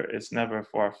never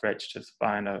far-fetched to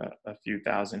find a few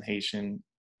thousand Haitian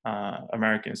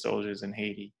American soldiers in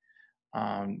Haiti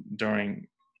during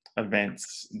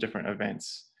different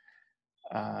events.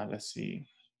 Let's see.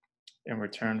 In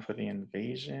return for the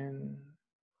invasion,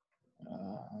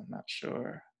 I'm not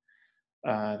sure.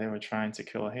 They were trying to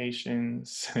kill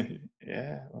Haitians.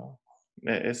 Yeah, well,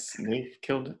 they've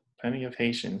killed plenty of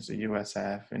Haitians. The U.S.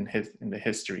 have in the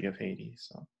history of Haiti.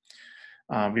 So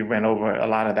we went over a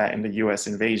lot of that in the U.S.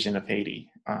 invasion of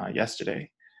Haiti yesterday.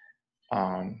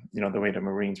 The way the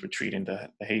Marines were treating the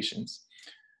Haitians.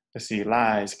 Let's see,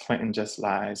 lies. Clinton just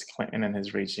lies. Clinton and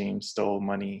his regime stole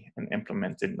money and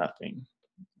implemented nothing.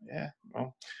 Yeah,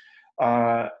 well,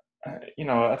 I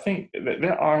think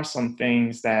there are some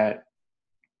things that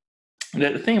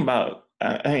the thing about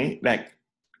that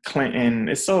Clinton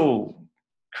is so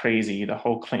crazy. The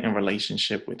whole Clinton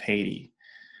relationship with Haiti.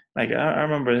 Like I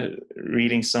remember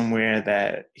reading somewhere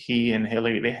that he and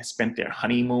Hillary, they spent their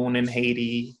honeymoon in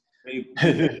Haiti.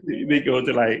 They go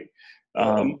to like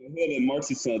and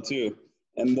Marcy's son too.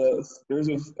 And there's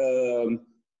a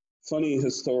funny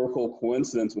historical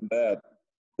coincidence with that.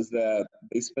 Is that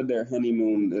they spent their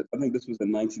honeymoon, I think this was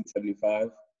in 1975,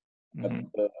 at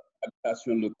the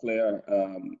Habitation Leclerc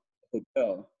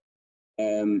hotel.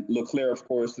 And Leclerc, of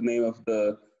course, the name of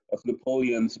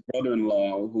Napoleon's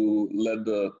brother-in-law who led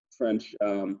the French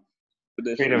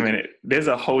expedition. Wait a minute. There's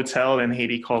a hotel in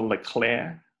Haiti called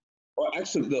Leclerc? Well,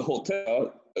 actually, the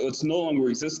hotel, it's no longer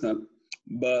existent,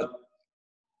 but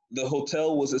the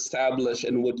hotel was established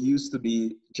in what used to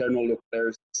be General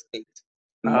Leclerc's estate.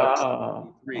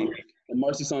 And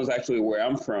Marcy-Son is actually where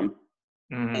I'm from.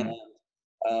 And,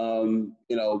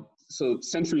 so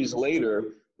centuries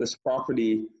later, this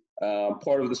property,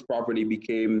 part of this property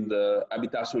became the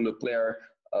Habitation Leclerc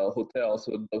Hotel.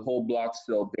 So the whole block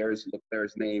still bears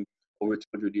Leclerc's name over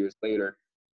 200 years later.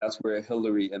 That's where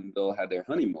Hillary and Bill had their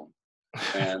honeymoon.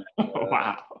 And,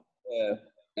 wow. Yeah,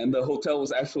 and the hotel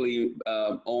was actually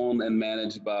owned and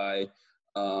managed by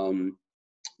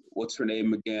what's her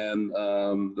name again?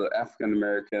 The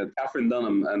African-American, Catherine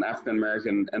Dunham, an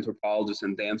African-American anthropologist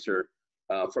and dancer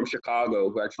from Chicago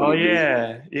who actually— Oh,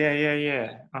 yeah.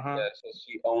 Yeah, so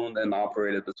she owned and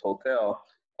operated this hotel.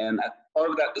 And part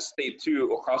of that estate,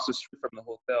 too, across the street from the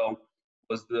hotel,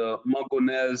 was the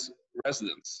Mongonese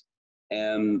residence.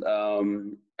 And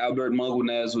Albert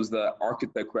Mongonese was the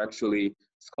architect who actually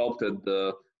sculpted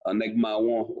the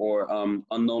Negmawan, or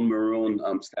unknown maroon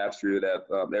statue that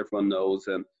everyone knows,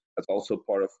 and that's also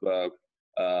part of the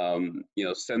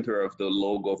center of the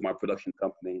logo of my production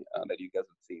company that you guys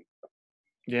have seen.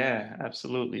 Yeah,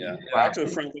 absolutely. Yeah. Wow. Actually,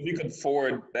 Frank, if you could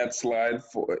forward that slide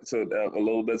a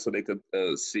little bit so they could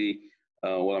see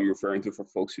what I'm referring to for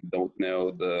folks who don't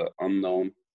know the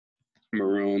unknown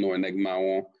maroon or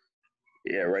Negmawan.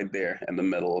 Yeah, right there in the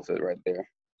middle of it, right there.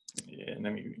 Yeah,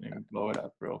 let me blow it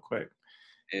up real quick.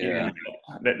 Yeah.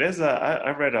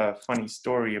 I read a funny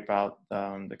story about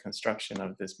the construction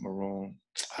of this maroon.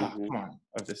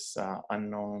 Of this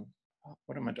unknown.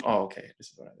 What am I doing? Oh, okay. This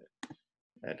is what I did.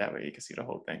 That way you can see the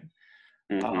whole thing.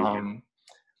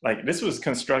 Like this was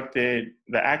constructed.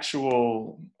 The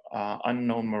actual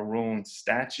unknown maroon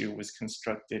statue was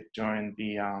constructed during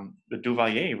the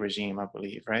Duvalier regime, I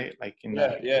believe, right? Like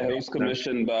it was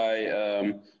commissioned by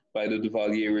the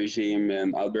Duvalier regime,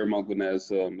 and Albert Mongonese is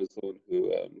the one who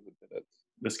did it.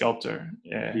 The sculptor,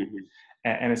 yeah.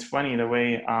 And it's funny the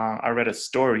way I read a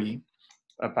story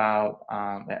about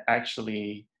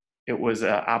actually it was an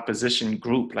opposition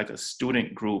group, like a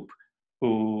student group,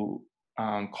 who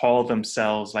called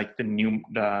themselves like the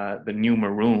new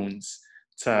Maroons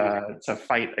to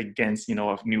fight against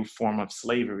a new form of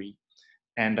slavery.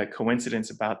 And the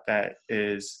coincidence about that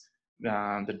is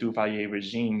the Duvalier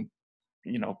regime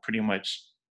pretty much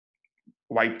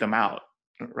wiped them out,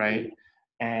 right?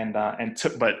 and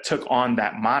took on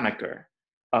that moniker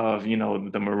of, you know,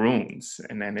 the Maroons.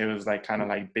 And then it was like kind of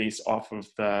like based off of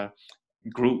the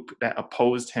group that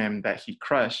opposed him that he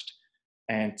crushed,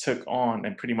 and took on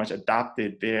and pretty much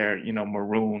adopted their, you know,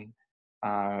 Maroon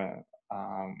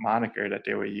moniker that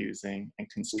they were using, and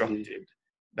constructed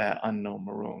that unknown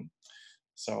Maroon.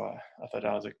 So I thought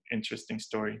that was an interesting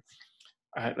story.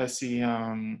 All right, let's see.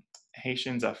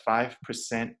 Haitians are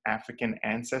 5% African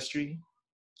ancestry.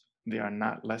 They are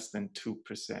not less than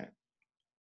 2%.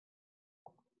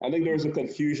 I think there's a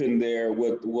confusion there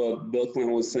with what Bill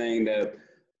Clinton was saying, that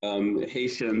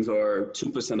Haitians are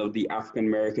 2% of the African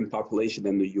American population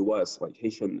in the U.S., like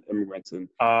Haitian immigrants. And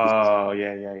oh,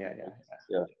 yeah.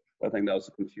 Yeah, I think that was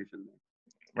a confusion there.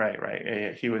 Right.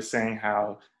 Yeah, he was saying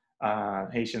how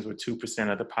Haitians were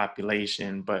 2% of the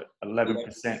population, but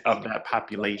 11% of that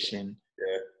population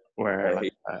were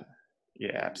like,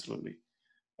 yeah, absolutely.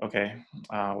 Okay,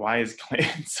 why is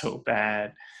Clinton so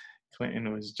bad?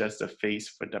 Clinton was just a face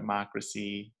for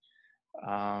democracy.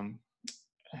 I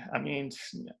mean,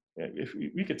 if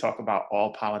we could talk about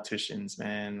all politicians,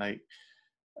 man, like,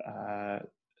 I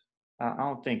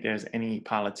don't think there's any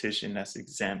politician that's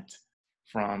exempt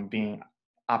from being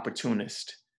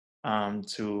opportunist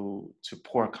to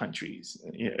poor countries,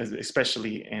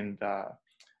 especially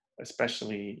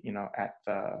you know, at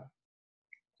the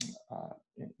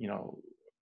you know,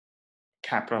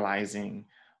 capitalizing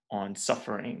on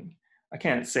suffering. I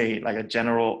can't say like a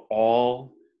general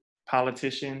all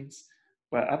politicians,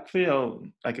 but I feel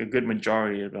like a good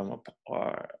majority of them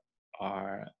are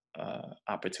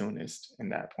opportunists in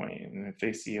that point. And if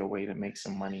they see a way to make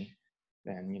some money,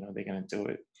 then, you know, they're gonna do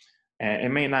it. And it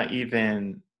may not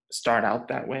even start out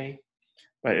that way,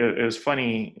 but it was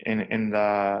funny in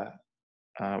the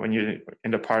when you're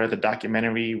in the part of the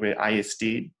documentary with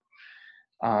ISD,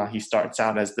 he starts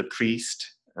out as the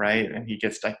priest, right? And he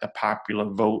gets like the popular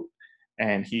vote,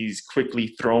 and he's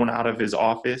quickly thrown out of his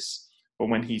office. But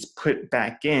when he's put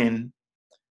back in,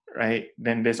 right,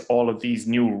 then there's all of these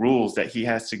new rules that he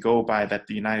has to go by that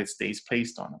the United States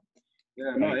placed on him.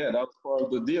 Yeah, no, yeah, that was part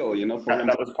of the deal, you know.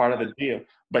 That was part of the deal.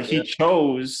 But he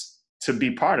chose to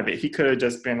be part of it. He could have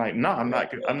just been like, no, I'm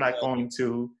not going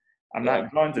to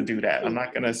do that. I'm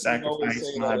not going to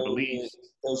sacrifice my beliefs.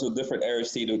 Those were different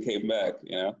Aristide who came back,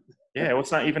 you know. Yeah, well,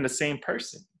 it's not even the same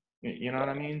person. You know what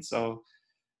I mean? So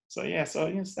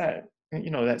it's that, you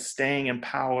know, that staying in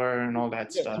power and all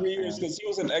that stuff. 3 years, because he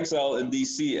was in exile in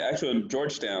D.C., actually in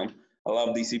Georgetown. A lot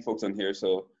of D.C. folks in here,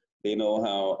 so they know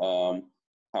how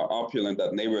opulent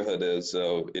that neighborhood is.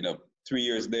 So, you know, 3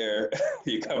 years there,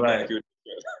 you come back.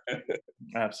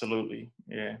 Absolutely,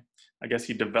 yeah. I guess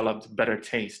he developed better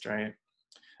taste, right?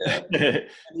 Yeah.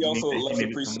 He also left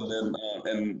the priesthood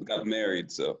and got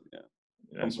married, so yeah.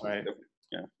 That's right.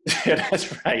 Yeah. Yeah,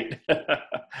 that's right.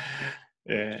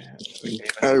 Yeah. He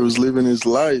was living his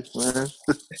life, man.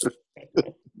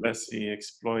 Let's see,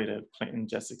 Clinton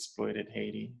just exploited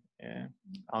Haiti. Yeah,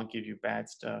 I'll give you bad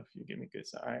stuff, you give me good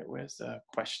stuff. All right, where's the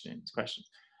questions?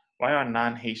 Why are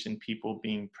non-Haitian people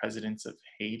being presidents of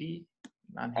Haiti?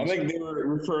 I think they were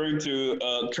referring to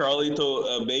Charles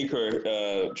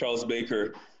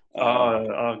Baker.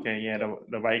 Okay, yeah,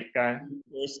 the white guy.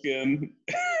 Fair skin.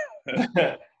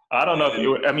 I don't know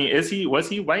if I mean, was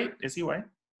he white? Is he white?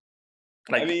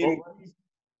 Like, I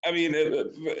mean,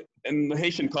 in the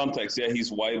Haitian context, yeah,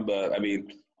 he's white, but I mean,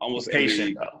 almost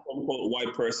every quote-unquote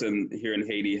white person here in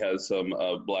Haiti has some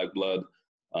black blood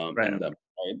in them,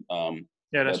 right?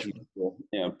 Yeah, that's true.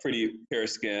 Yeah, pretty fair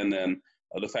skin, and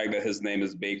the fact that his name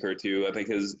is Baker too. I think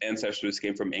his ancestors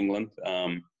came from England,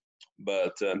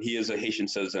 but he is a Haitian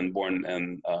citizen, born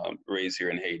and raised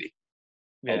here in Haiti.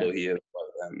 Yeah. Although he is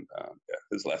white, and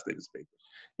his last name is Baker.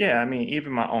 Yeah, I mean,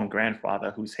 even my own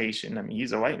grandfather, who's Haitian, I mean,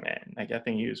 he's a white man. Like, I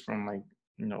think he was from, like,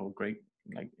 you know,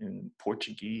 in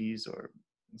Portuguese or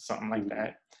something like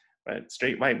that, but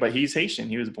straight white. But he's Haitian.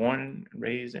 He was born and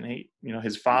raised in Haiti. You know,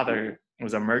 his father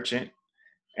was a merchant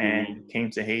and came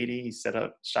to Haiti. He set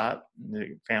up shop.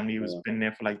 The family was been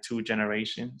there for like 2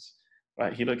 generations.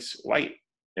 But he looks white,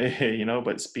 you know,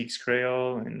 but speaks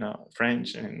Creole and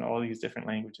French and all these different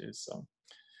languages. So,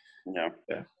 yeah.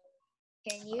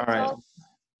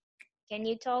 Can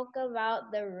you talk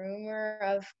about the rumor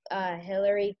of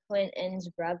Hillary Clinton's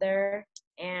brother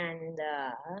and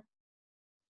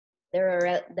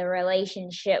the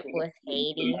relationship with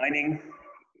Haiti?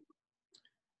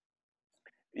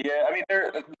 Yeah, I mean,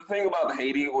 the thing about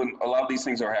Haiti, when a lot of these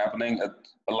things are happening,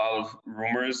 a lot of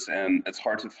rumors, and it's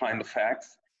hard to find the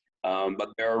facts. But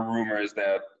there are rumors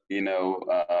that, you know,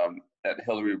 that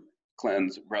Hillary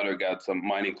Clinton's brother got some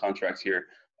mining contracts here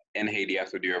in Haiti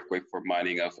after the earthquake for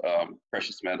mining of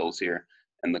precious metals here.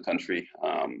 in the country.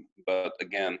 But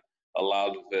again, a lot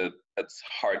of it, it's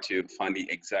hard to find the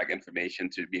exact information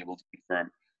to be able to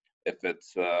confirm if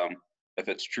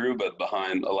it's true. But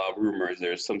behind a lot of rumors,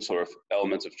 there's some sort of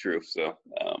elements of truth. So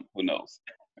who knows?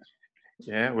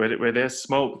 Yeah, where there's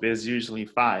smoke, there's usually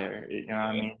fire. You know what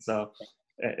I mean? So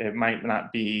it might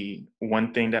not be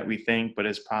one thing that we think, but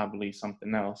it's probably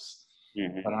something else.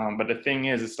 Mm-hmm. But the thing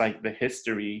is, it's like the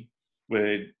history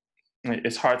would.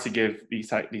 It's hard to give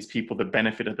these people the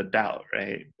benefit of the doubt,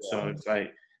 right? Yeah. So it's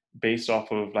like based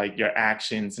off of like your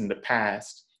actions in the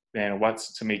past, then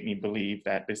what's to make me believe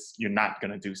that you're not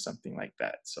gonna do something like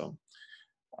that? So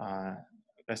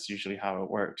that's usually how it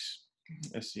works.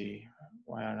 Let's see,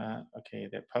 why not? Okay,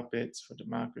 they're puppets for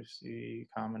democracy,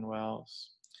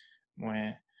 commonwealths.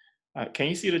 When can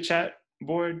you see the chat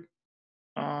board,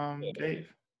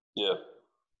 Dave? Yeah.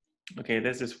 Okay,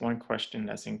 there's this one question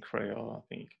that's in Creole, I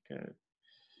think. Good.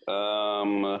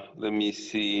 Let me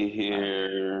see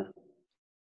here.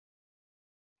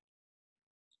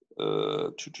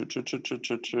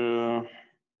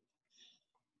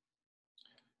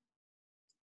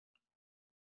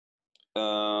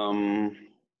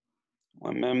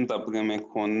 Moi-même, d'après mes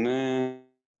connaissances,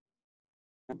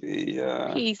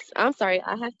 Peace. I'm sorry,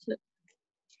 I have to.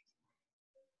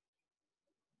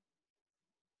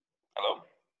 Hello?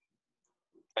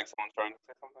 Like someone's trying to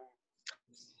say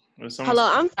something? Hello,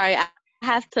 I'm sorry. I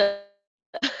have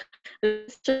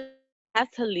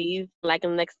to leave like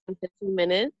in the next 15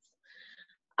 minutes.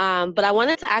 But I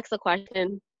wanted to ask a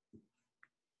question.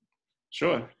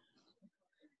 Sure.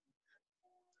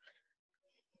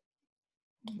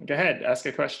 Go ahead, ask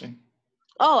a question.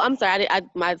 Oh, I'm sorry.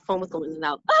 My phone was going in and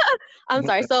out. I'm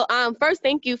sorry. So first,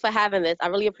 thank you for having this. I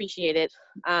really appreciate it.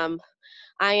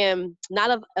 I am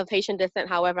not of Haitian descent.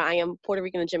 However, I am Puerto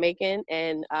Rican and Jamaican,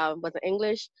 and was an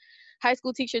English high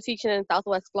school teacher teaching in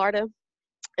Southwest Florida,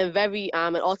 and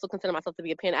and also consider myself to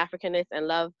be a Pan-Africanist and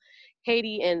love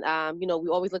Haiti. And you know, we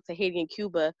always look to Haiti and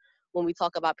Cuba when we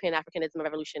talk about Pan-Africanism and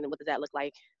revolution and what does that look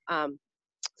like.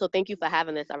 So thank you for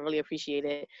having this. I really appreciate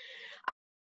it.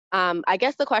 I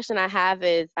guess the question I have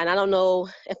is, and I don't know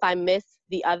if I missed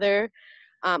the other,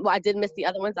 well, I did miss the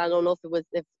other ones. I don't know if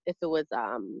it was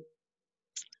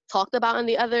talked about in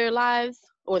the other lives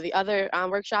or the other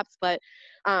workshops, but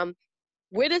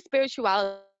where does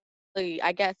spirituality,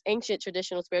 I guess ancient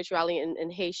traditional spirituality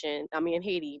in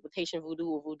Haiti with Haitian voodoo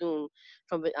or voodoo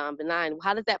from Benin,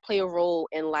 how does that play a role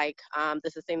in like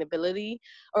the sustainability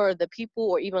or the people,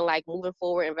 or even like moving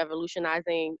forward and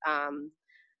revolutionizing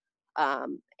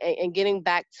and getting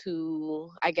back to,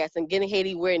 I guess, and getting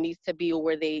Haiti where it needs to be, or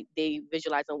where they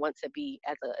visualize and want to be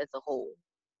as a whole?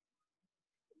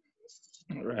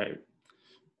 Right.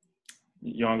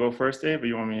 You want to go first, Dave, or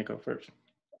you want me to go first?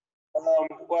 Well,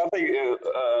 I think, you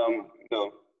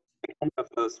know, in terms of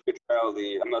the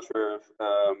spirituality, I'm not sure if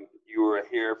you were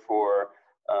here for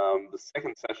the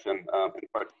second session in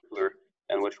particular,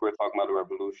 in which we're talking about the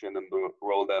revolution and the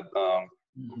role that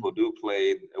voodoo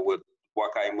played with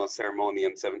Wakaima ceremony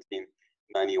in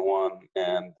 1791,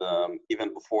 and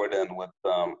even before then with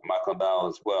Macandal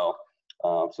as well.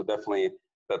 So definitely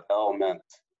that element,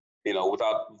 you know,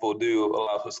 without voodoo, a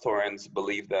lot of historians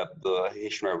believe that the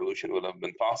Haitian Revolution would have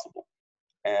been possible.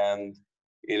 And,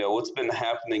 you know, what's been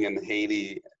happening in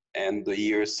Haiti and the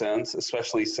years since,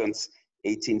 especially since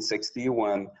 1860,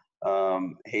 when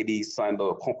Haiti signed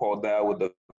a concordat with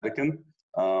the Vatican,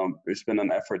 there's been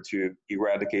an effort to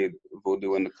eradicate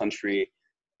voodoo in the country.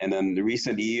 And then the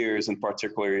recent years, in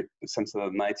particular, since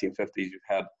the 1950s, you've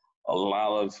had a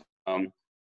lot of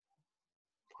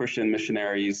Christian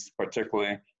missionaries,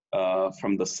 particularly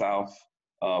from the South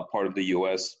part of the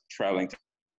US, traveling to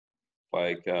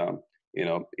like, you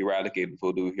know, eradicate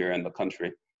voodoo here in the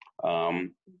country.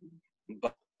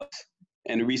 But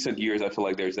in recent years, I feel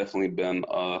like there's definitely been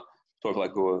sort of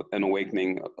like an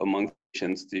awakening among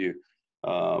Haitians to,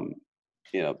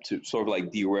 you know, to sort of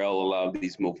like derail a lot of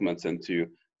these movements and to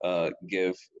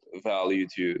give value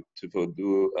to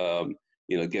voodoo,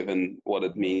 you know, given what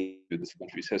it means to this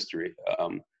country's history.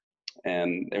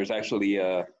 And there's actually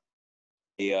a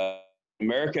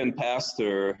American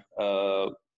pastor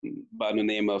by the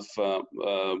name of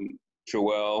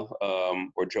Joel,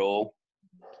 or Joel,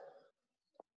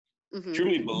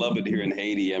 truly beloved here in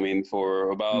Haiti. I mean,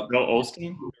 for about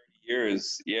 30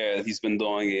 years, yeah, he's been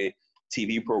doing a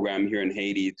TV program here in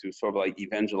Haiti to sort of like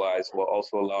evangelize, while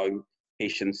also allowing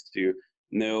Haitians to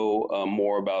know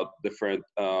more about different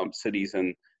cities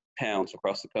and towns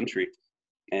across the country.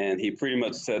 And he pretty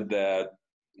much said that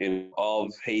in all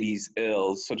of Haiti's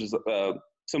ills, such as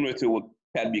similar to what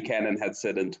Pat Buchanan had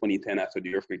said in 2010 after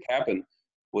the earthquake happened,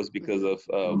 was because of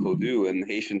voodoo, and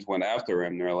Haitians went after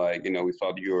him. They're like, we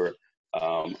thought you were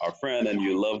our friend and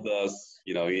you loved us.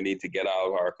 You need to get out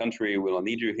of our country. We don't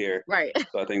need you here. Right.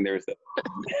 So I think there's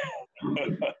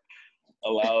a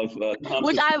lot of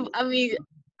which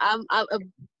I'm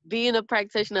being a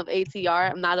practitioner of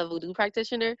ATR. I'm not a voodoo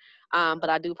practitioner, but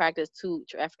I do practice two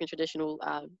African traditional,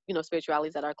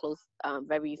 spiritualities that are close,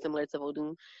 very similar to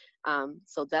voodoo.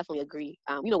 So definitely agree,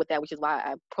 with that, which is why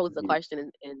I posed the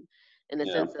question in the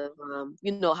sense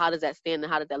of, how does that stand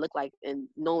and how does that look like, and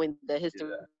knowing the history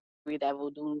that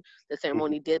voodoo, the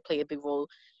ceremony did play a big role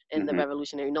in the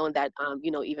revolutionary, knowing that,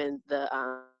 even the,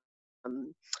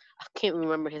 I can't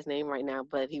remember his name right now,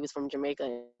 but he was from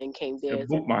Jamaica and came there as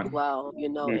well,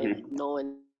 and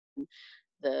knowing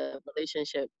the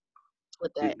relationship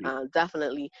with that,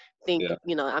 definitely think,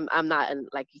 I'm not,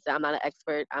 like you said, I'm not an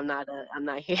expert. I'm not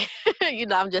here,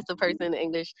 I'm just a person,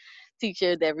 English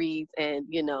teacher that reads and,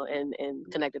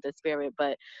 and connected to spirit,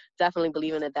 but definitely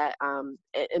believing that,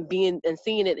 and being and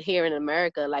seeing it here in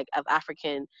America, like of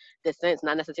African descent,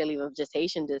 not necessarily of just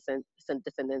Haitian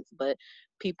descendants, but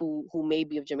people who may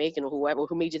be of Jamaican or whoever,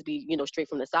 who may just be, straight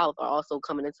from the South, are also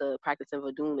coming into practicing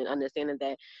voodoo and understanding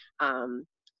that,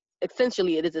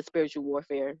 essentially it is a spiritual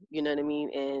warfare, you know what I mean?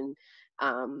 And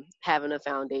having a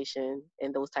foundation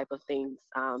and those type of things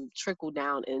trickle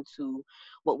down into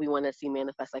what we want to see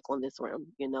manifest, like on this realm,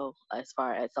 as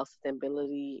far as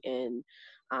self-sustainability and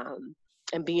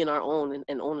being our own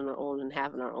and owning our own and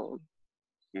having our own.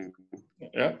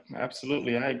 Yeah,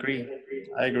 absolutely. I agree.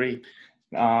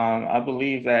 I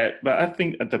believe that, but I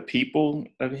think the people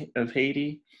of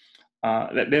Haiti,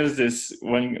 that there's this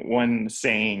one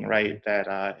saying, right,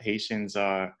 that Haitians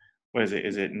are, what is it?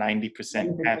 Is it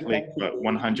 90% Catholic but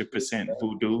 100%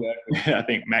 voodoo? I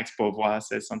think Max Beauvoir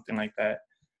says something like that.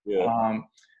 Yeah.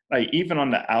 Like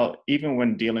even even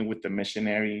when dealing with the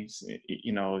missionaries,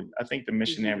 I think the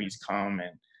missionaries come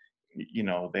and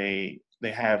they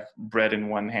have bread in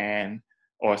one hand,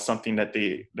 or something that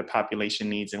the population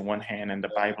needs in one hand, and the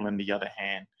Bible in the other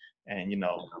hand, and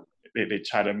they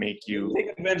try to make you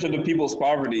take advantage of the people's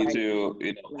poverty to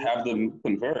have them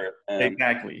convert. And,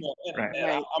 exactly. Right.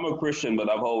 And I'm a Christian, but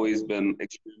I've always been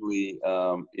extremely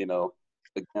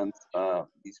against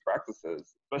these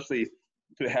practices, especially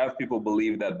to have people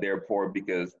believe that they're poor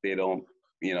because they don't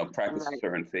practice a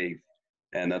certain faith.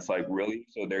 And that's like, really?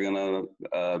 So they're gonna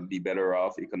be better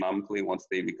off economically once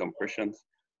they become Christians,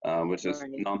 which is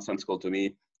nonsensical to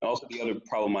me. Also, the other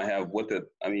problem I have with it,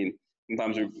 I mean,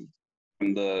 sometimes you're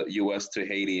from the U.S. to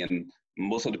Haiti, and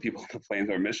most of the people on the plains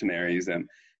are missionaries, and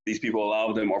these people, a lot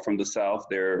of them are from the South.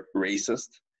 They're racist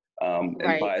and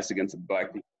biased against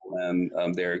Black people,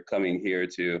 and they're coming here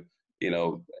to,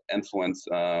 influence,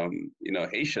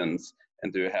 Haitians,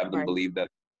 and to have them believe that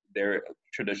their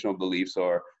traditional beliefs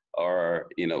are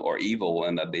evil,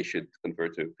 and that they should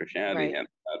convert to Christianity. And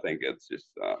I think it's just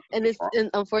and it's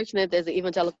unfortunate there's an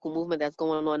evangelical movement that's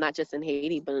going on, not just in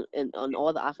Haiti, but on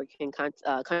all the African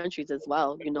countries as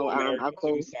well. I'll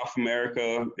go South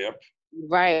America. Yep.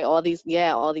 Right, all these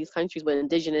countries with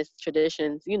indigenous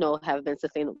traditions, have been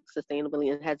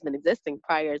sustainably and has been existing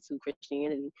prior to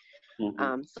Christianity.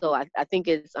 So I think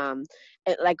it's I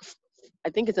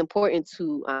think it's important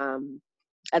to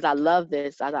as I love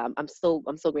this, I'm so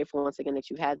grateful once again that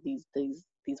you had these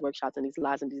workshops and these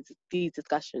lives and these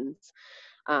discussions.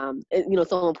 It's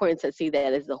so important to see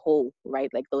that as a whole, right?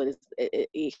 Like, though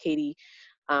Haiti,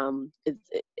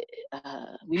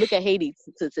 we look at Haiti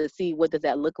to see what does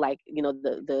that look like,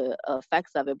 the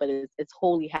effects of it, but it's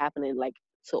wholly happening, like,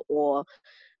 to all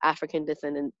African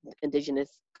descendant indigenous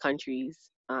countries.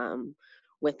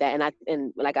 With that,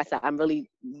 and like I said, I'm really,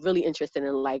 really interested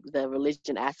in like the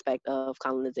religion aspect of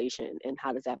colonization and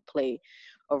how does that play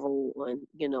a role on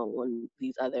on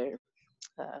these other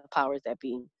powers that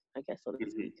be, I guess, so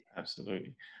to speak.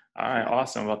 Absolutely. All right,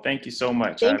 awesome. Well, thank you so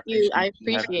much. Thank you. I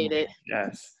appreciate it.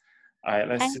 Yes. All right,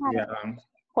 let's see.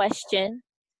 Question.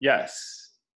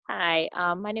 Yes. Hi,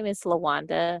 my name is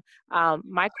Lawanda.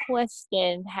 My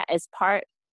question is part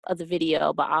of the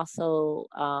video, but also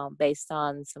based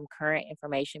on some current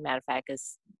information. Matter of fact,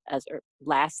 as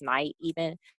last night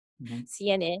even,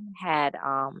 CNN had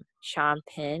Sean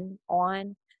Penn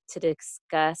on to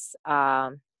discuss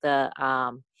the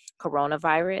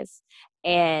coronavirus,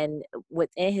 and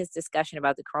within his discussion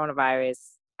about the coronavirus,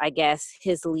 I guess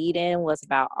his lead-in was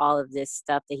about all of this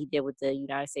stuff that he did with the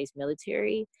United States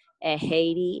military and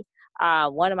Haiti.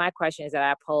 One of my questions that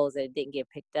I posed that didn't get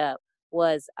picked up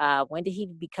was when did he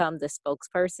become the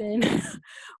spokesperson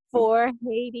for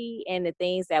Haiti and the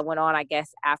things that went on, I guess,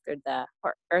 after the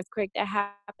earthquake that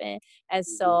happened. And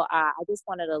so I just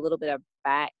wanted a little bit of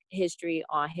back history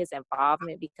on his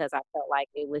involvement, because I felt like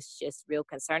it was just real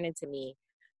concerning to me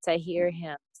to hear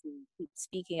him keep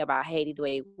speaking about Haiti the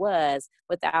way it was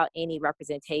without any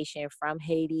representation from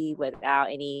Haiti, without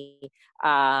any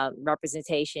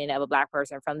representation of a Black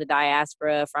person from the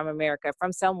diaspora, from America,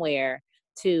 from somewhere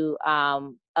to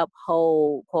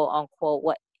uphold, quote unquote,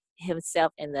 what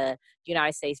himself and the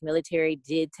United States military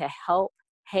did to help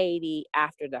Haiti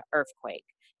after the earthquake,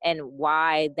 and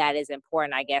why that is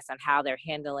important, I guess, on how they're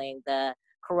handling the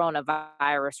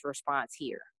coronavirus response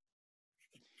here.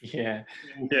 Yeah.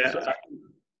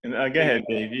 Go ahead,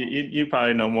 Dave. You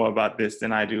probably know more about this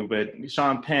than I do, but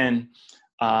Sean Penn,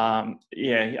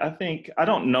 I think, I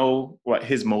don't know what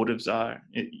his motives are.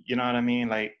 You know what I mean?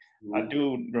 Like, I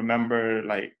do remember,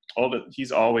 like,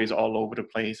 he's always all over the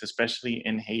place, especially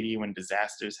in Haiti when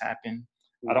disasters happen.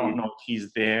 I don't know if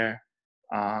he's there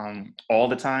all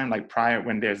the time, like prior,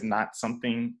 when there's not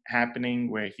something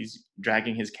happening, where he's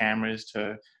dragging his cameras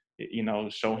to,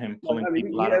 show him pulling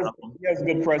people out of trouble. He has a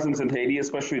good presence in Haiti,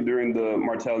 especially during the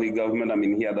Martelly government. I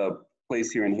mean, he had a place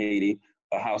here in Haiti,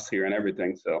 a house here and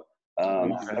everything. So I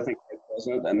think he's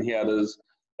present, and he had his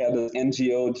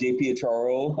NGO,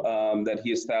 JPHRO, that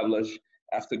he established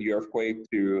after the earthquake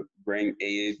to bring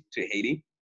aid to Haiti.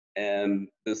 And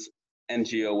this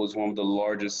NGO was one of the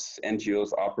largest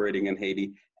NGOs operating in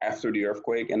Haiti after the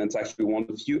earthquake. And it's actually one of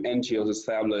the few NGOs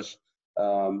established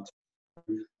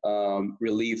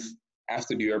relief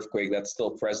after the earthquake that's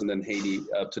still present in Haiti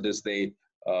to this day,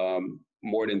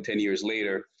 more than 10 years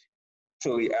later.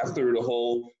 Actually, after the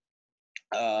whole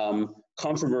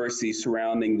controversy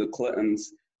surrounding the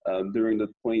Clintons during the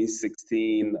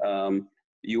 2016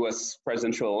 US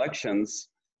presidential elections,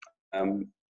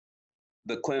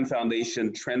 the Clinton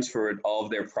Foundation transferred all of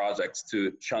their projects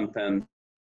to Sean Penn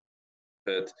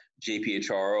at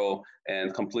JPHRO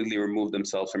and completely removed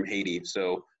themselves from Haiti.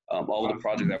 So all of the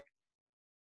projects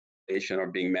that are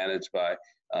being managed by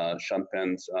Sean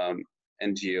Penn's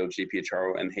NGO,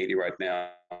 JPHRO in Haiti right now.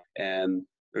 And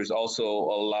there's also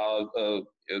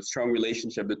a strong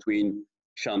relationship between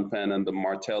Sean Penn and the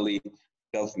Martelly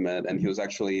government, and he was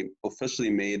actually officially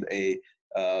made a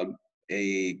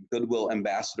goodwill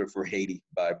ambassador for Haiti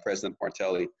by President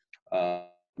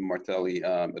Martelly,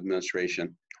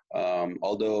 administration.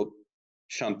 Although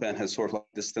Sean Penn has sort of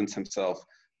distanced himself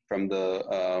from the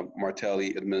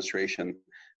Martelly administration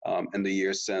in the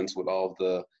years since, with all of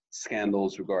the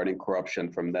scandals regarding corruption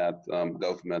from that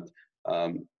government,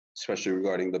 especially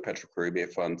regarding the Petro-Caribbean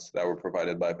funds that were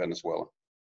provided by Venezuela.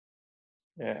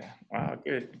 Yeah, wow,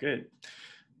 good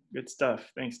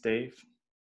stuff. Thanks, Dave.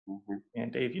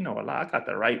 And Dave, you know a lot. I got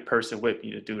the right person with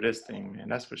me to do this thing, man,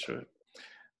 that's for sure.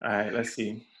 All right, let's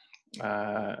see.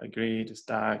 Agreed to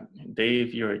start.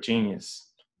 Dave, you're a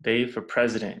genius. Dave for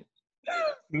president.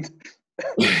 Victor's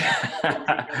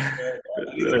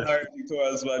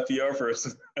my PR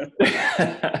person.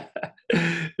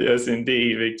 Yes,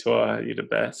 indeed, Victor, you're the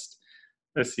best.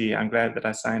 Let's see, I'm glad that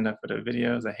I signed up for the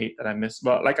videos. I hate that I missed.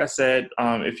 But like I said,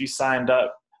 if you signed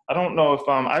up, I don't know if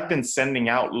I've been sending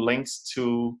out links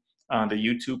to the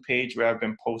YouTube page where I've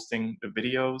been posting the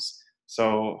videos.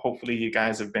 So hopefully you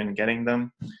guys have been getting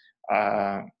them.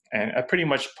 And I pretty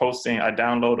much I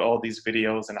download all these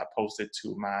videos and I post it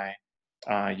to my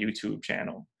YouTube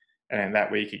channel. And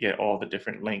that way you could get all the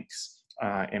different links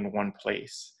in one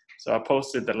place. So I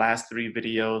posted the last 3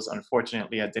 videos.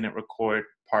 Unfortunately, I didn't record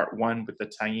part 1 with the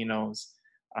Tainos.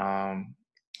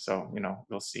 So,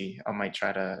 we'll see. I might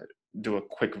try to do a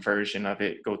quick version of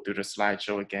it, go through the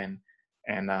slideshow again,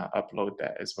 and upload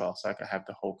that as well, so I could have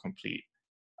the whole complete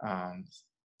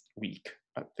week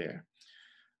up there.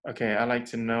 Okay, I'd like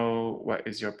to know, what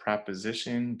is your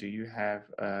proposition? Do you have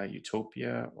a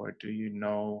utopia, or do you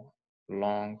know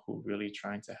Long who really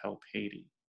trying to help Haiti?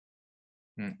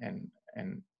 And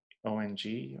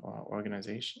ONG or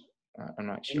organization? I'm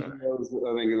not sure. I think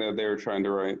that they were trying to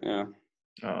write, yeah.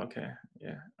 Oh, okay,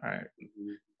 yeah, all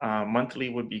right. Monthly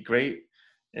would be great.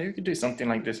 Yeah, you could do something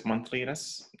like this monthly.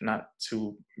 That's not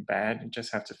too bad. You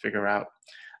just have to figure out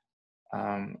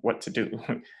what to do.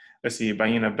 Let's see,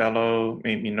 Baina Bello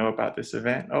made me know about this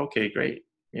event. Okay, great.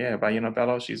 Yeah, Baina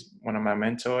Bello, she's one of my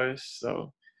mentors.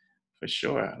 So for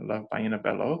sure, I love Baina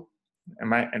Bello.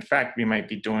 In fact, we might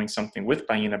be doing something with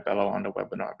Baina Bello on the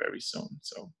webinar very soon.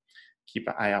 So keep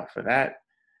an eye out for that.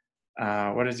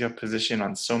 What is your position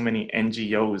on so many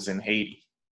NGOs in Haiti?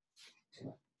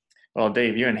 Well,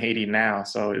 Dave, you're in Haiti now.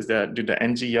 So do the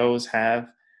NGOs have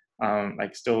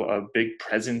like still a big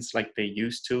presence like they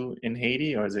used to in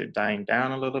Haiti, or is it dying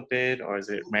down a little bit, or is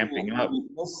it ramping up?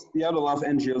 You had a lot of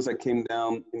NGOs that came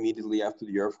down immediately after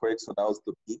the earthquake, so that was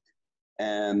the peak.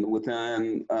 And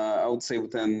within, I would say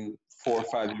within 4 or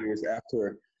 5 years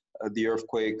after the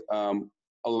earthquake,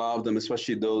 a lot of them,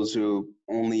 especially those who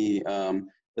only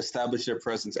established their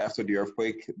presence after the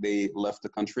earthquake, they left the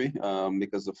country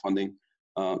because the funding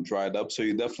dried up. So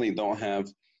you definitely don't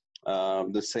have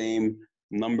the same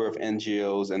number of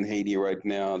NGOs in Haiti right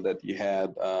now that you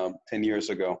had 10 years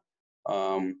ago,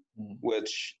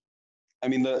 which, I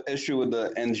mean, the issue with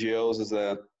the NGOs is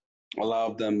that a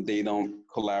lot of them, they don't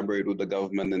collaborate with the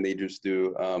government and they just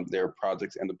do their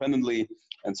projects independently.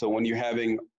 And so when you're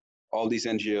having all these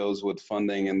NGOs with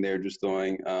funding and they're just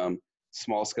doing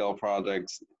small scale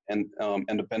projects and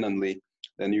independently,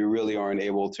 then you really aren't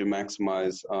able to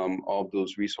maximize all of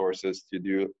those resources to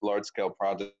do large scale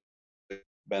projects that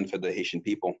benefit the Haitian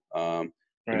people. You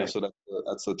know, so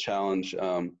that's a challenge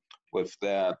with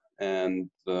that. And,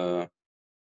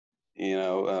 you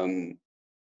know,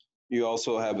 you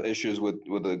also have issues with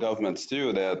the governments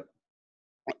too, that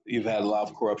you've had a lot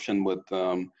of corruption with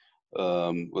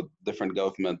different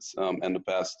governments in the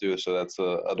past too. So that's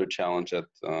other challenge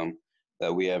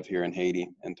that we have here in Haiti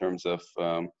in terms of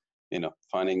you know,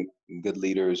 finding good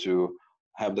leaders who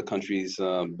have the country's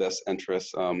best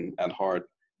interests at heart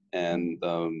and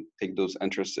take those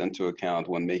interests into account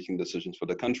when making decisions for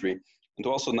the country, and to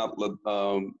also not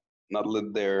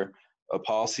let their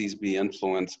policies be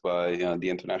influenced by the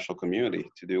international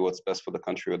community to do what's best for the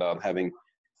country without having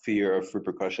fear of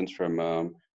repercussions from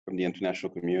the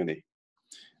international community.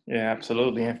 Yeah,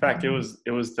 absolutely. In fact, it was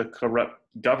the corrupt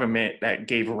government that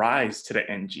gave rise to the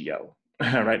NGO,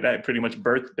 right? That pretty much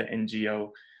birthed the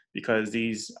NGO, because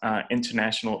these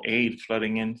international aid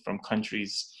flooding in from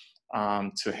countries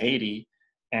to Haiti,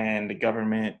 and the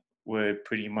government would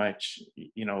pretty much,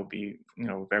 you know, be, you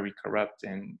know, very corrupt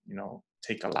and, you know,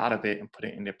 take a lot of it and put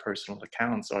it in their personal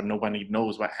accounts, or nobody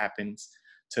knows what happens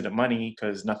to the money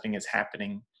because nothing is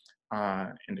happening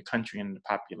in the country and the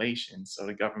population. So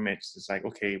the government is like,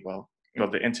 okay, well, you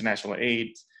know, the international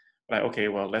aid, like, okay,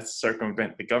 well, let's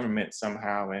circumvent the government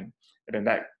somehow. And then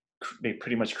that they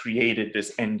pretty much created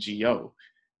this NGO.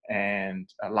 And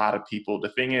a lot of people, the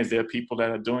thing is, there are people that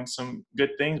are doing some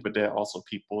good things, but there are also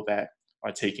people that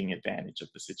are taking advantage of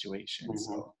the situation.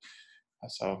 Mm-hmm.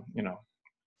 So, you know,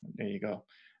 there you go.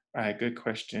 All right, good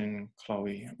question,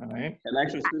 Chloe. All right. And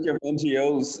actually, speaking of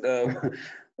NGOs,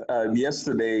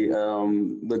 yesterday,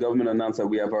 the government announced that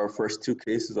we have our first 2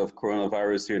 cases of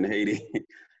coronavirus here in Haiti.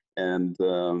 And, you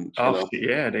know,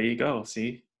 yeah, there you go.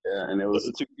 See? Yeah, and it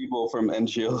was 2 people from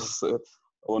NGOs,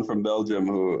 one from Belgium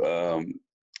who,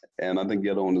 and I think the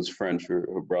other one is French,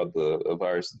 who brought the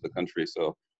virus to the country.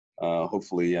 So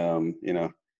hopefully, you know,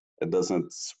 it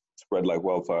doesn't spread like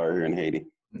wildfire here in Haiti.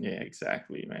 Yeah,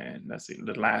 exactly, man. That's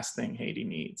the last thing Haiti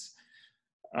needs.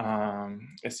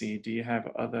 Let's see, do you have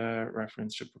other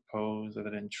reference to propose other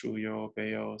than Trujillo,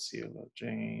 Bayo, CLO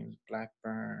James,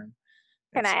 Blackburn?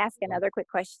 Can I ask another quick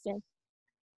question?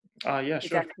 Yeah,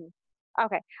 sure.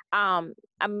 Okay.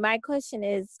 My question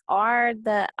is, are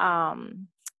the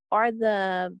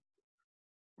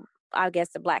I guess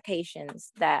the Black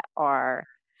Haitians that are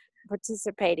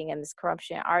participating in this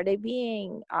corruption, are they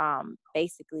being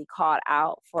basically called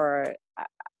out for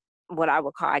what I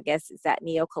would call, I guess, is that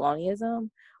neocolonialism?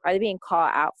 Are they being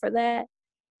called out for that?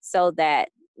 So that,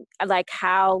 like,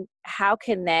 how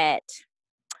can that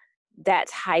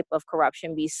type of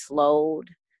corruption be slowed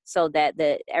so that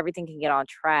everything can get on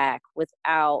track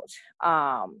without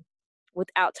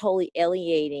totally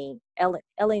alienating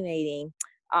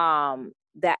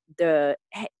that the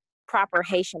proper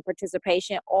Haitian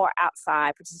participation or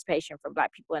outside participation for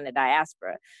Black people in the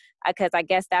diaspora? Because I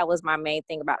guess that was my main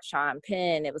thing about Sean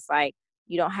Penn. It was like,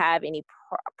 you don't have any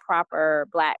proper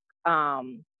Black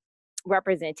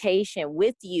representation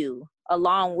with you,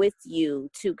 along with you,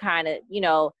 to kind of, you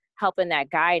know, helping that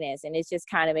guidance. And it's just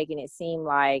kind of making it seem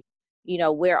like, you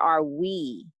know, where are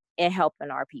we in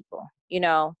helping our people? You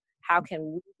know, how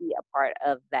can we be a part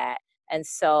of that? And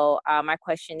so my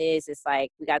question is, it's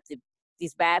like, we got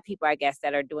these bad people, I guess,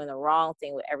 that are doing the wrong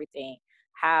thing with everything.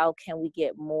 How can we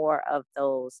get more of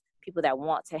those people that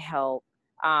want to help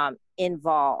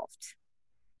involved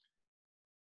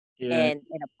in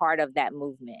a part of that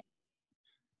movement?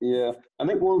 Yeah, I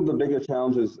think one of the bigger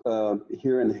challenges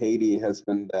here in Haiti has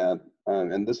been that,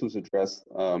 and this was addressed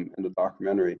in the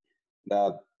documentary,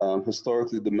 that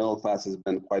historically the middle class has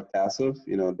been quite passive.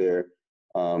 You know, they're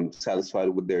satisfied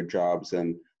with their jobs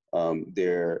and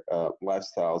their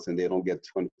lifestyles, and they don't get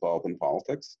too involved in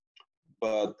politics.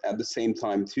 but at the same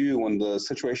time too, when the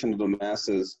situation of the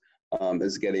masses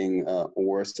is getting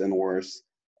worse and worse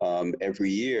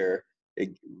every year,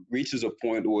 it reaches a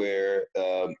point where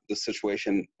the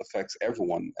situation affects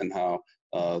everyone and how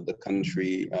the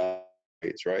country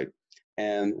operates, right?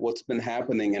 And what's been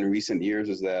happening in recent years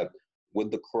is that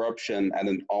with the corruption at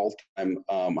an all-time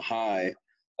high,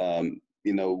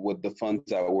 with the funds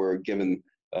that were given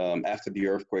after the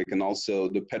earthquake, and also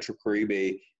the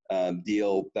Petrocaribe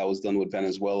deal that was done with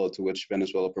Venezuela, to which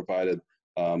Venezuela provided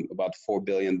about $4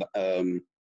 billion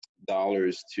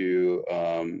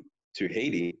to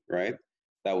Haiti, right?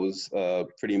 That was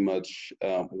pretty much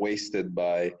wasted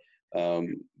by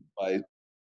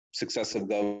successive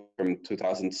governments from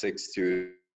 2006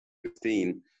 to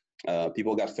 2015.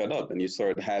 People got fed up, and you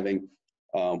started having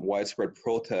widespread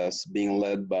protests being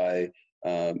led by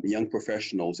young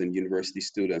professionals and university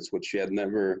students, which you had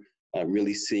never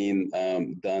really seen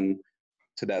done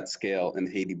to that scale in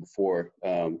Haiti before.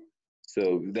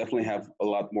 So we definitely have a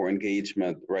lot more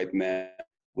engagement right now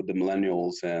with the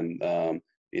millennials and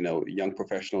young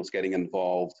professionals getting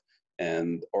involved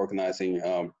and organizing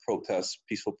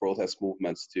peaceful protest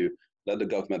movements to let the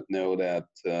government know that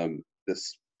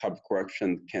this type of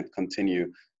corruption can't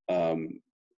continue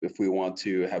if we want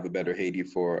to have a better Haiti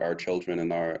for our children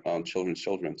and our children's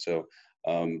children. So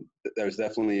there's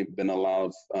definitely been a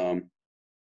lot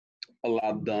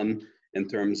done in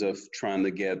terms of trying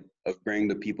to bring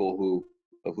the people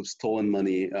who've stolen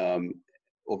money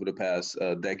over the past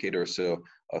decade or so,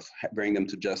 bring them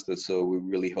to justice. So we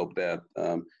really hope that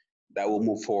that will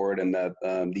move forward, and that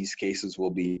these cases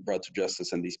will be brought to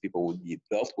justice, and these people will be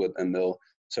dealt with, and they'll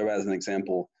serve as an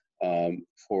example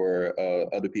for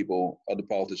other people, other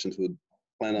politicians who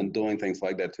plan on doing things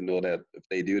like that, to know that if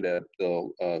they do that,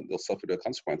 they'll suffer the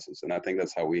consequences. And I think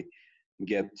that's how we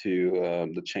get to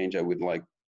the change that we'd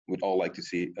all like to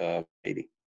see Haiti.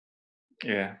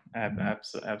 Yeah,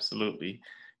 absolutely.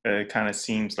 It kind of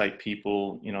seems like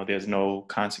people, there's no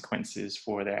consequences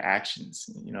for their actions.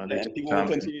 And people will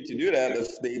continue to do that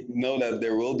if they know that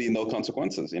there will be no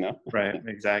consequences, Right,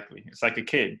 exactly. It's like a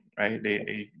kid, right?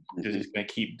 They're just going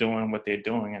to keep doing what they're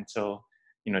doing until,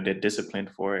 they're disciplined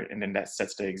for it. And then that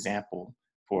sets the example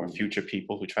for future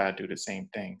people who try to do the same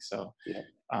thing. So,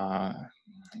 all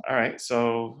right.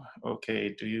 So,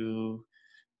 okay, do you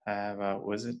have,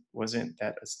 wasn't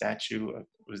that a statue?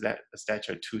 Was that a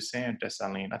statue of Toussaint or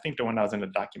Dessalines? I think the one that was in the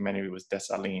documentary was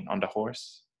Dessalines on the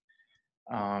horse,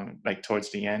 like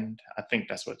towards the end. I think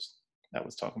that's what that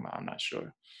was talking about. I'm not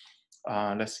sure.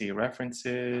 Let's see,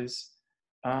 references.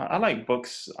 I like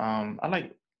books. I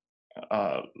like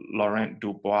Laurent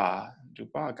Dubois.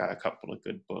 Dubois got a couple of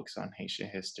good books on Haitian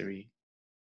history.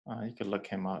 You could look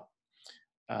him up.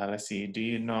 Let's see, do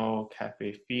you know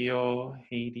Cafe Fio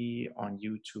Haiti on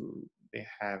YouTube? They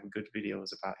have good videos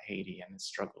about Haiti and its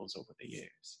struggles over the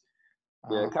years.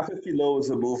 Yeah, Cafe Philo is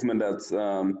a movement that's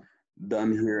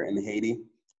done here in Haiti,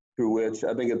 through which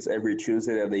I think it's every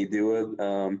Tuesday that they do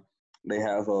it. They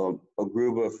have a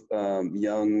group of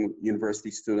young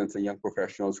university students and young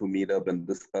professionals who meet up and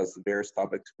discuss various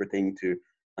topics pertaining to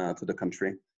the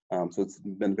country. So it's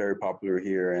been very popular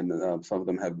here, and some of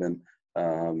them have been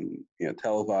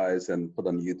televised and put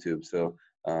on YouTube. So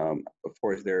of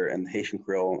course they're in Haitian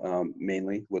Creole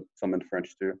mainly, with some in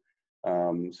French too.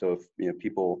 So if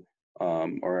people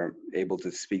are able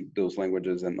to speak those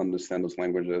languages and understand those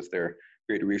languages, they're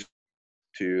great resources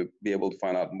to be able to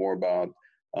find out more about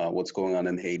what's going on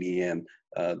in Haiti and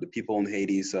the people in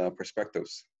Haiti's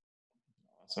perspectives.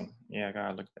 Awesome. Yeah, I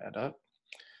gotta look that up.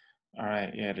 All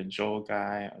right. Yeah, the Joel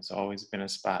guy has always been a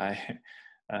spy.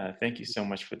 Thank you so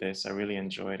much for this. I really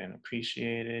enjoyed and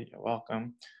appreciate it. You're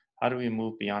welcome. How do we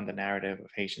move beyond the narrative of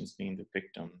Haitians being the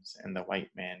victims and the white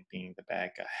man being the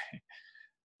bad guy?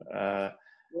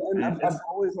 I've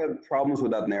always had problems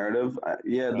with that narrative.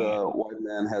 The white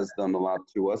man has done a lot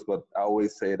to us, but I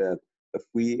always say that if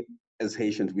we, as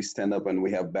Haitians, we stand up and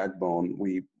we have backbone,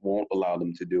 we won't allow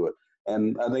them to do it.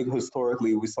 And I think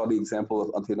historically, we saw the example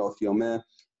of Fils-Aimè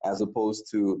as opposed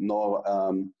to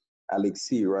Noah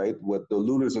Alexis, right? With the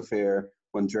Looters affair,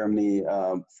 when Germany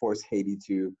forced Haiti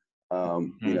to,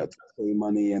 to pay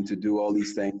money and to do all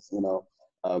these things,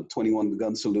 21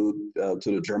 gun salute to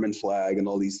the German flag and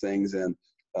all these things. And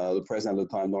the president at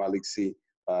the time, Noah Alexis,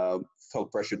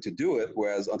 felt pressure to do it,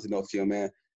 whereas Fils-Aimè,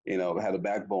 had a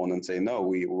backbone and say, no,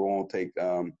 we won't take,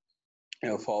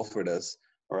 fall for this,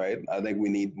 right? I think we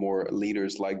need more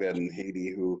leaders like that in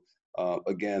Haiti who,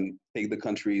 again, take the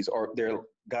country's, or they're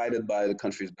guided by the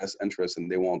country's best interests, and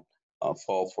they won't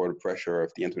fall for the pressure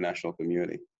of the international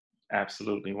community.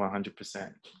 Absolutely,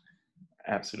 100%.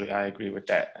 Absolutely, I agree with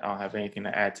that. I don't have anything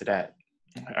to add to that.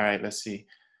 All right, let's see.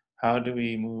 How do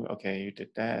we move? Okay, you did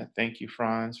that. Thank you,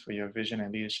 Frantz, for your vision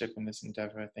and leadership in this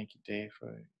endeavor. Thank you, Dave, for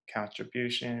your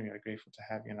contribution. We are grateful to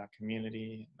have you in our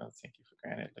community. No, thank you for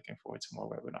granted. Looking forward to more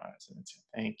webinars.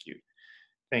 Thank you.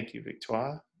 Thank you,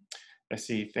 Victoire. Let's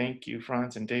see. Thank you,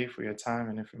 Frantz and Dave, for your time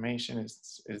and information.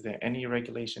 Is there any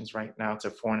regulations right now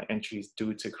to foreign entries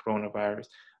due to coronavirus?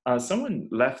 Someone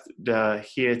left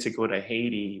here to go to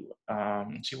Haiti.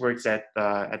 She works at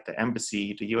the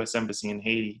embassy, the U.S. embassy in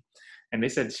Haiti, and they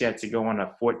said she had to go on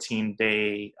a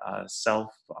 14-day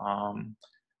self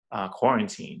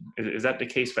quarantine. Is that the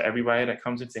case for everybody that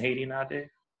comes into Haiti nowadays?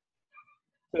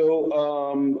 So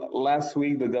last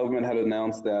week, the government had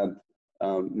announced that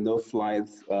no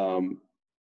flights,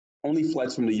 only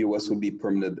flights from the U.S. would be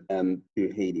permitted and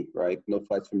to Haiti, right? No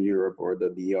flights from Europe or the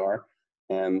DR.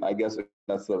 And I guess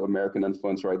that's the American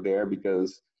influence right there,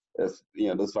 because if,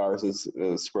 this virus is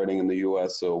spreading in the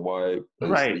U.S., so why?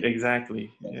 Right,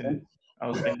 exactly. Yeah, I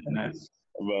was thinking that.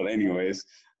 But anyways,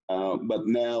 but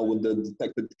now with the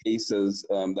detected cases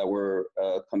that were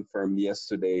confirmed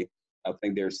yesterday, I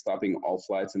think they're stopping all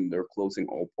flights and they're closing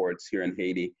all ports here in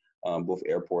Haiti, both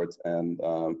airports and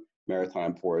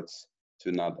maritime ports,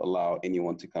 to not allow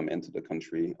anyone to come into the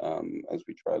country as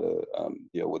we try to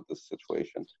deal with this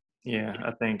situation. Yeah,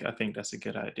 I think that's a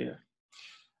good idea.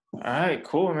 All right,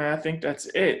 cool, man. I think that's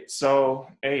it. So,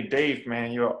 hey, Dave,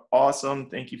 man, you're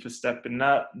awesome. Thank you for stepping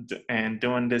up and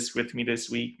doing this with me this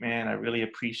week, man. I really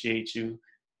appreciate you.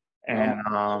 And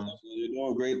you're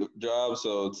doing a great job.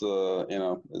 So it's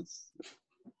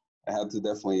I had to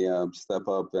definitely step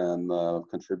up and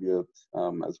contribute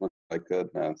as much as I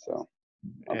could, man. So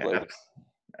yeah,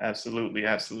 absolutely,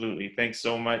 absolutely. Thanks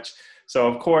so much. So,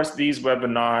 of course, these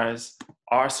webinars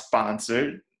are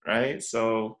sponsored, right?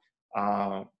 So,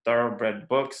 Thoroughbred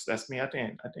Books. That's me. I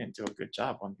didn't do a good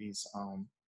job on these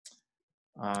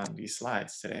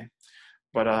slides today,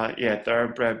 but yeah,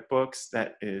 Thoroughbred Books.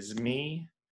 That is me.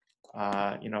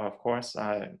 Of course,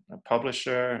 I'm a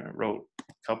publisher. Wrote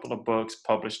a couple of books,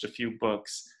 published a few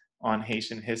books on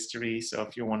Haitian history. So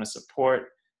if you want to support,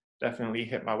 definitely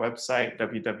hit my website,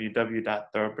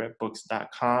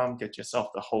 www.thoroughbredbooks.com. Get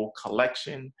yourself the whole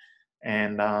collection,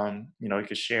 and you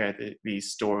can share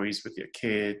these stories with your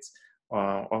kids,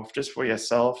 or just for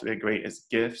yourself. They're great as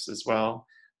gifts as well.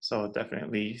 So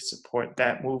definitely support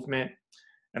that movement.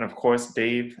 And of course,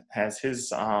 Dave has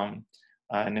his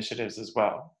initiatives as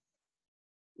well.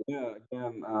 Yeah,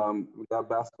 again, we got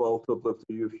basketball to uplift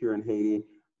the youth here in Haiti,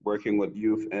 working with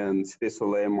youth in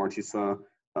fils-Aimè and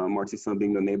Martissant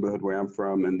being the neighborhood where I'm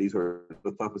from, and these are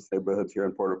the toughest neighborhoods here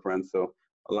in Port-au-Prince. So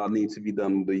a lot needs to be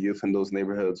done with the youth in those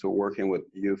neighborhoods. So working with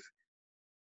youth,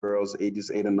 girls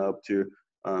ages 8 and up, to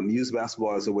use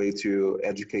basketball as a way to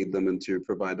educate them and to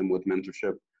provide them with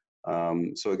mentorship.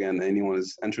 So again, anyone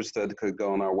is interested could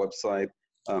go on our website,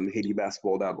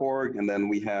 HaitiBasketball.org, and then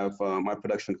we have my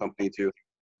production company too,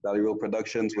 Valley Road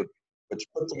Productions, which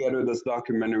put together this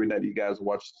documentary that you guys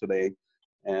watched today,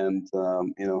 and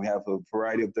we have a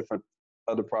variety of different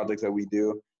other projects that we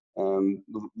do.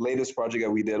 The latest project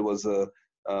that we did was a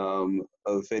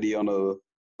video on a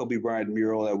Kobe Bryant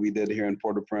mural that we did here in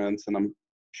Port-au-Prince, and I'm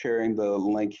sharing the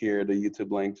link here, the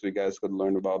YouTube link, so you guys could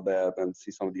learn about that and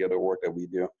see some of the other work that we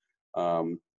do.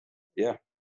 Yeah.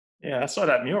 Yeah, I saw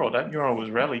that mural. That mural was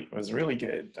really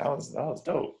good. That was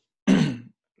dope.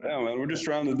 Yeah, man, we're just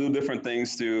trying to do different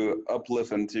things to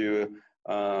uplift and to,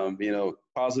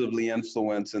 positively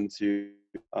influence and to,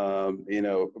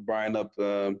 brighten up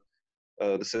the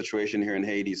situation here in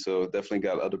Haiti. So definitely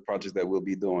got other projects that we'll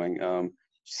be doing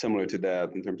similar to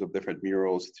that in terms of different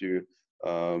murals to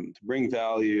bring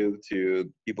value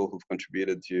to people who've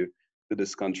contributed to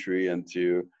this country and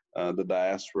to the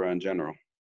diaspora in general.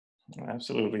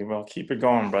 Absolutely. Well, keep it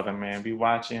going, brother, man. Be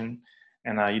watching.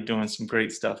 And you're doing some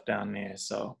great stuff down there.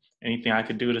 So anything I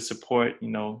could do to support, you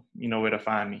know where to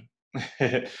find me.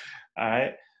 All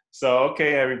right. So,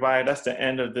 okay, everybody, that's the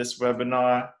end of this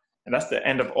webinar. And that's the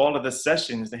end of all of the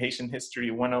sessions. The Haitian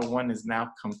History 101 is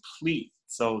now complete.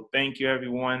 So thank you,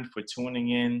 everyone, for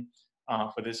tuning in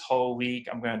for this whole week.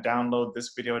 I'm going to download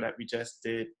this video that we just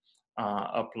did,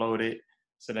 upload it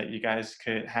so that you guys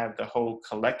could have the whole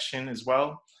collection as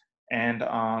well. And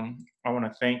I want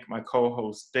to thank my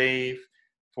co-host, Dave,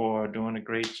 for doing a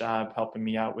great job helping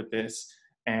me out with this.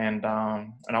 And I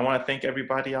want to thank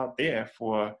everybody out there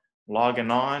for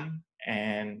logging on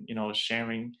and,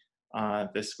 sharing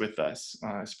this with us,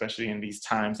 especially in these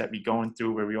times that we're going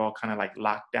through where we all kind of like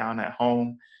locked down at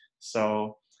home.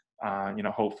 So,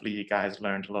 hopefully you guys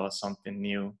learned a little something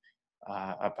new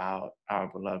about our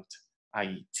beloved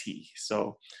Haiti.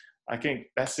 So I think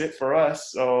that's it for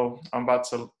us. So I'm about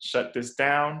to shut this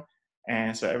down.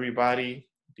 And so everybody,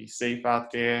 be safe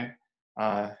out there.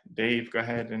 Dave, go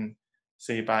ahead and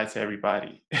say bye to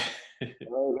everybody.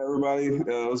 All right, everybody.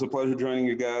 It was a pleasure joining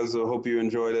you guys. I hope you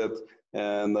enjoyed it.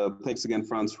 And thanks again,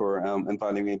 Frantz, for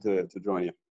inviting me to join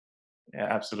you. Yeah,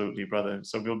 absolutely, brother.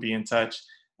 So we'll be in touch.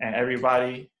 And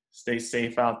everybody, stay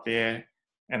safe out there.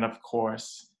 And of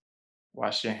course,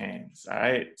 wash your hands. All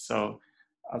right. So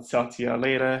I'll talk to y'all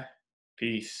later.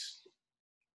 Peace.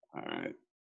 All right.